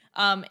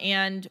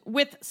 And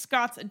with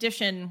Scott's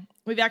addition,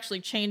 we've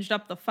actually changed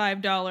up the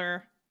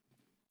 $5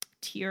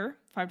 tier,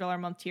 $5 a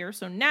month tier.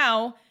 So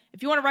now,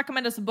 if you want to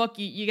recommend us a book,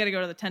 you got to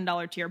go to the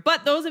 $10 tier.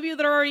 But those of you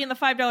that are already in the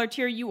 $5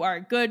 tier, you are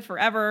good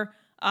forever,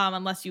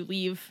 unless you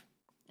leave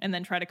and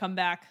then try to come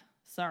back.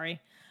 Sorry.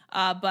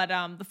 But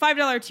the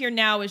 $5 tier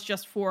now is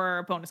just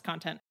for bonus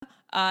content.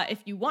 If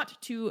you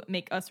want to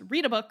make us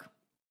read a book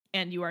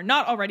and you are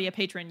not already a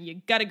patron,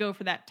 you got to go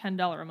for that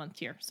 $10 a month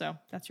tier. So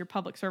that's your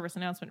public service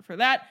announcement for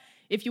that.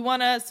 If you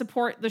want to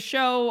support the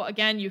show,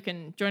 again, you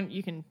can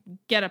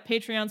get a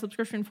Patreon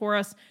subscription for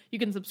us. You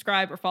can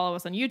subscribe or follow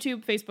us on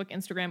YouTube, Facebook,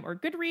 Instagram, or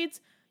Goodreads.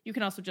 You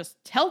can also just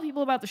tell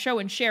people about the show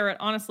and share it.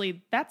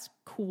 Honestly, that's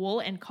cool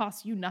and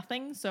costs you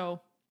nothing,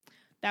 so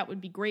that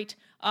would be great.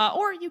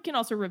 Or you can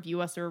also review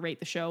us or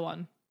rate the show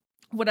on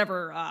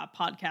whatever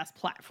podcast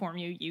platform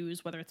you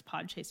use, whether it's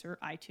Podchaser,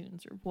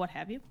 iTunes, or what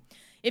have you.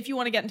 If you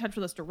want to get in touch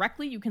with us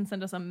directly, you can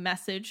send us a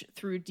message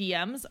through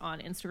DMs on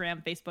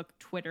Instagram, Facebook,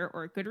 Twitter,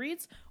 or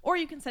Goodreads, or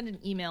you can send an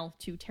email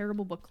to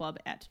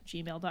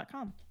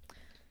terriblebookclub@gmail.com.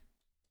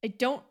 I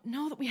don't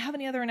know that we have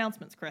any other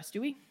announcements, Chris,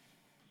 do we?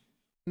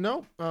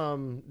 No,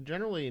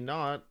 generally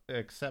not,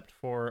 except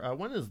for,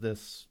 when is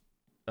this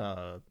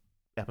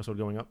episode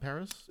going up,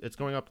 Paris? It's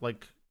going up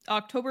like...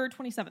 October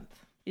 27th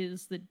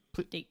is the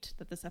date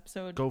that this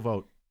episode... Go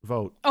vote.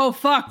 Vote. Oh,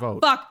 fuck. Vote.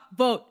 Fuck.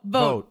 Vote.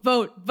 Vote.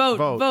 Vote. Vote.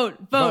 Vote. Vote.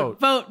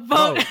 Vote. Vote.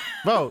 Vote.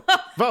 Vote.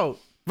 Vote.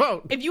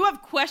 Vote. If you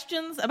have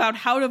questions about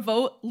how to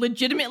vote,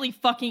 legitimately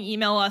fucking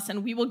email us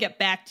and we will get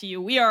back to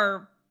you. We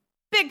are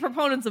big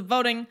proponents of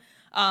voting.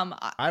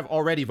 I've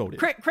already voted.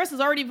 Chris has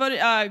already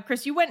voted.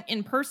 Chris, you went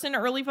in person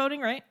early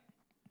voting, right?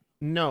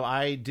 No,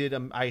 I did.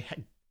 I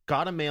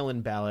got a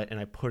mail-in ballot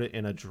and I put it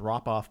in a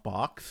drop-off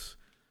box.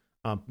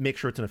 Make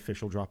sure it's an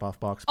official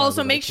drop-off box.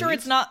 Also, make sure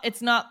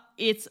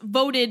it's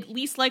voted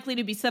least likely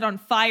to be set on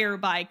fire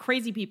by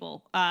crazy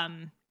people.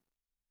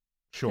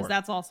 Sure. Because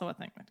that's also a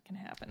thing that can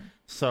happen.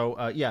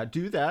 So, yeah,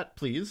 do that,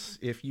 please.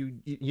 If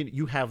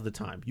you have the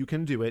time. You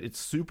can do it. It's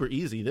super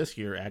easy this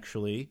year,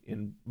 actually,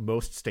 in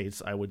most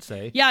states, I would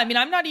say. Yeah, I mean,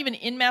 I'm not even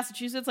in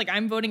Massachusetts. Like,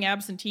 I'm voting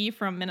absentee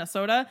from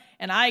Minnesota,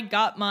 and I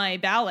got my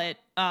ballot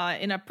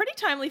in a pretty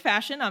timely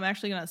fashion. I'm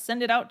actually going to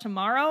send it out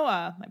tomorrow.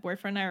 My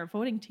boyfriend and I are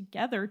voting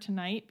together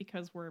tonight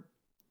because we're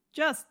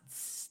just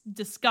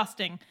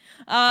disgusting.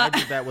 I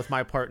did that with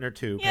my partner,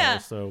 too. Yeah. Paul,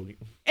 so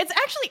it's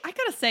actually, I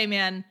gotta say,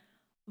 man,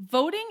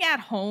 voting at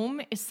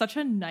home is such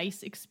a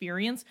nice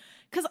experience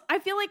because I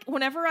feel like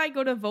whenever I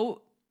go to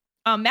vote,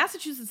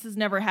 Massachusetts has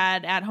never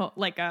had at home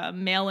like a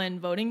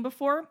mail-in voting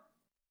before,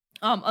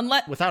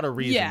 unless without a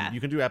reason. Yeah. You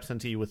can do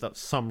absentee without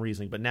some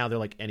reason, but now they're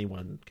like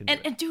anyone can do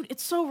it. And dude,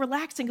 it's so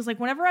relaxing because like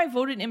whenever I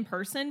voted in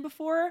person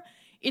before,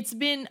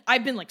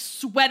 I've been like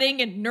sweating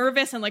and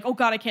nervous and like, oh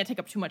god, I can't take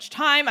up too much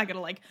time. I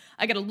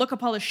gotta look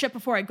up all this shit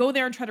before I go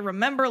there and try to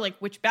remember like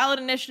which ballot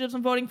initiatives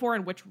I'm voting for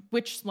and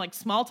which like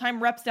small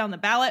time reps down the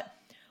ballot.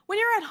 When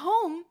you're at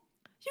home,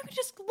 you can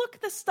just look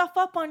this stuff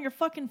up on your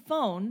fucking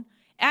phone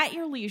at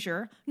your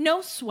leisure.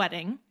 No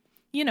sweating,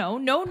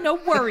 no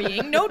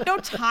worrying, no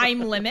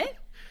time limit.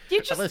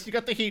 Unless you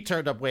got the heat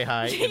turned up way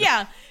high.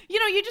 Yeah.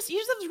 You just have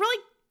this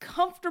really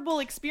comfortable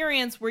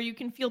experience where you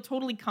can feel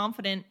totally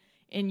confident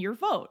in your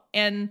vote.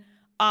 And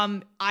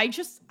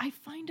I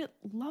find it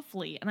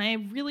lovely, and I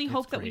really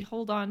hope that we great.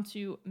 hold on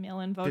to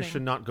mail-in voting. This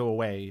should not go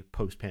away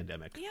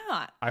post-pandemic.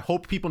 Yeah. I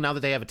hope people, now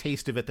that they have a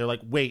taste of it, they're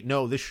like, wait,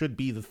 no, this should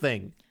be the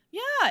thing.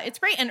 Yeah, it's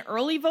great. And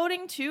early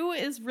voting, too,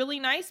 is really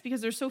nice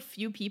because there's so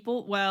few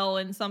people. Well,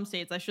 in some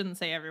states, I shouldn't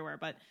say everywhere,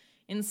 but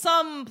in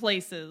some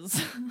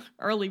places,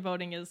 early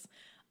voting is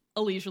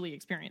a leisurely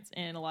experience.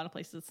 In a lot of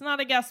places, it's not,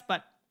 I guess.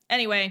 But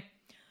anyway,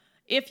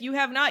 if you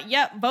have not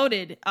yet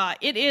voted,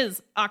 it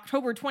is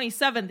October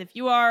 27th. If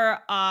you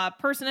are a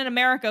person in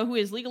America who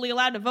is legally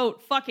allowed to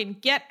vote, fucking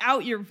get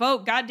out your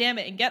vote,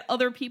 goddammit, and get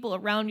other people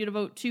around you to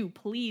vote, too,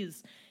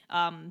 please.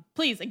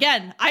 Please,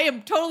 again, I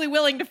am totally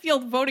willing to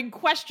field voting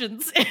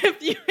questions.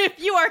 If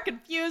you are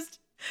confused,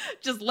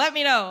 just let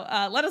me know.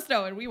 Let us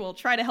know, and we will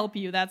try to help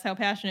you. That's how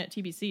passionate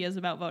TBC is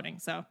about voting.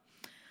 So,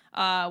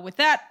 with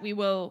that, we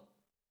will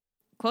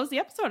close the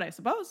episode, I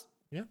suppose.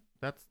 Yeah,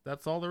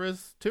 that's all there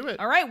is to it.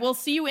 All right, we'll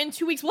see you in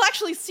 2 weeks. We'll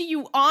actually see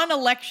you on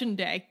Election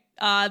Day.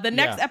 The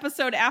next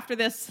episode after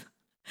this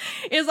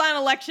is on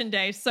Election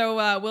Day,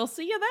 so we'll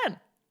see you then.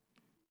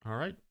 All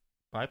right.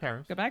 Bye,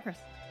 Paris. Goodbye, Chris.